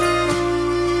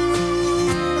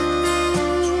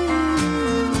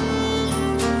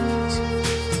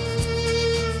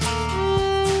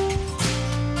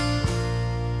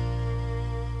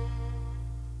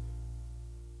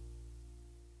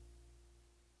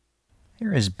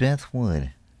 Here is Beth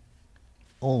Wood,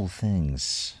 Old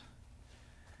Things,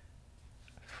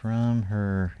 from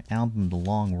her album The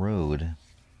Long Road.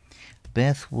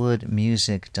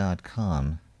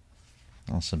 BethWoodMusic.com.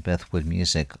 Also Beth Wood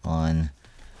Music on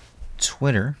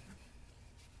Twitter.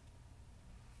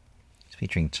 It's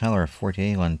featuring Tyler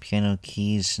Fortier on piano,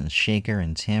 keys, and shaker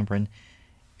and tambourine,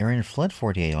 Aaron Flood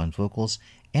Fortier on vocals,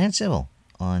 and Sybil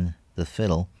on the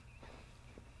fiddle.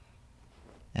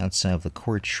 Outside of the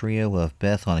core trio of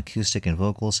Beth on acoustic and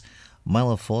vocals,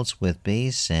 Mila Foltz with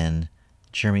bass, and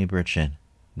Jeremy Burchett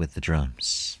with the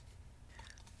drums.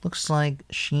 Looks like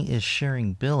she is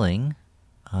sharing billing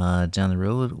down the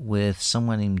road with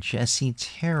someone named Jesse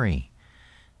Terry.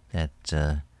 That is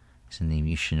a name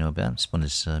you should know about. Spun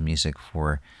his music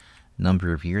for a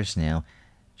number of years now.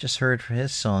 Just heard for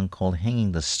his song called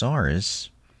Hanging the Stars.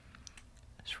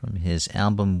 It's from his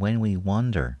album When We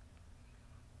Wander.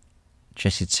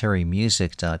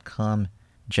 JesseTerryMusic.com,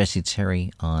 Jesse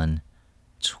Terry on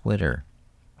Twitter.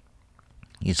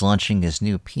 He's launching his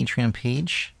new Patreon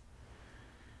page,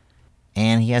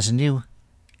 and he has a new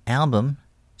album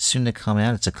soon to come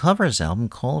out. It's a covers album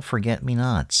called Forget Me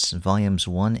Nots, Volumes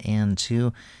 1 and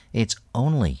 2. It's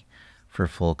only for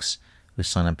folks who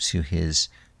sign up to his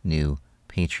new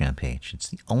Patreon page. It's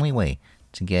the only way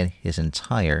to get his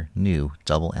entire new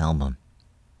double album.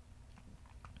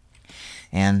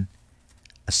 And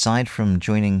aside from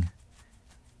joining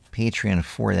Patreon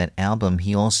for that album,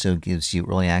 he also gives you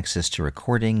early access to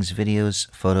recordings,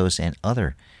 videos, photos, and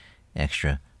other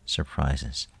extra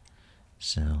surprises.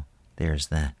 So there's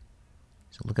that.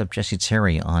 So look up Jesse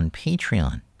Terry on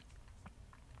Patreon.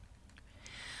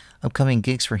 Upcoming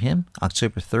gigs for him: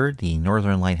 October 3rd, the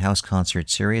Northern Lighthouse Concert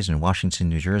Series in Washington,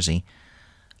 New Jersey.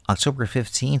 October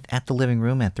 15th at the Living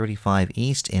Room at 35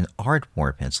 East in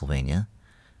Ardmore, Pennsylvania.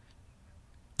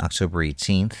 October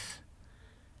 18th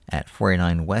at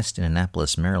 49 West in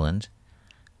Annapolis, Maryland.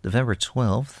 November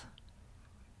 12th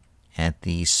at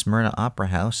the Smyrna Opera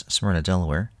House, Smyrna,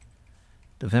 Delaware.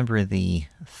 November the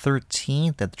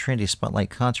 13th at the Trinity Spotlight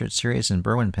Concert Series in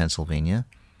Berwyn, Pennsylvania.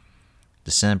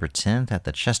 December 10th at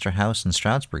the Chester House in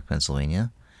Stroudsburg,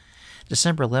 Pennsylvania.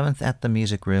 December 11th at the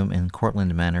Music Room in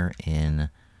Cortlandt Manor in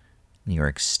New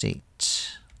York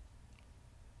State.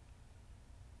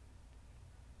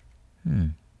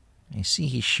 I see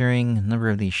he's sharing a number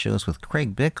of these shows with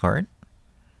Craig Bickhart,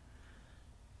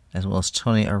 as well as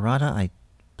Tony Arata. I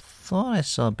thought I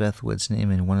saw Beth Wood's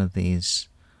name in one of these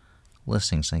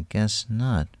listings. I guess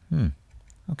not.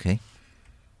 Okay.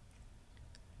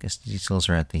 Guess the details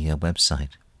are at the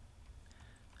website.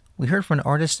 We heard from an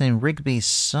artist named Rigby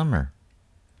Summer.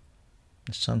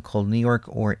 A song called New York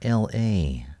or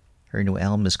L.A. Her new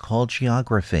album is called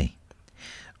Geography.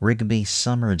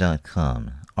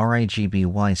 RigbySummer.com.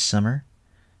 R-I-G-B-Y Summer.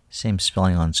 Same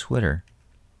spelling on Twitter.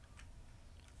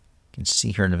 You can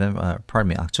see here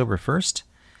October 1st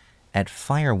at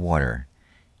Firewater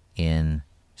in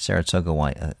Saratoga,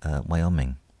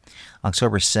 Wyoming.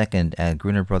 October 2nd at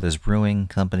Gruner Brothers Brewing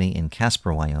Company in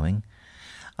Casper, Wyoming.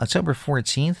 October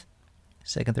 14th,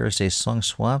 second Thursday Song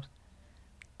Swap,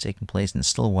 taking place in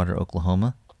Stillwater,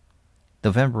 Oklahoma.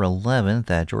 November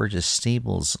 11th at George's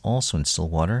Stables, also in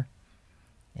Stillwater,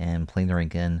 and playing there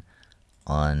again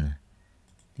on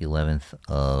the 9th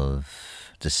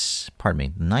of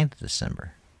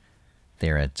December,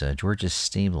 there at George's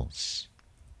Stables.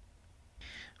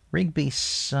 Rigby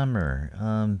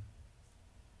Summer,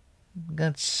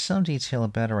 got some detail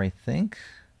about her, I think.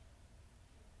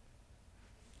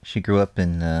 She grew up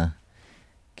in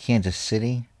Kansas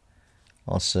City,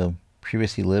 also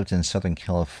previously lived in Southern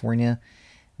California,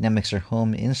 now makes her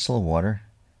home in Stillwater,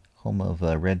 home of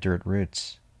Red Dirt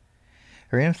Roots.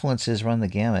 Her influences run the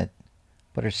gamut,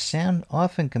 but her sound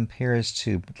often compares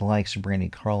to the likes of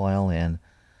Brandi Carlile and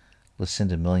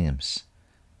Lucinda Williams.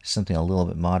 Something a little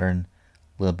bit modern,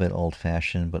 a little bit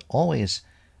old-fashioned, but always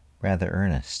rather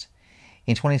earnest.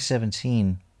 In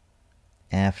 2017,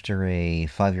 after a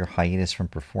 5-year hiatus from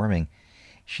performing,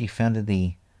 she founded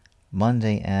the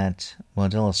Monday at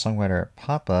Modella Songwriter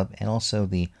Pop-Up and also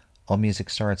the All Music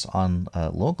Starts on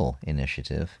Local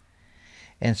initiative,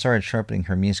 and started sharpening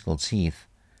her musical teeth,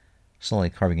 slowly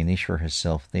carving a niche for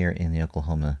herself there in the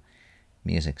Oklahoma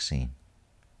music scene.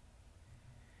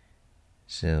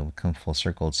 So we come full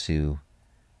circle to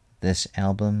this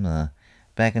album.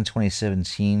 Back in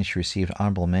 2017, she received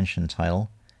honorable mention title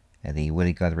at the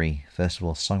Woody Guthrie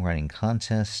Festival Songwriting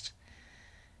Contest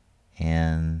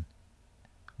and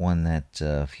won that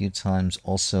a few times.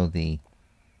 Also the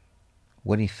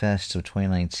Woody Fest of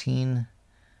 2019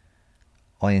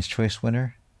 Audience Choice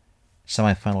winner,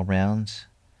 semifinal round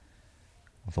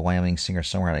of the Wyoming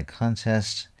Singer-Songwriter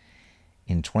Contest.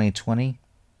 In 2020,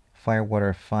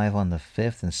 Firewater 5 on the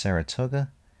 5th in Saratoga,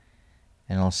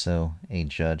 and also a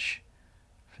judge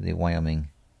for the Wyoming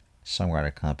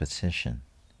Songwriter Competition.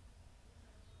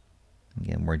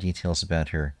 Again, more details about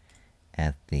her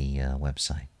at the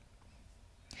website.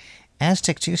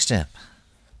 Aztec Two-Step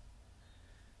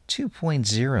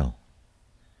 2.0,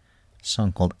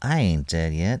 song called I Ain't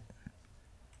Dead Yet,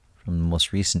 from the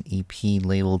most recent EP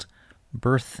labeled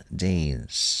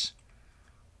Birthdays.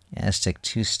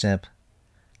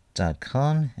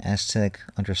 AztecTwoStep.com,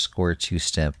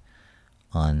 Aztec_2Step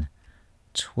on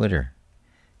Twitter.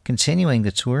 Continuing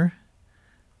the tour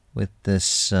with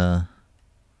this new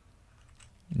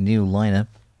lineup.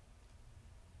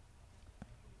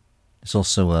 There's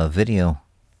also a video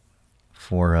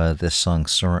for this song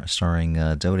starring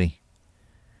Dodie,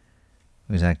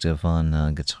 who's active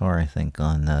on guitar, I think,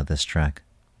 on this track.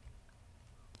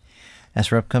 As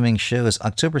for upcoming shows,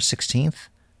 October 16th,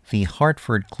 the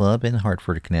Hartford Club in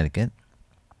Hartford, Connecticut.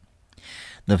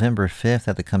 November 5th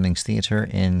at the Cummings Theater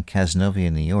in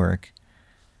Cazenovia, New York.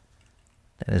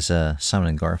 That is a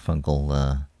Simon &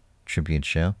 Garfunkel tribute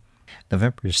show.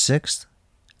 November 6th,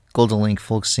 Golden Link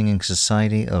Folk Singing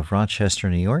Society of Rochester,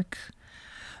 New York.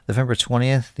 November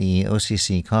 20th, the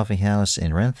OCC Coffee House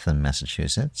in Wrentham,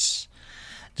 Massachusetts.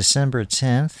 December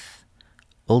 10th,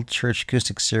 Old Church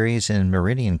Acoustic Series in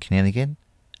Meridian, Connecticut.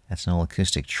 That's an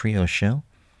all-acoustic trio show.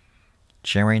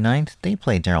 January 9th, they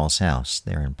play Daryl's House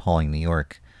there in Pauling, New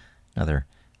York. Another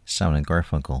Simon &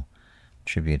 Garfunkel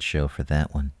tribute show for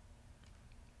that one.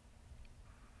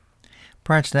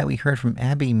 Prior to that, we heard from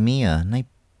Abby Mia, and I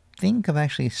think I've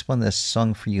actually spun this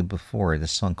song for you before,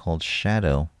 this song called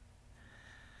Shadow.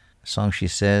 The song, she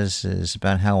says, is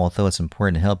about how, although it's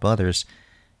important to help others,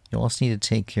 you also need to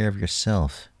take care of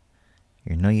yourself.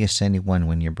 You're no use to anyone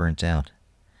when you're burnt out.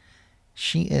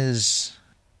 She is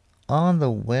on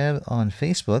the web on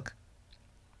Facebook,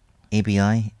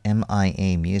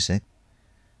 ABIMIA Music,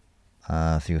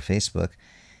 through Facebook,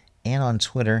 and on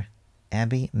Twitter,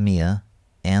 Abby Mia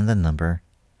and the number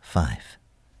 5.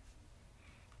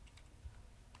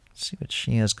 Let's see what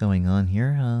she has going on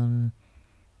here.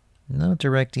 No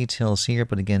direct details here,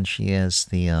 but again, she has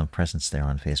the presence there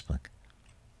on Facebook.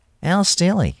 Al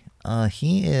Staley,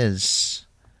 he is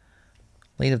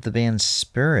lead of the band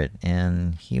Spirit,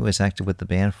 and he was active with the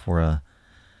band for a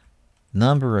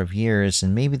number of years,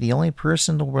 and maybe the only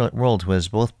person in the world who has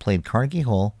both played Carnegie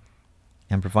Hall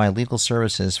and provide legal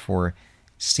services for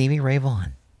Stevie Ray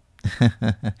Vaughan.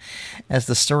 As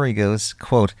the story goes,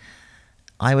 quote,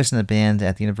 I was in a band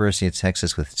at the University of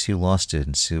Texas with 2 law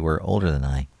students who were older than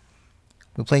I.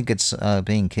 We played good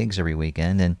banging gigs every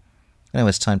weekend, and when it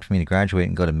was time for me to graduate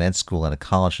and go to med school at a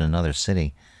college in another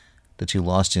city, the 2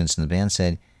 law students in the band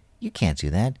said, you can't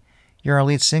do that. You're our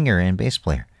lead singer and bass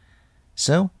player.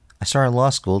 So I started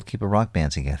law school to keep a rock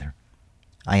band together.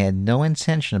 I had no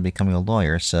intention of becoming a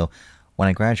lawyer, so when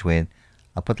I graduated,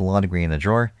 I put the law degree in a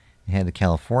drawer and headed to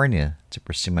California to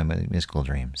pursue my musical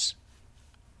dreams.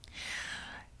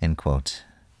 End quote.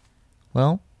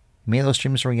 Well, we made those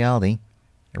dreams a reality.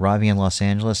 Arriving in Los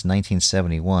Angeles in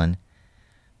 1971,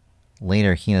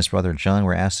 later he and his brother John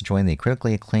were asked to join the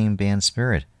critically acclaimed band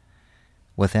Spirit,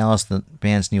 with Al as the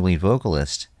band's new lead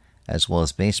vocalist, as well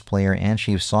as bass player and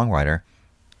chief songwriter,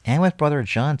 and with brother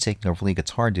John taking over lead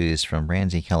guitar duties from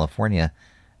Randy, California.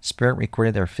 Spirit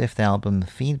recorded their fifth album,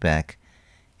 Feedback,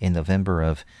 in November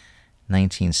of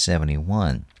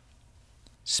 1971.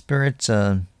 Spirit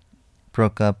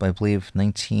broke up, I believe,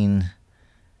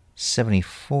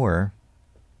 1974,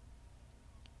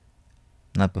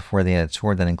 not before they had a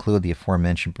tour that included the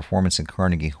aforementioned performance in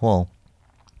Carnegie Hall.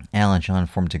 Al and John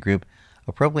formed a group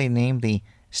appropriately named the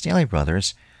Staley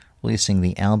Brothers, releasing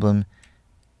the album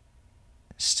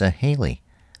Stahaley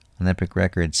on Epic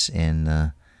Records in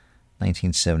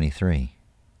 1973.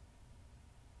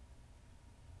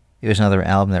 It was another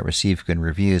album that received good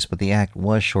reviews, but the act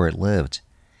was short-lived.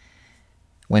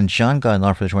 When John got an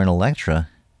offer to join Elektra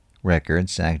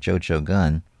Records, act JoJo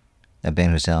Gunn, a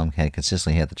band whose album had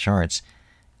consistently hit the charts,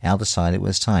 Al decided it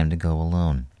was time to go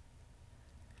alone.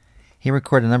 He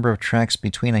recorded a number of tracks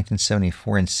between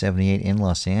 1974 and 78 in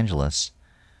Los Angeles,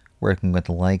 working with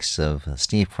the likes of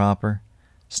Steve Cropper,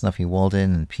 Snuffy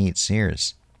Walden, and Pete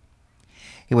Sears.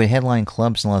 He would headline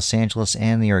clubs in Los Angeles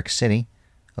and New York City,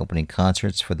 opening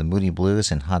concerts for the Moody Blues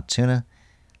and Hot Tuna,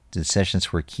 did sessions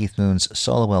for Keith Moon's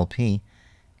solo LP,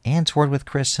 and toured with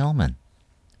Chris Hillman.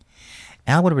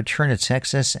 Al would return to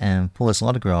Texas and pull his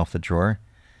law degree off the drawer.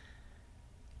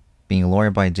 Being a lawyer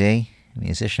by day, a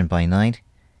musician by night,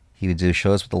 he would do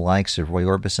shows with the likes of Roy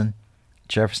Orbison,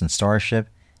 Jefferson Starship,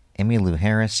 Emmylou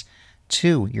Harris,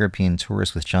 2 European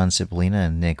tours with John Cipollina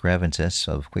and Nick Reventis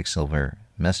of Quicksilver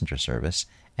Messenger Service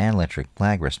and Electric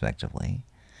Flag, respectively,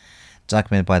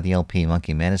 documented by the LP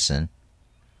Monkey Medicine.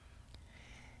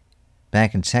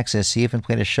 Back in Texas, he even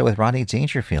played a show with Rodney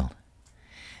Dangerfield.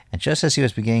 And just as he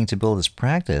was beginning to build his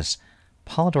practice,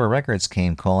 Polydor Records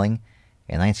came calling.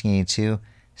 In 1982,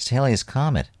 Stahaley's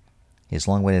Comet, his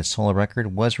long-awaited solo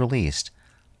record, was released,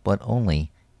 but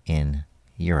only in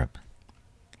Europe.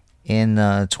 In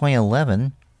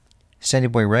 2011, Steady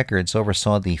Boy Records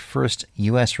oversaw the first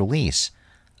U.S. release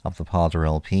of the Polydor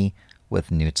LP with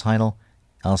the new title,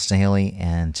 Al Stahaley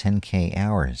and 10K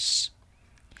Hours.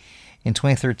 In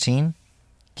 2013,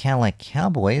 Cadillac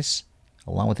Cowboys,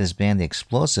 along with his band The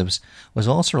Explosives, was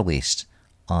also released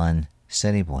on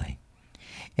Steady Boy.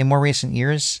 In more recent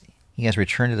years, he has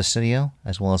returned to the studio,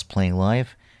 as well as playing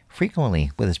live, frequently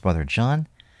with his brother John,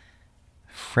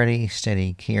 Freddie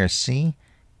Steady KRC,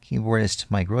 keyboardist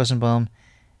Mike Rosenbaum,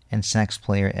 and sax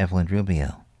player Evelyn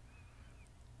Rubio.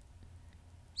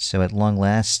 So at long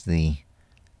last, the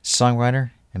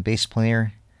songwriter and bass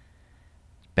player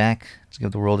back to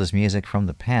give the world his music from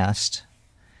the past,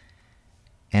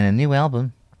 and a new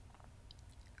album,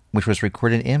 which was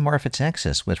recorded in Marfa,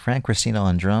 Texas, with Frank Christina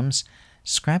on drums,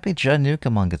 Scrappy Judd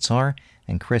Newcomb on guitar,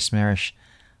 and Chris Marish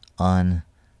on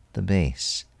the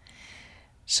bass.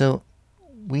 So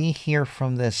we hear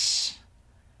from this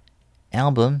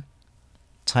album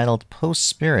titled Post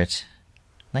Spirit,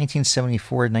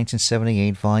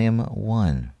 1974-1978, Volume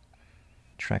 1.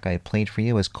 The track I played for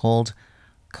you is called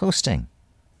Coasting.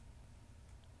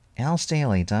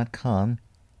 AlStahaley.com,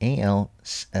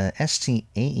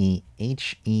 AlStaehely.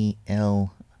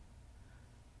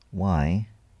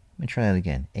 Let me try that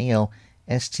again.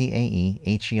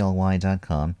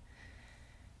 AlStaehely.com.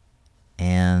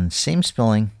 And same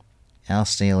spelling, Al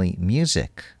Stahaley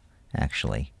Music,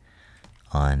 actually,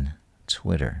 on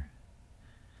Twitter.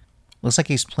 Looks like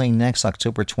he's playing next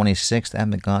October 26th at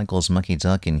McGonagall's Monkey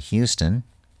Duck in Houston.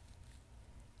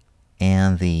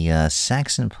 And the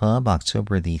Saxon Pub,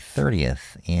 October the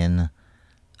 30th in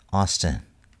Austin.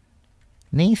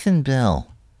 Nathan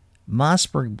Bell,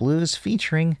 Mossberg Blues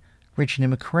featuring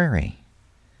Regina McCrary.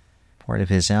 Part of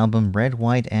his album Red,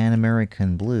 White, and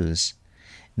American Blues.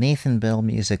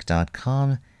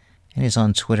 NathanBellMusic.com, and he's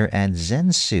on Twitter at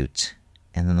ZenSuit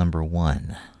and the number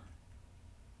 1.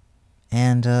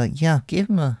 And give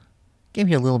you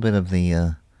a little bit of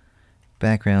the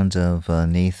background of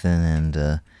Nathan,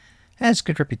 and has a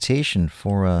good reputation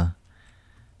for a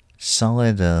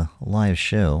solid live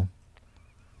show.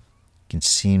 You can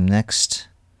see him next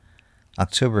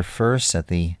October 1st at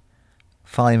the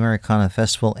Folly Americana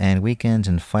Festival and Weekend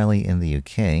in Filey in the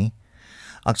UK.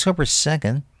 October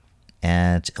 2nd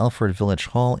at Ilford Village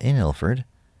Hall in Ilford.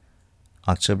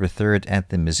 October 3rd at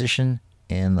The Musician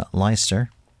in Leicester.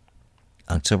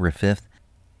 October 5th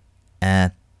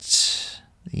at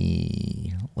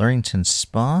the Lurington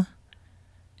Spa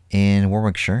in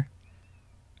Warwickshire.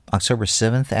 October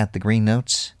 7th at the Green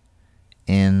Notes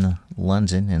in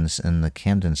London in the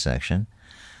Camden section.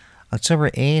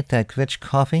 October 8th at Kvitch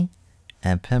Coffee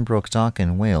at Pembroke Dock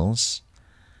in Wales.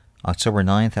 October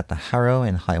 9th at the Harrow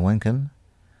in High Wycombe.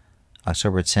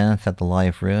 October 10th at the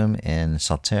Live Room in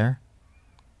Saltaire.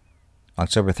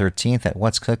 October 13th at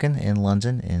What's Cookin' in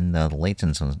London in the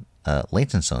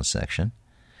Leytonstone section.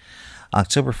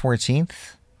 October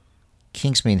 14th,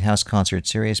 Kingsmead House Concert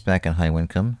Series back in High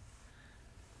Wycombe.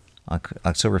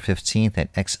 October 15th at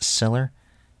X Cellar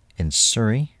in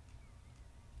Surrey.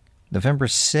 November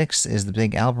 6th is the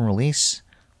big album release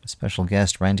with special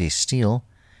guest Randy Steele.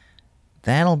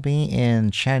 That'll be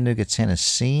in Chattanooga,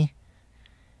 Tennessee,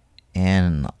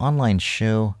 and an online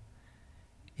show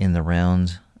in the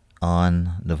round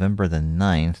on November the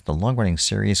 9th, the long-running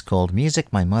series called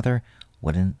Music My Mother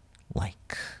Wouldn't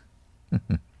Like.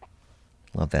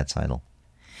 Love that title.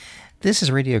 This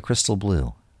is Radio Crystal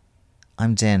Blue.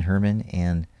 I'm Dan Herman,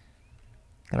 and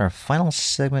got our final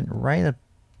segment right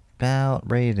about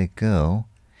ready to go.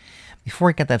 Before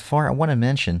I get that far, I want to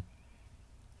mention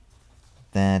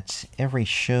that every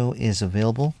show is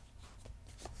available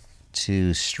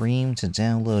to stream, to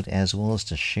download, as well as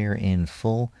to share in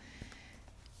full.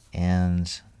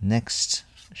 And next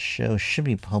show should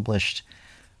be published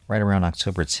right around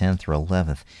October 10th or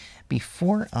 11th.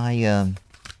 Before I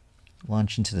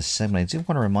launch into the segment, I do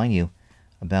want to remind you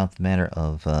about the matter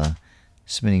of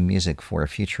submitting music for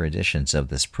future editions of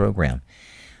this program.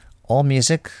 All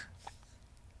music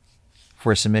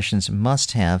for submissions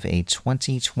must have a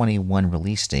 2021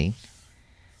 release date,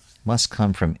 must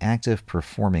come from active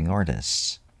performing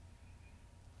artists.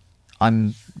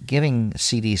 I'm giving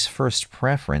CDs first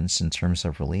preference in terms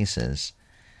of releases,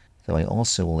 though I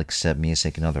also will accept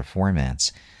music in other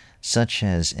formats, such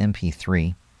as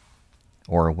MP3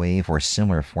 or WAV or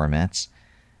similar formats.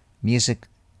 Music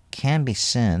can be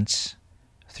sent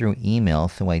through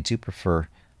email, though I do prefer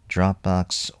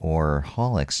Dropbox or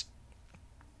Holics.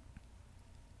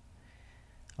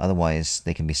 Otherwise,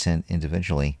 they can be sent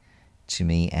individually to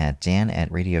me at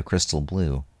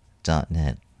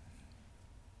dan@radiocrystalblue.net.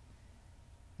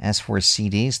 As for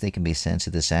CDs, they can be sent to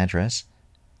this address,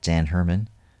 Dan Herman,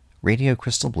 Radio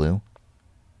Crystal Blue,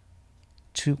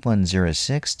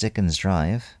 2106 Dickens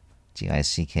Drive,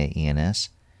 Dickens,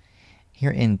 here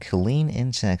in Killeen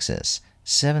in Texas.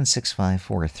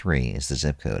 76543 is the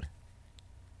zip code.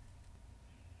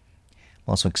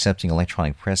 I'm also accepting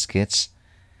electronic press kits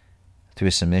through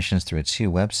submissions through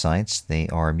two websites. They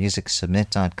are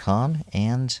musicsubmit.com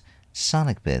and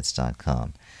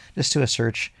sonicbids.com. Just do a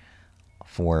search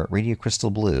for Radio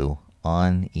Crystal Blue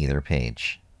on either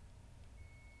page.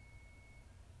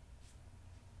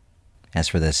 As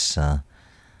for this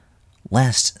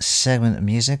last segment of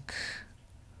music,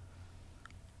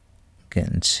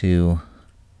 getting to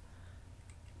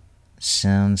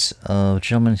sounds of a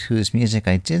gentleman whose music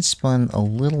I did spun a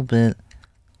little bit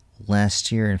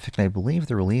last year. In fact, I believe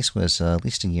the release was at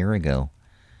least a year ago.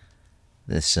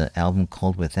 This album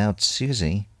called Without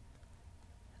Susie.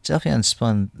 Definitely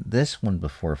unspun this one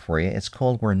before for you. It's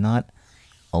called We're Not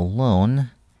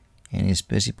Alone, and he's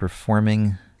busy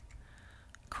performing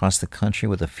across the country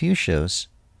with a few shows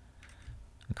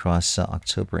across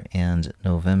October and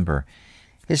November.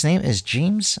 His name is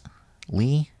James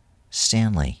Lee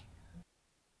Stanley.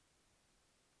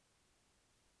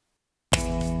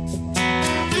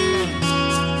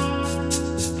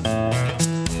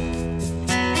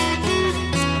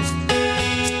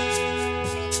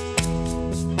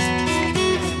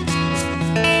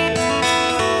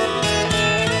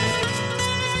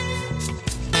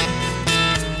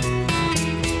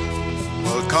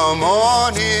 Come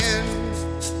on in.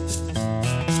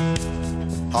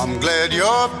 I'm glad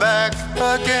you're back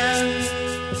again.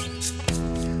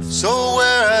 So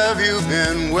where have you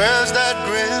been? Where's that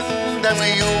grin that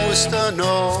we used to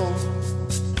know?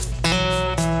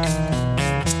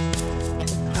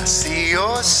 I see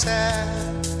you're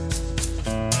sad.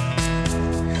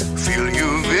 Feel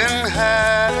you've been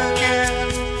had again.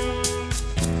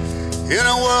 In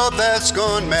a world that's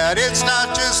gone mad, it's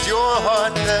not just your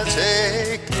heart that's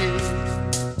aching.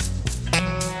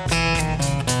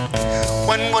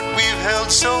 When what we've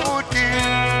held so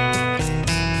dear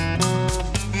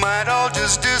might all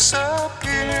just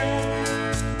disappear,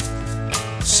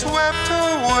 swept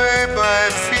away by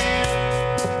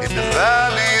fear in the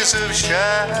valleys of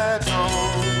shadow.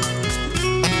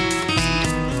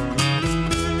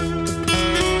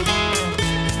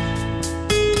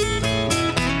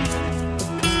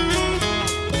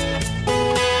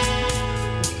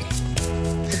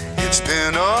 It's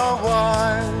been a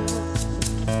while,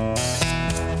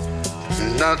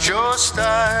 not your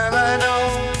style, I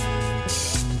know.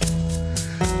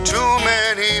 Too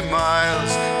many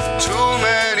miles, too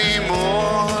many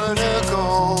more to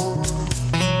go.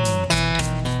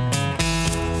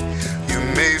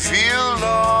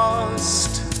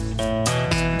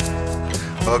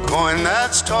 a coin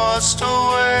that's tossed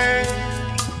away.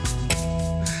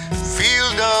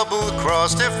 Feel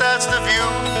double-crossed if that's the view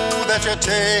that you're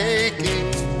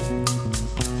taking.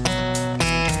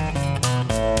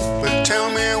 But tell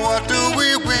me, what do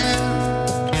we win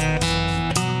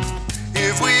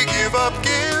if we give up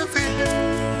giving?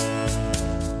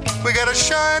 We gotta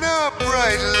shine a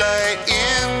bright light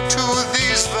into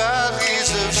these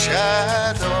valleys of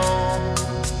shadow.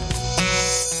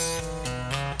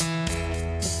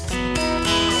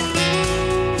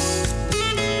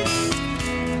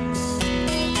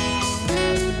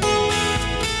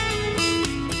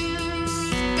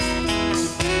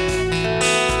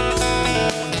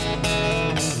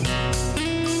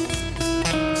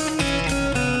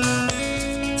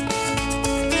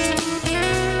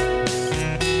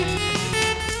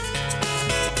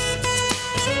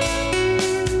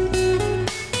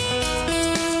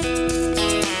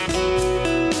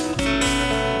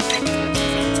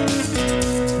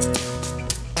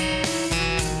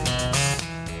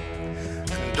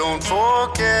 Don't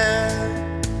forget,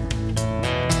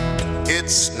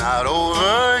 it's not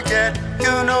over yet,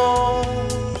 you know.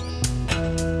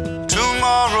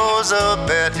 Tomorrow's a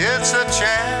bet, it's a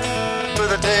chance for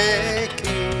the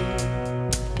taking.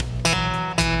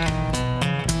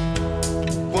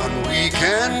 One we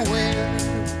can win,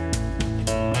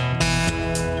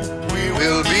 we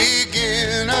will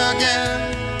begin again.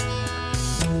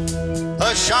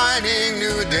 A shining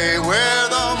new day where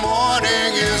the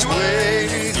morning is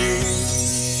waiting,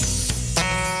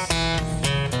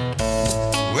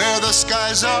 where the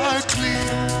skies are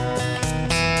clear,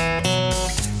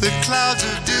 the clouds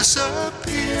have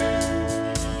disappeared,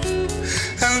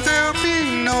 and there'll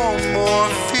be no more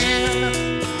fear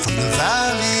from the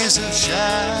valleys of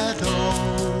shadow.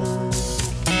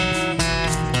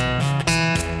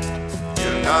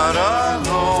 You're not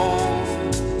alone.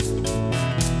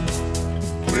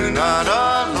 We're not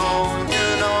alone, you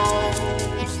know.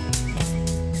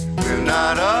 We're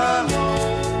not alone.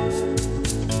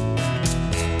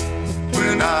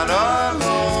 We're not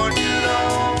alone, you know.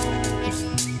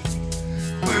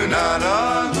 We're not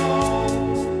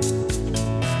alone.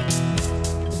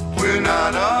 We're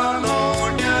not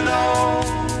alone, you know.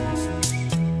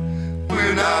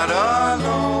 We're not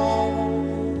alone.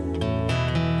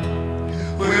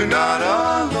 We're not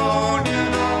alone, you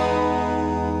know.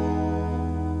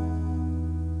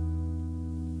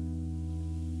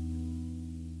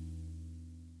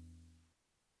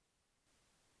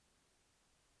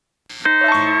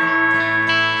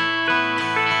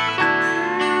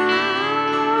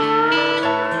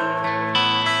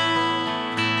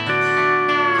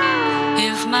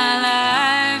 If my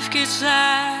life gets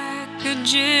like a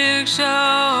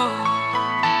jigsaw,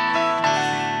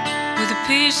 with the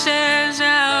pieces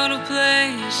out of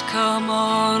place, come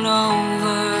on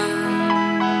over.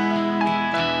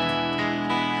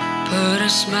 Put a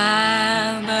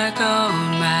smile back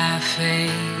on my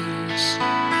face.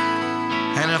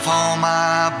 And if all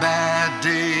my bad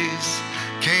days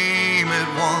came at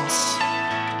once,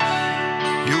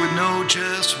 you would know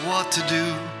just what to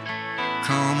do.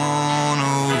 Come on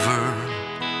over.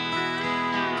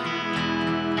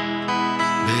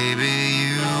 Baby,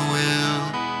 you will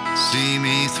see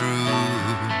me through.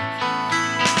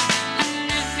 And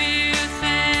if you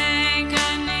think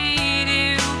I need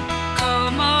you,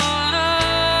 come on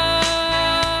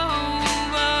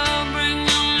over. Bring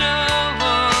your love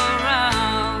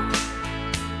around.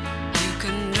 You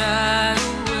can dry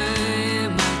away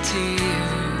my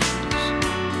tears.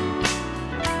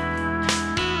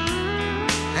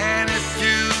 And if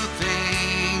you think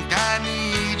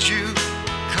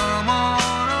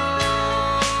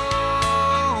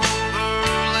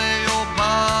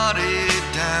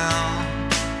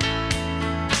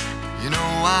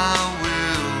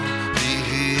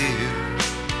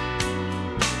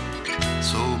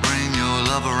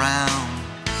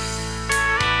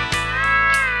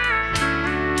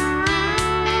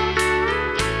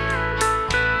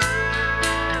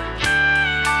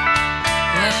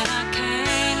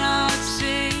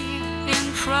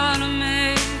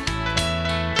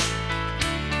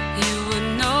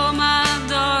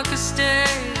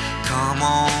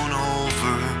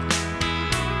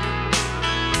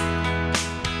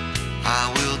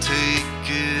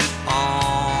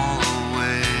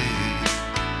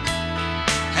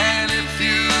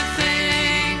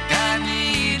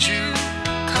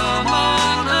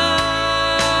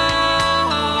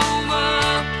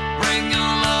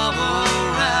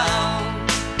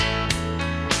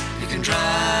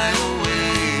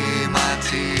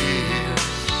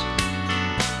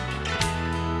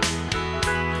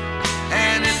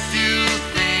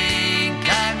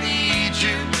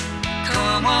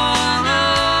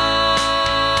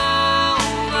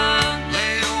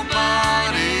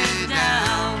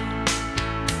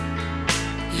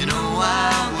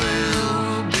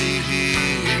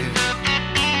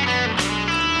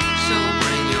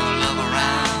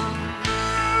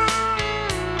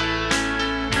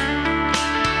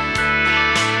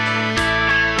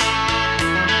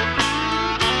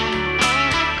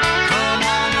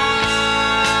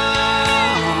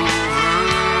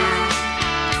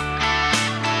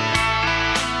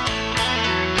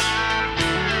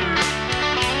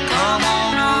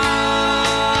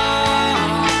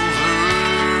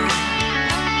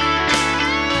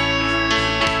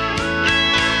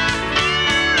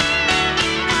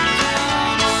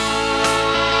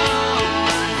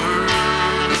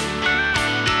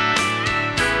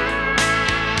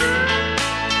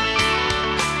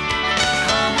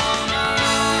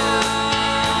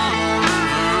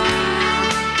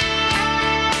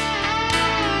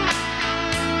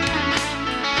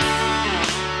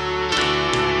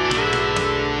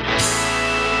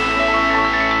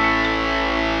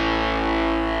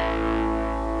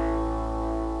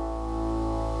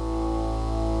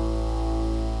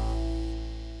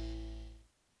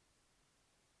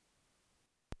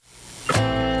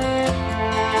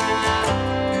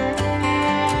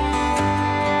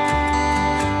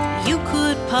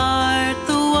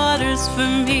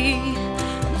over me.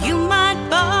 You might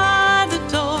bar the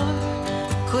door.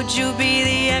 Could you be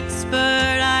the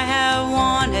expert I have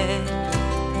wanted?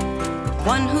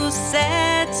 One who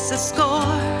sets a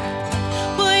score.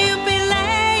 Will you be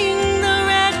laying the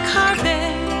red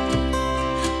carpet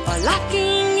or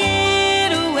locking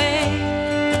it away?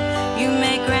 You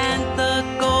may grant the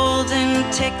golden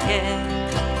ticket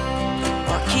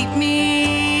or keep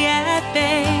me at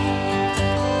bay.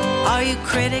 Are you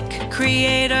critic,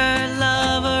 creator,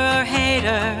 lover, or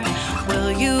hater?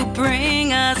 Will you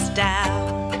bring us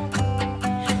down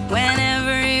when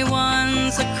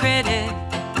everyone's a critic?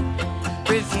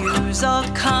 Reviews all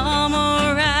come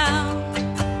around.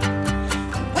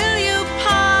 Will you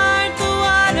part the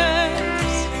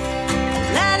waters?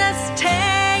 Let us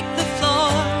take the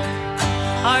floor.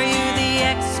 Are you the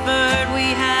expert we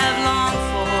have longed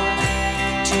for?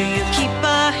 Do you keep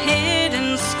a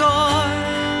hidden score?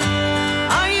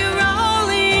 Are you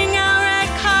rolling out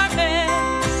red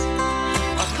carpets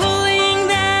or pulling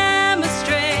them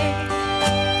astray?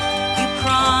 You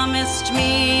promised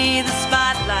me the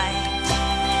spotlight,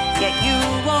 yet you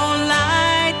won't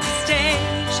light the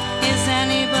stage. Is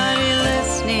anybody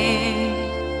listening?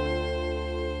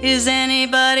 Is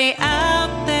anybody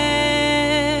out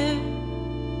there?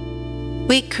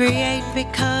 We create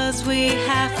because we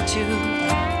have to,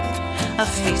 a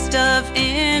feast of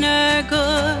inner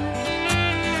good.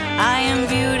 I am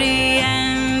beauty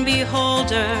and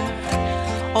beholder,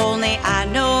 only I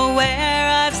know where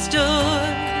I've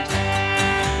stood.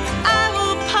 I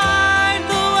will part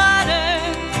the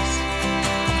waters,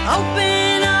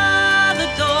 open all the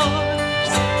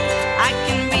doors. I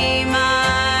can be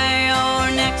my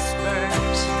own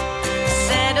expert,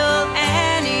 settle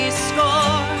any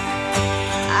score.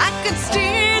 I could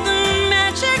steer the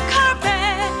magic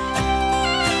carpet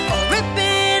or rip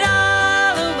it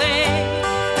all away.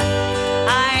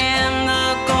 I am the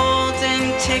golden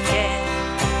ticket.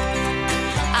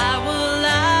 I will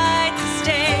light the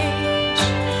stage.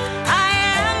 I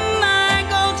am my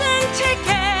golden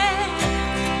ticket.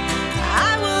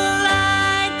 I will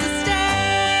light the stage.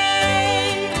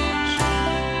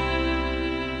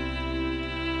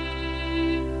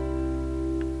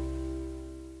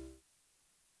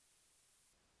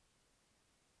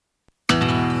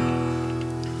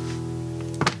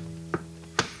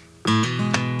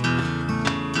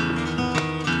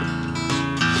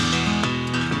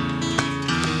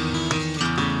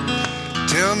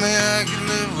 Tell me I could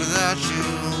live without you.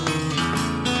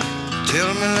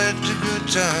 Tell me let the good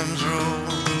times roll.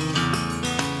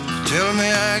 Tell me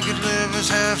I could live as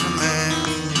half a man.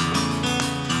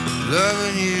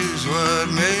 Loving you's what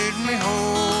made me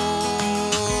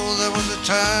whole. There was a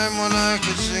time when I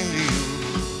could sing to you,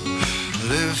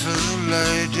 live for the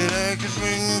light that I could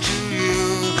bring to you.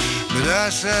 But I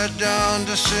sat down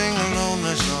to sing a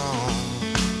lonely song.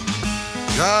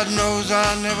 God knows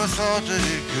I never thought that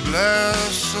it could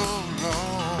last so long.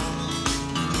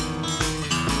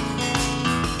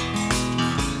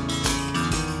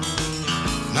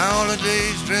 Now all the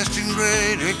days dressed in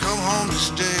gray, they come home to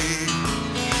stay.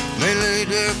 They lay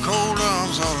their cold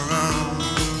arms all around.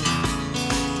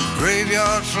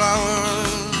 Graveyard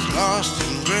flowers lost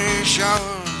in gray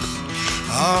showers.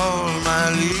 All my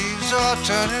leaves are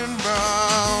turning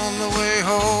brown. The way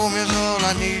home is all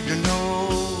I need to know.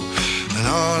 And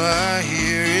all I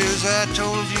hear is I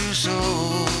told you so.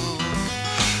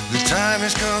 The time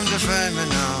has come to find me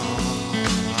now.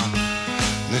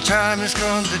 The time has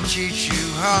come to teach you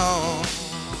how.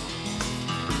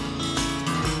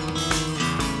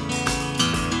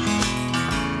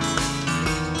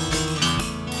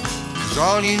 'Cause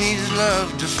all you need is love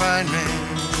to find me.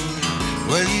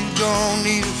 Well, you don't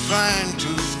need a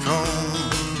fine-tooth comb.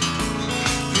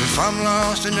 If I'm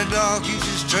lost in the dark, you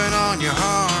just turn on your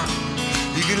heart.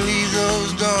 You can leave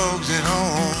those dogs at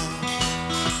home.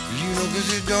 You know, 'cause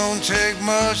it don't take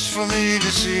much for me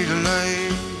to see the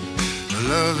light. A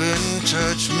loving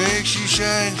touch makes you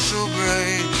shine so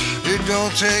bright. It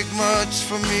don't take much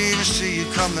for me to see you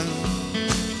coming.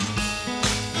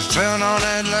 Just turn on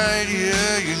that light,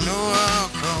 yeah, you know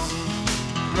I'll come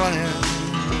running.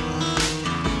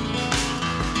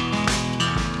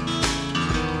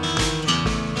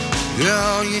 Yeah,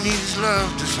 all you need is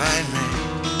love to find me.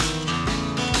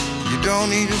 You don't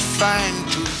need a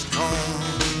fine-tooth comb.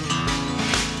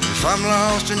 If I'm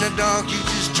lost in the dark, you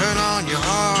just turn on your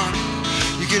heart.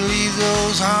 You can leave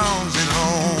those hounds at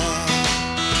home.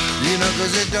 You know,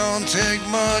 'cause it don't take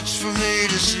much for me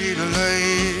to see the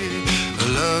light. A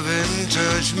loving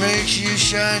touch makes you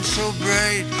shine so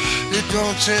bright. It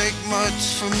don't take much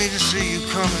for me to see you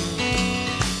coming.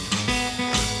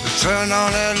 But turn on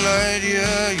that light,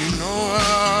 yeah, you know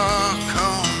I'll come.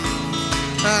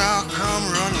 I'll come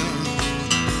running.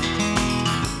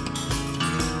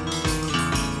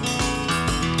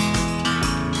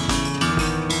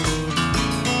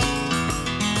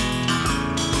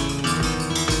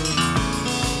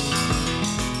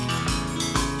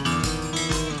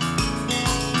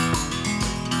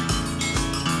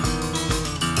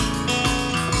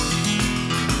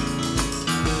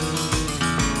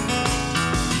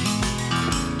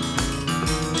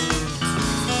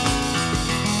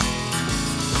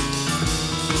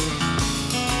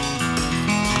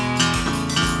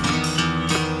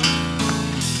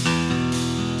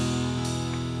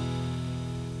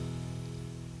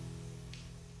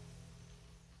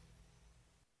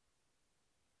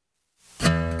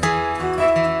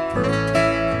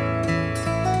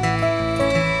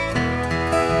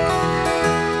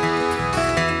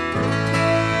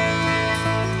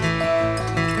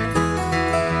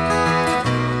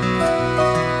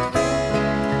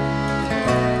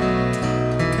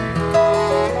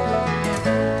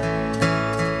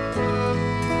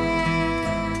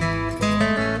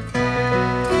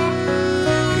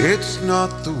 It's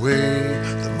not the way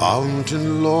the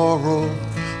mountain laurel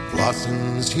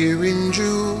blossoms here in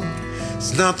June.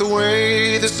 It's not the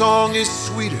way the song is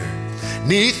sweeter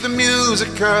neath the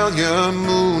musicalia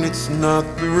moon. It's not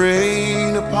the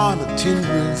rain upon a tin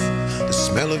roof, the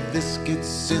smell of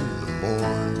biscuits in the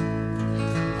morn.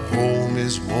 Home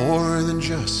is more than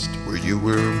just where you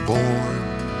were born.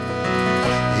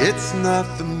 It's not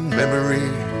the memory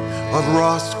of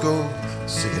Roscoe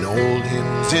singing old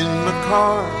hymns in the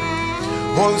car,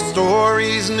 or the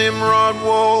stories Nimrod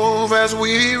wove as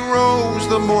we rose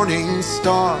the morning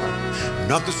star.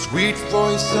 Not the sweet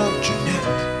voice of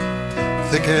Jeanette,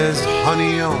 thick as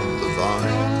honey on the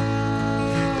vine,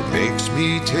 that makes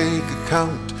me take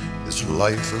account this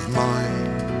life of mine.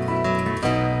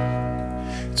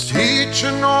 It's each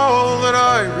and all that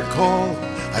I recall,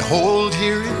 I hold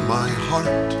here in my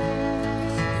heart.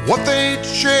 What they'd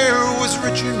share was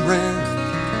rich and rare,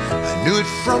 I knew it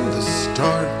from the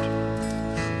start.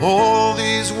 All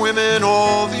these women,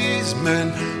 all these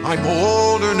men, I'm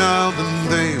older now than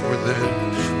they were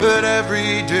then, but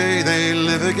every day they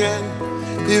live again,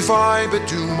 if I but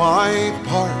do my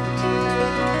part.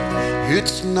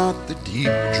 It's not the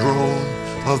deep drone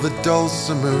of the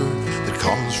dulcimer that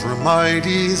comes from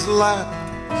Idy's lap,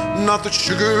 not the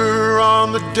sugar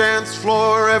on the dance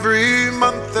floor every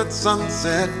month at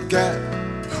Sunset Gap,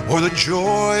 or the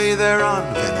joy there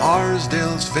on Van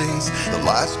Arsdale's face, the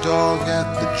last dog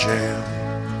at the jam,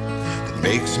 that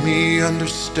makes me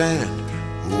understand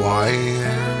who I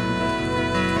am.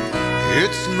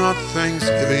 It's not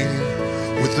Thanksgiving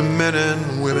with the men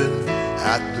and women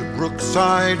at the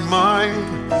Brookside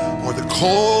Mine, or the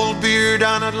cold beer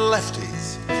down at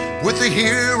Lefty's with the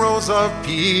heroes of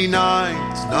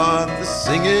P9. It's not the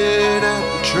singing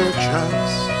at the church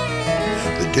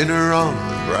house, the dinner on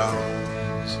the ground,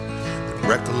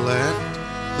 recollect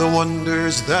the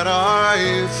wonders that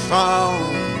I've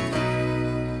found.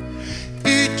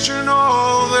 Each and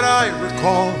all that I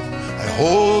recall, I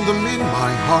hold them in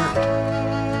my heart.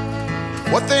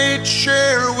 What they'd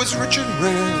share was rich and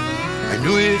rare, I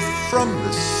knew it from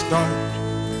the start.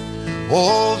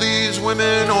 All these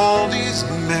women, all these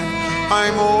men,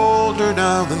 I'm older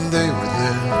now than they were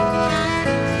then,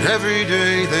 and every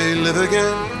day they live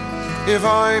again, if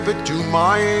I but do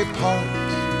my part.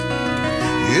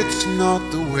 It's not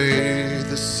the way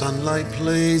the sunlight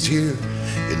plays here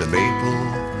in the maple,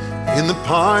 in the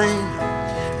pine,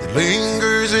 that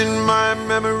lingers in my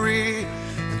memory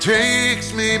and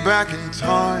takes me back in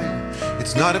time.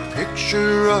 It's not a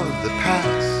picture of the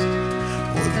past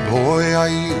or the boy I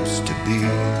used to be,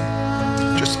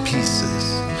 just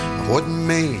pieces of what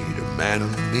made a man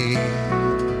of me.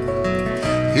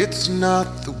 It's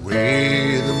not the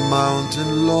way the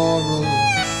mountain laurel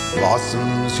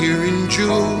blossoms here in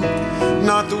June,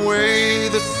 not the way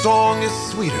the song is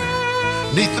sweeter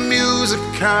neath the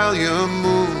musicalia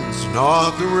moons,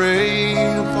 not the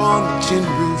rain upon the tin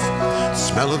roof,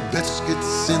 smell of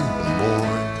biscuits in the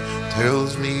morn,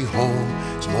 tells me home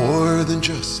is more than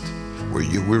just where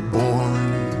you were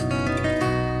born.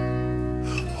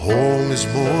 Home is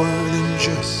more than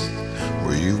just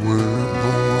where you were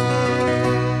born.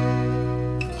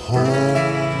 Home.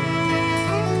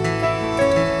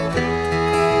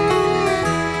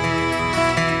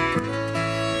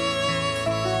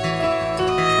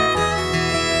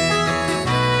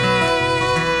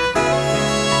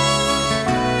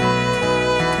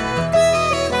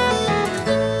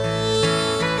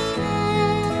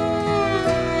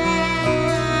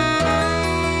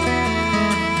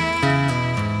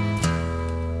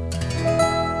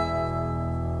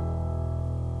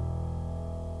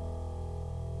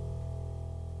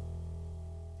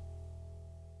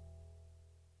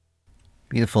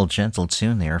 Beautiful, gentle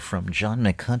tune there from John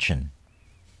McCutcheon.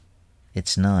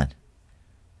 It's Not,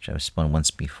 which I've spun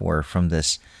once before, from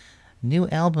this new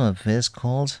album of his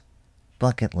called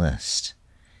Bucket List.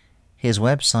 His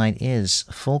website is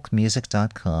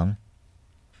folkmusic.com.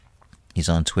 He's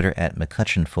on Twitter at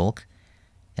McCutcheonFolk,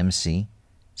 McCutcheonFolk.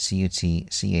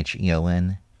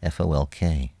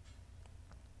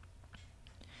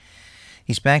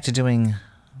 He's back to doing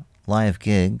live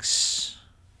gigs.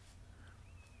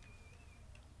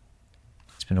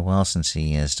 It's been a while since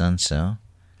he has done so.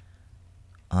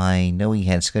 I know he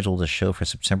had scheduled a show for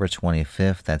September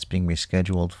 25th. That's being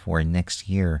rescheduled for next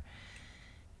year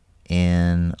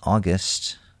in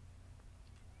August.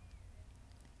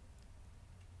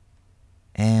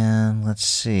 And let's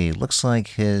see. Looks like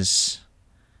his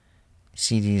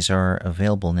CDs are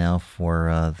available now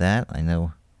for that. I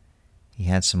know he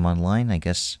had some online. I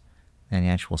guess any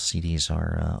actual CDs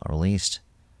are released.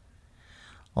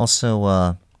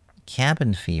 Also,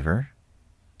 Cabin Fever,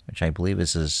 which I believe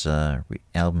is his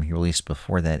album he released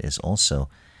before that, is also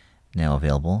now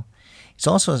available. He's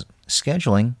also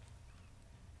scheduling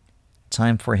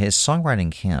time for his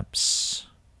songwriting camps.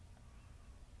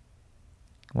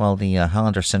 While the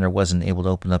Hollander Center wasn't able to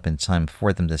open up in time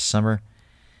for them this summer,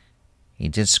 he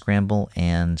did scramble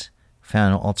and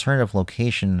found an alternative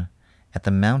location at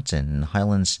the Mountain in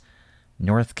Highlands,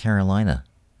 North Carolina,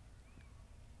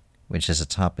 which is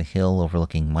atop a hill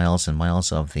overlooking miles and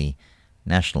miles of the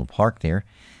national park there.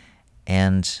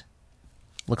 And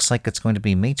looks like it's going to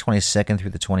be May 22nd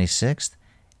through the 26th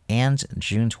and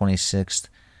June 26th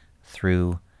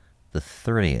through the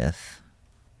 30th.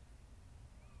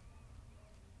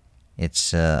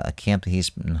 It's a camp that he's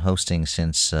been hosting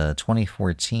since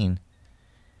 2014,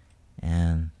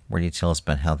 and more details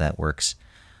about how that works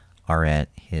are at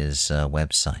his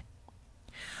website.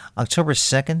 October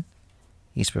 2nd,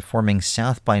 he's performing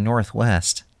South by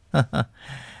Northwest.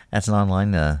 That's an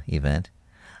online event.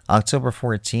 October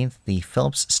 14th, the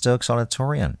Phelps Stokes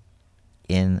Auditorium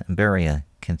in Berea,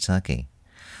 Kentucky.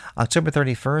 October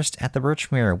 31st, at the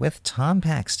Birchmere with Tom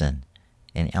Paxton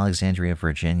in Alexandria,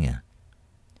 Virginia.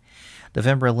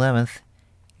 November 11th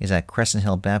is at Crescent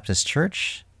Hill Baptist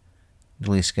Church,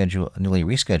 newly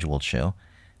rescheduled show.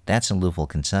 That's in Louisville,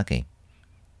 Kentucky.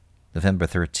 November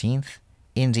 13th,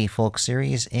 Indie Folk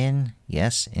Series in,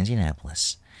 yes,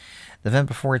 Indianapolis.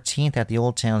 November 14th at the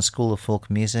Old Town School of Folk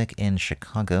Music in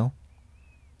Chicago.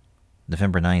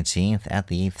 November 19th at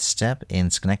the 8th Step in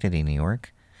Schenectady, New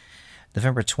York.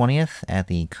 November 20th at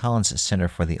the Collins Center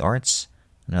for the Arts,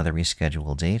 another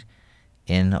rescheduled date,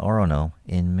 in Orono,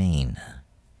 in Maine.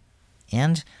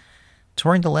 And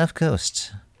touring the Left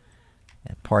Coast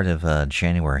at part of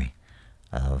January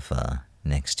of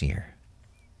next year.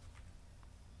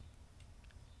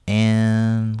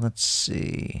 And let's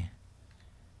see.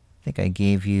 I think I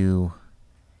gave you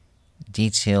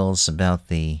details about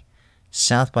the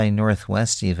South by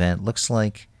Northwest event. Looks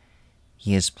like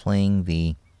he is playing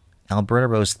the Alberta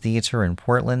Rose Theater in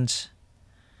Portland,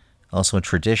 also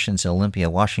Traditions in Olympia,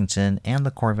 Washington, and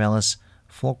the Corvallis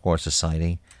Folklore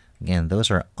Society. Again,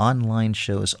 those are online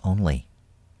shows only.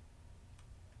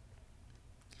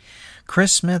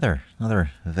 Chris Smither,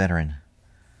 another veteran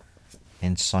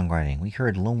in songwriting. We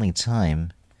heard Lonely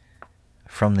Time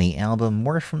from the album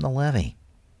More from the Levee.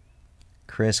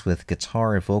 Chris with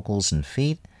guitar, vocals, and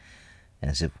feet,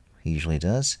 as it usually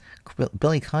does.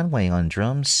 Billy Conway on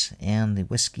drums, and the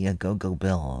Whiskey A Go-Go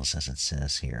Bells, as it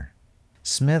says here.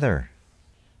 Smither.com.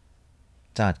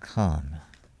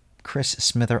 Chris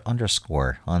Smither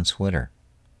 _ on Twitter.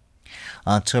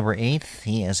 October 8th,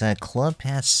 he is at Club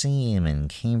Passim in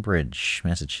Cambridge,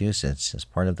 Massachusetts, as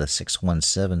part of the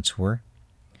 617 tour.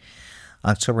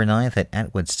 October 9th at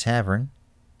Atwood's Tavern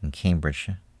in Cambridge.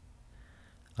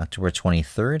 October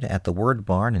 23rd at the Word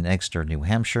Barn in Exeter, New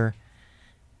Hampshire.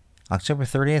 October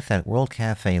 30th at World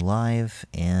Cafe Live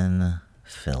in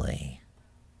Philly.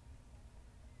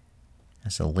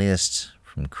 That's the latest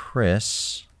from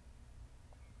Chris.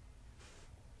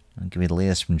 I'll give you the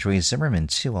latest from Joy Zimmerman,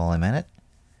 too, while I'm at it.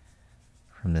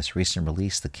 From this recent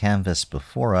release, The Canvas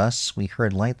Before Us, we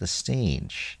heard Light the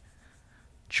Stage.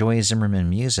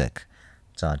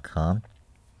 JoyZimmermanMusic.com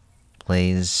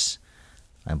plays,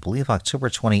 I believe, October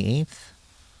 28th.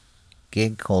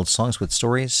 Gig called Songs with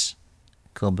Stories.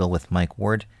 Co-bill with Mike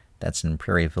Ward. That's in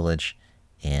Prairie Village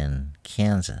in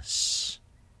Kansas.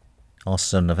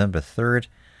 Also, November 3rd,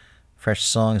 Fresh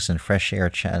Songs and Fresh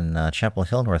Air in Chapel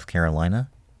Hill, North Carolina.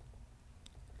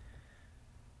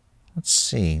 Let's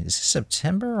see, is this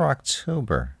September or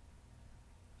October?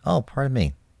 Oh, pardon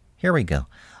me. Here we go.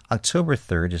 October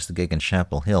 3rd is the gig in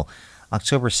Chapel Hill.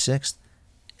 October 6th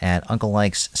at Uncle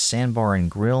Ike's Sandbar and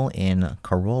Grill in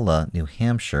Corolla, New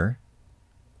Hampshire.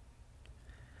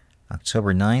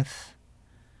 October 9th,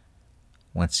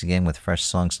 once again with fresh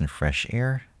songs and fresh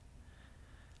air.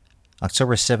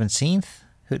 October 17th,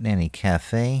 Hootenanny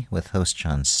Cafe with host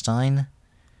John Stein.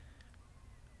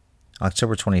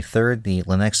 October 23rd, the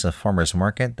Lenexa Farmers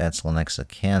Market, that's Lenexa,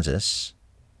 Kansas.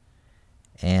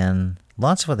 And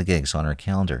lots of other gigs on our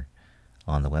calendar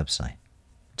on the website.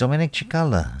 Dominic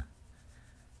Cicala,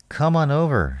 Come On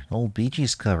Over, old Bee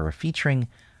Gees cover featuring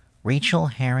Rachel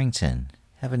Harrington.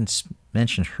 Haven't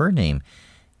mentioned her name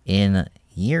in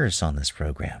years on this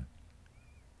program.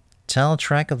 Title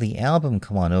track of the album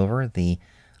Come On Over, the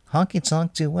Honky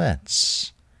Tonk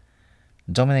Duets.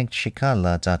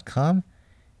 DominicCicala.com,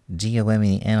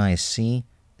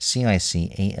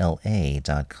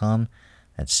 DominicCicala.com.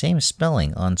 That same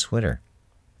spelling on Twitter.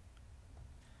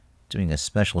 Doing a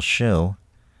special show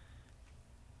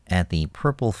at the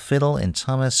Purple Fiddle in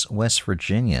Thomas, West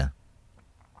Virginia.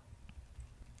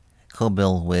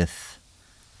 Co-bill with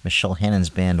Michelle Hannon's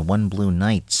band One Blue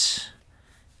Night.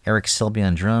 Eric Selby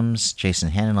on drums, Jason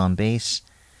Hannon on bass,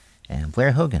 and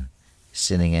Blair Hogan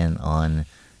sitting in on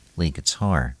lead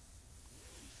guitar.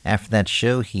 After that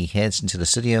show, he heads into the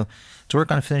studio to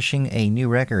work on finishing a new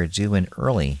record due in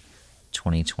early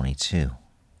 2022.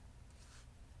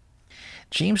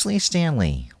 James Lee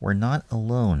Stanley, We're Not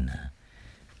Alone.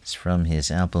 It's from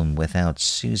his album Without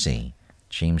Susie,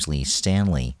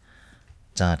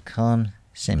 JamesLeeStanley.com,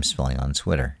 same spelling on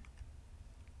Twitter.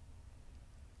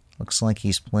 Looks like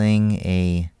he's playing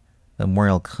a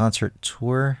memorial concert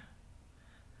tour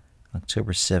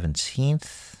October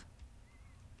 17th.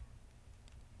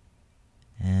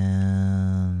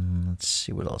 And let's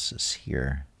see what else is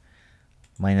here.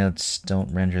 My notes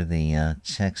don't render the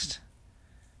text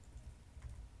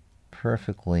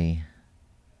perfectly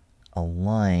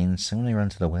aligned, so I'm going to run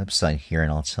to the website here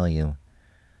and I'll tell you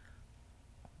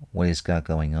what he's got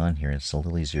going on here. It's a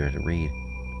little easier to read.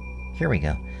 Here we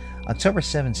go. October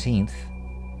 17th,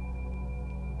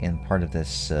 again, part of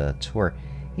this tour,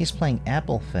 he's playing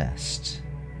Apple Fest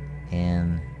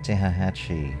in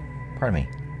Tehachapi. Pardon me.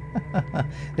 I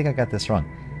think I got this wrong.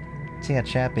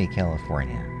 Tehachapi,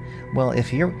 California. Well,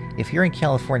 if you're in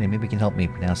California, maybe you can help me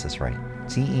pronounce this right.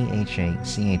 Tehachapi.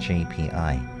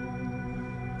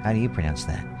 How do you pronounce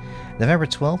that? November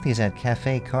 12th, he's at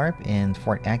Cafe Carp in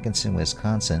Fort Atkinson,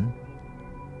 Wisconsin.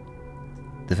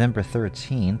 November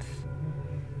 13th,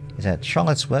 he's at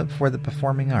Charlotte's Web for the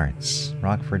Performing Arts,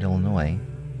 Rockford, Illinois.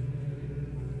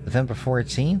 November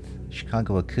 14th,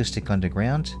 Chicago Acoustic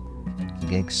Underground, a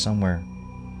gig somewhere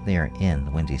there in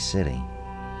the Windy City.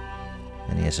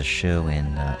 Then he has a show in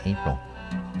April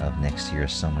of next year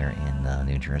somewhere in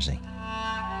New Jersey.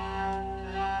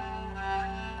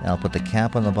 I'll put the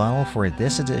cap on the bottle for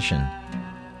this edition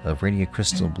of Radio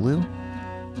Crystal Blue.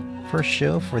 First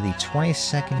show for the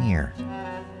 22nd year.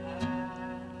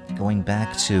 Going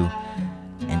back to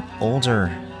an older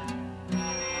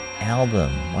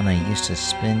album, one I used to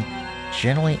spin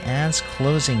generally as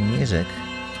closing music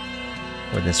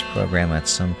for this program at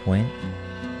some point.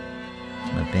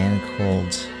 A band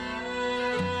called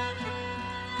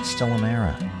Stella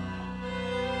Mara.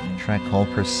 A track called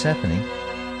Persephone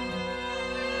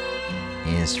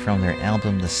is from their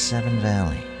album The Seven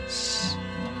Valleys.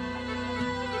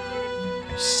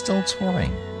 They're still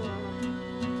touring.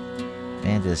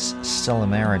 Band is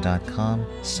StellaMara.com,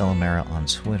 Stella Mara on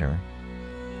Twitter.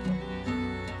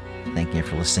 Thank you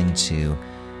for listening to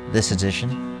this edition.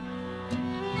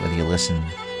 Whether you listen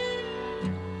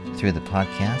through the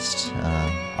podcast,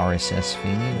 RSS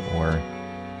feed, or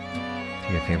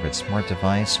through your favorite smart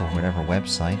device or whatever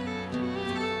website.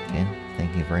 Again,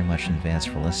 thank you very much in advance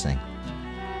for listening.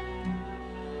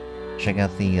 Check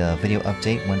out the video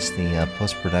update once the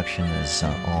post-production is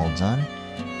all done.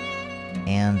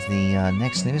 And the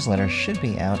next newsletter should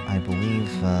be out, I believe,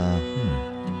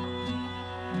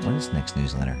 when is the next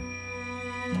newsletter?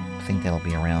 I think that'll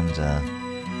be around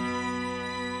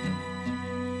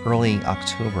early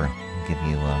October. I'll give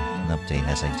you an update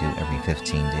as I do every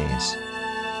 15 days.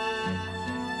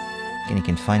 Again, you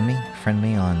can find me, friend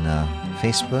me on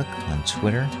Facebook, on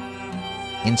Twitter,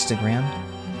 Instagram,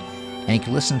 and you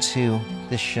can listen to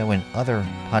this show in other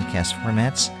podcast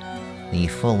formats. The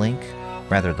full length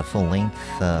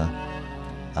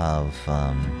of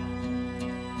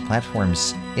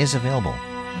platforms is available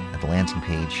at the landing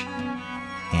page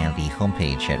and the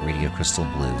homepage at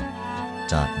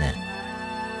radiocrystalblue.net.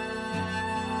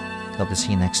 Hope to see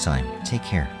you next time. Take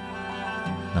care.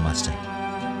 Namaste.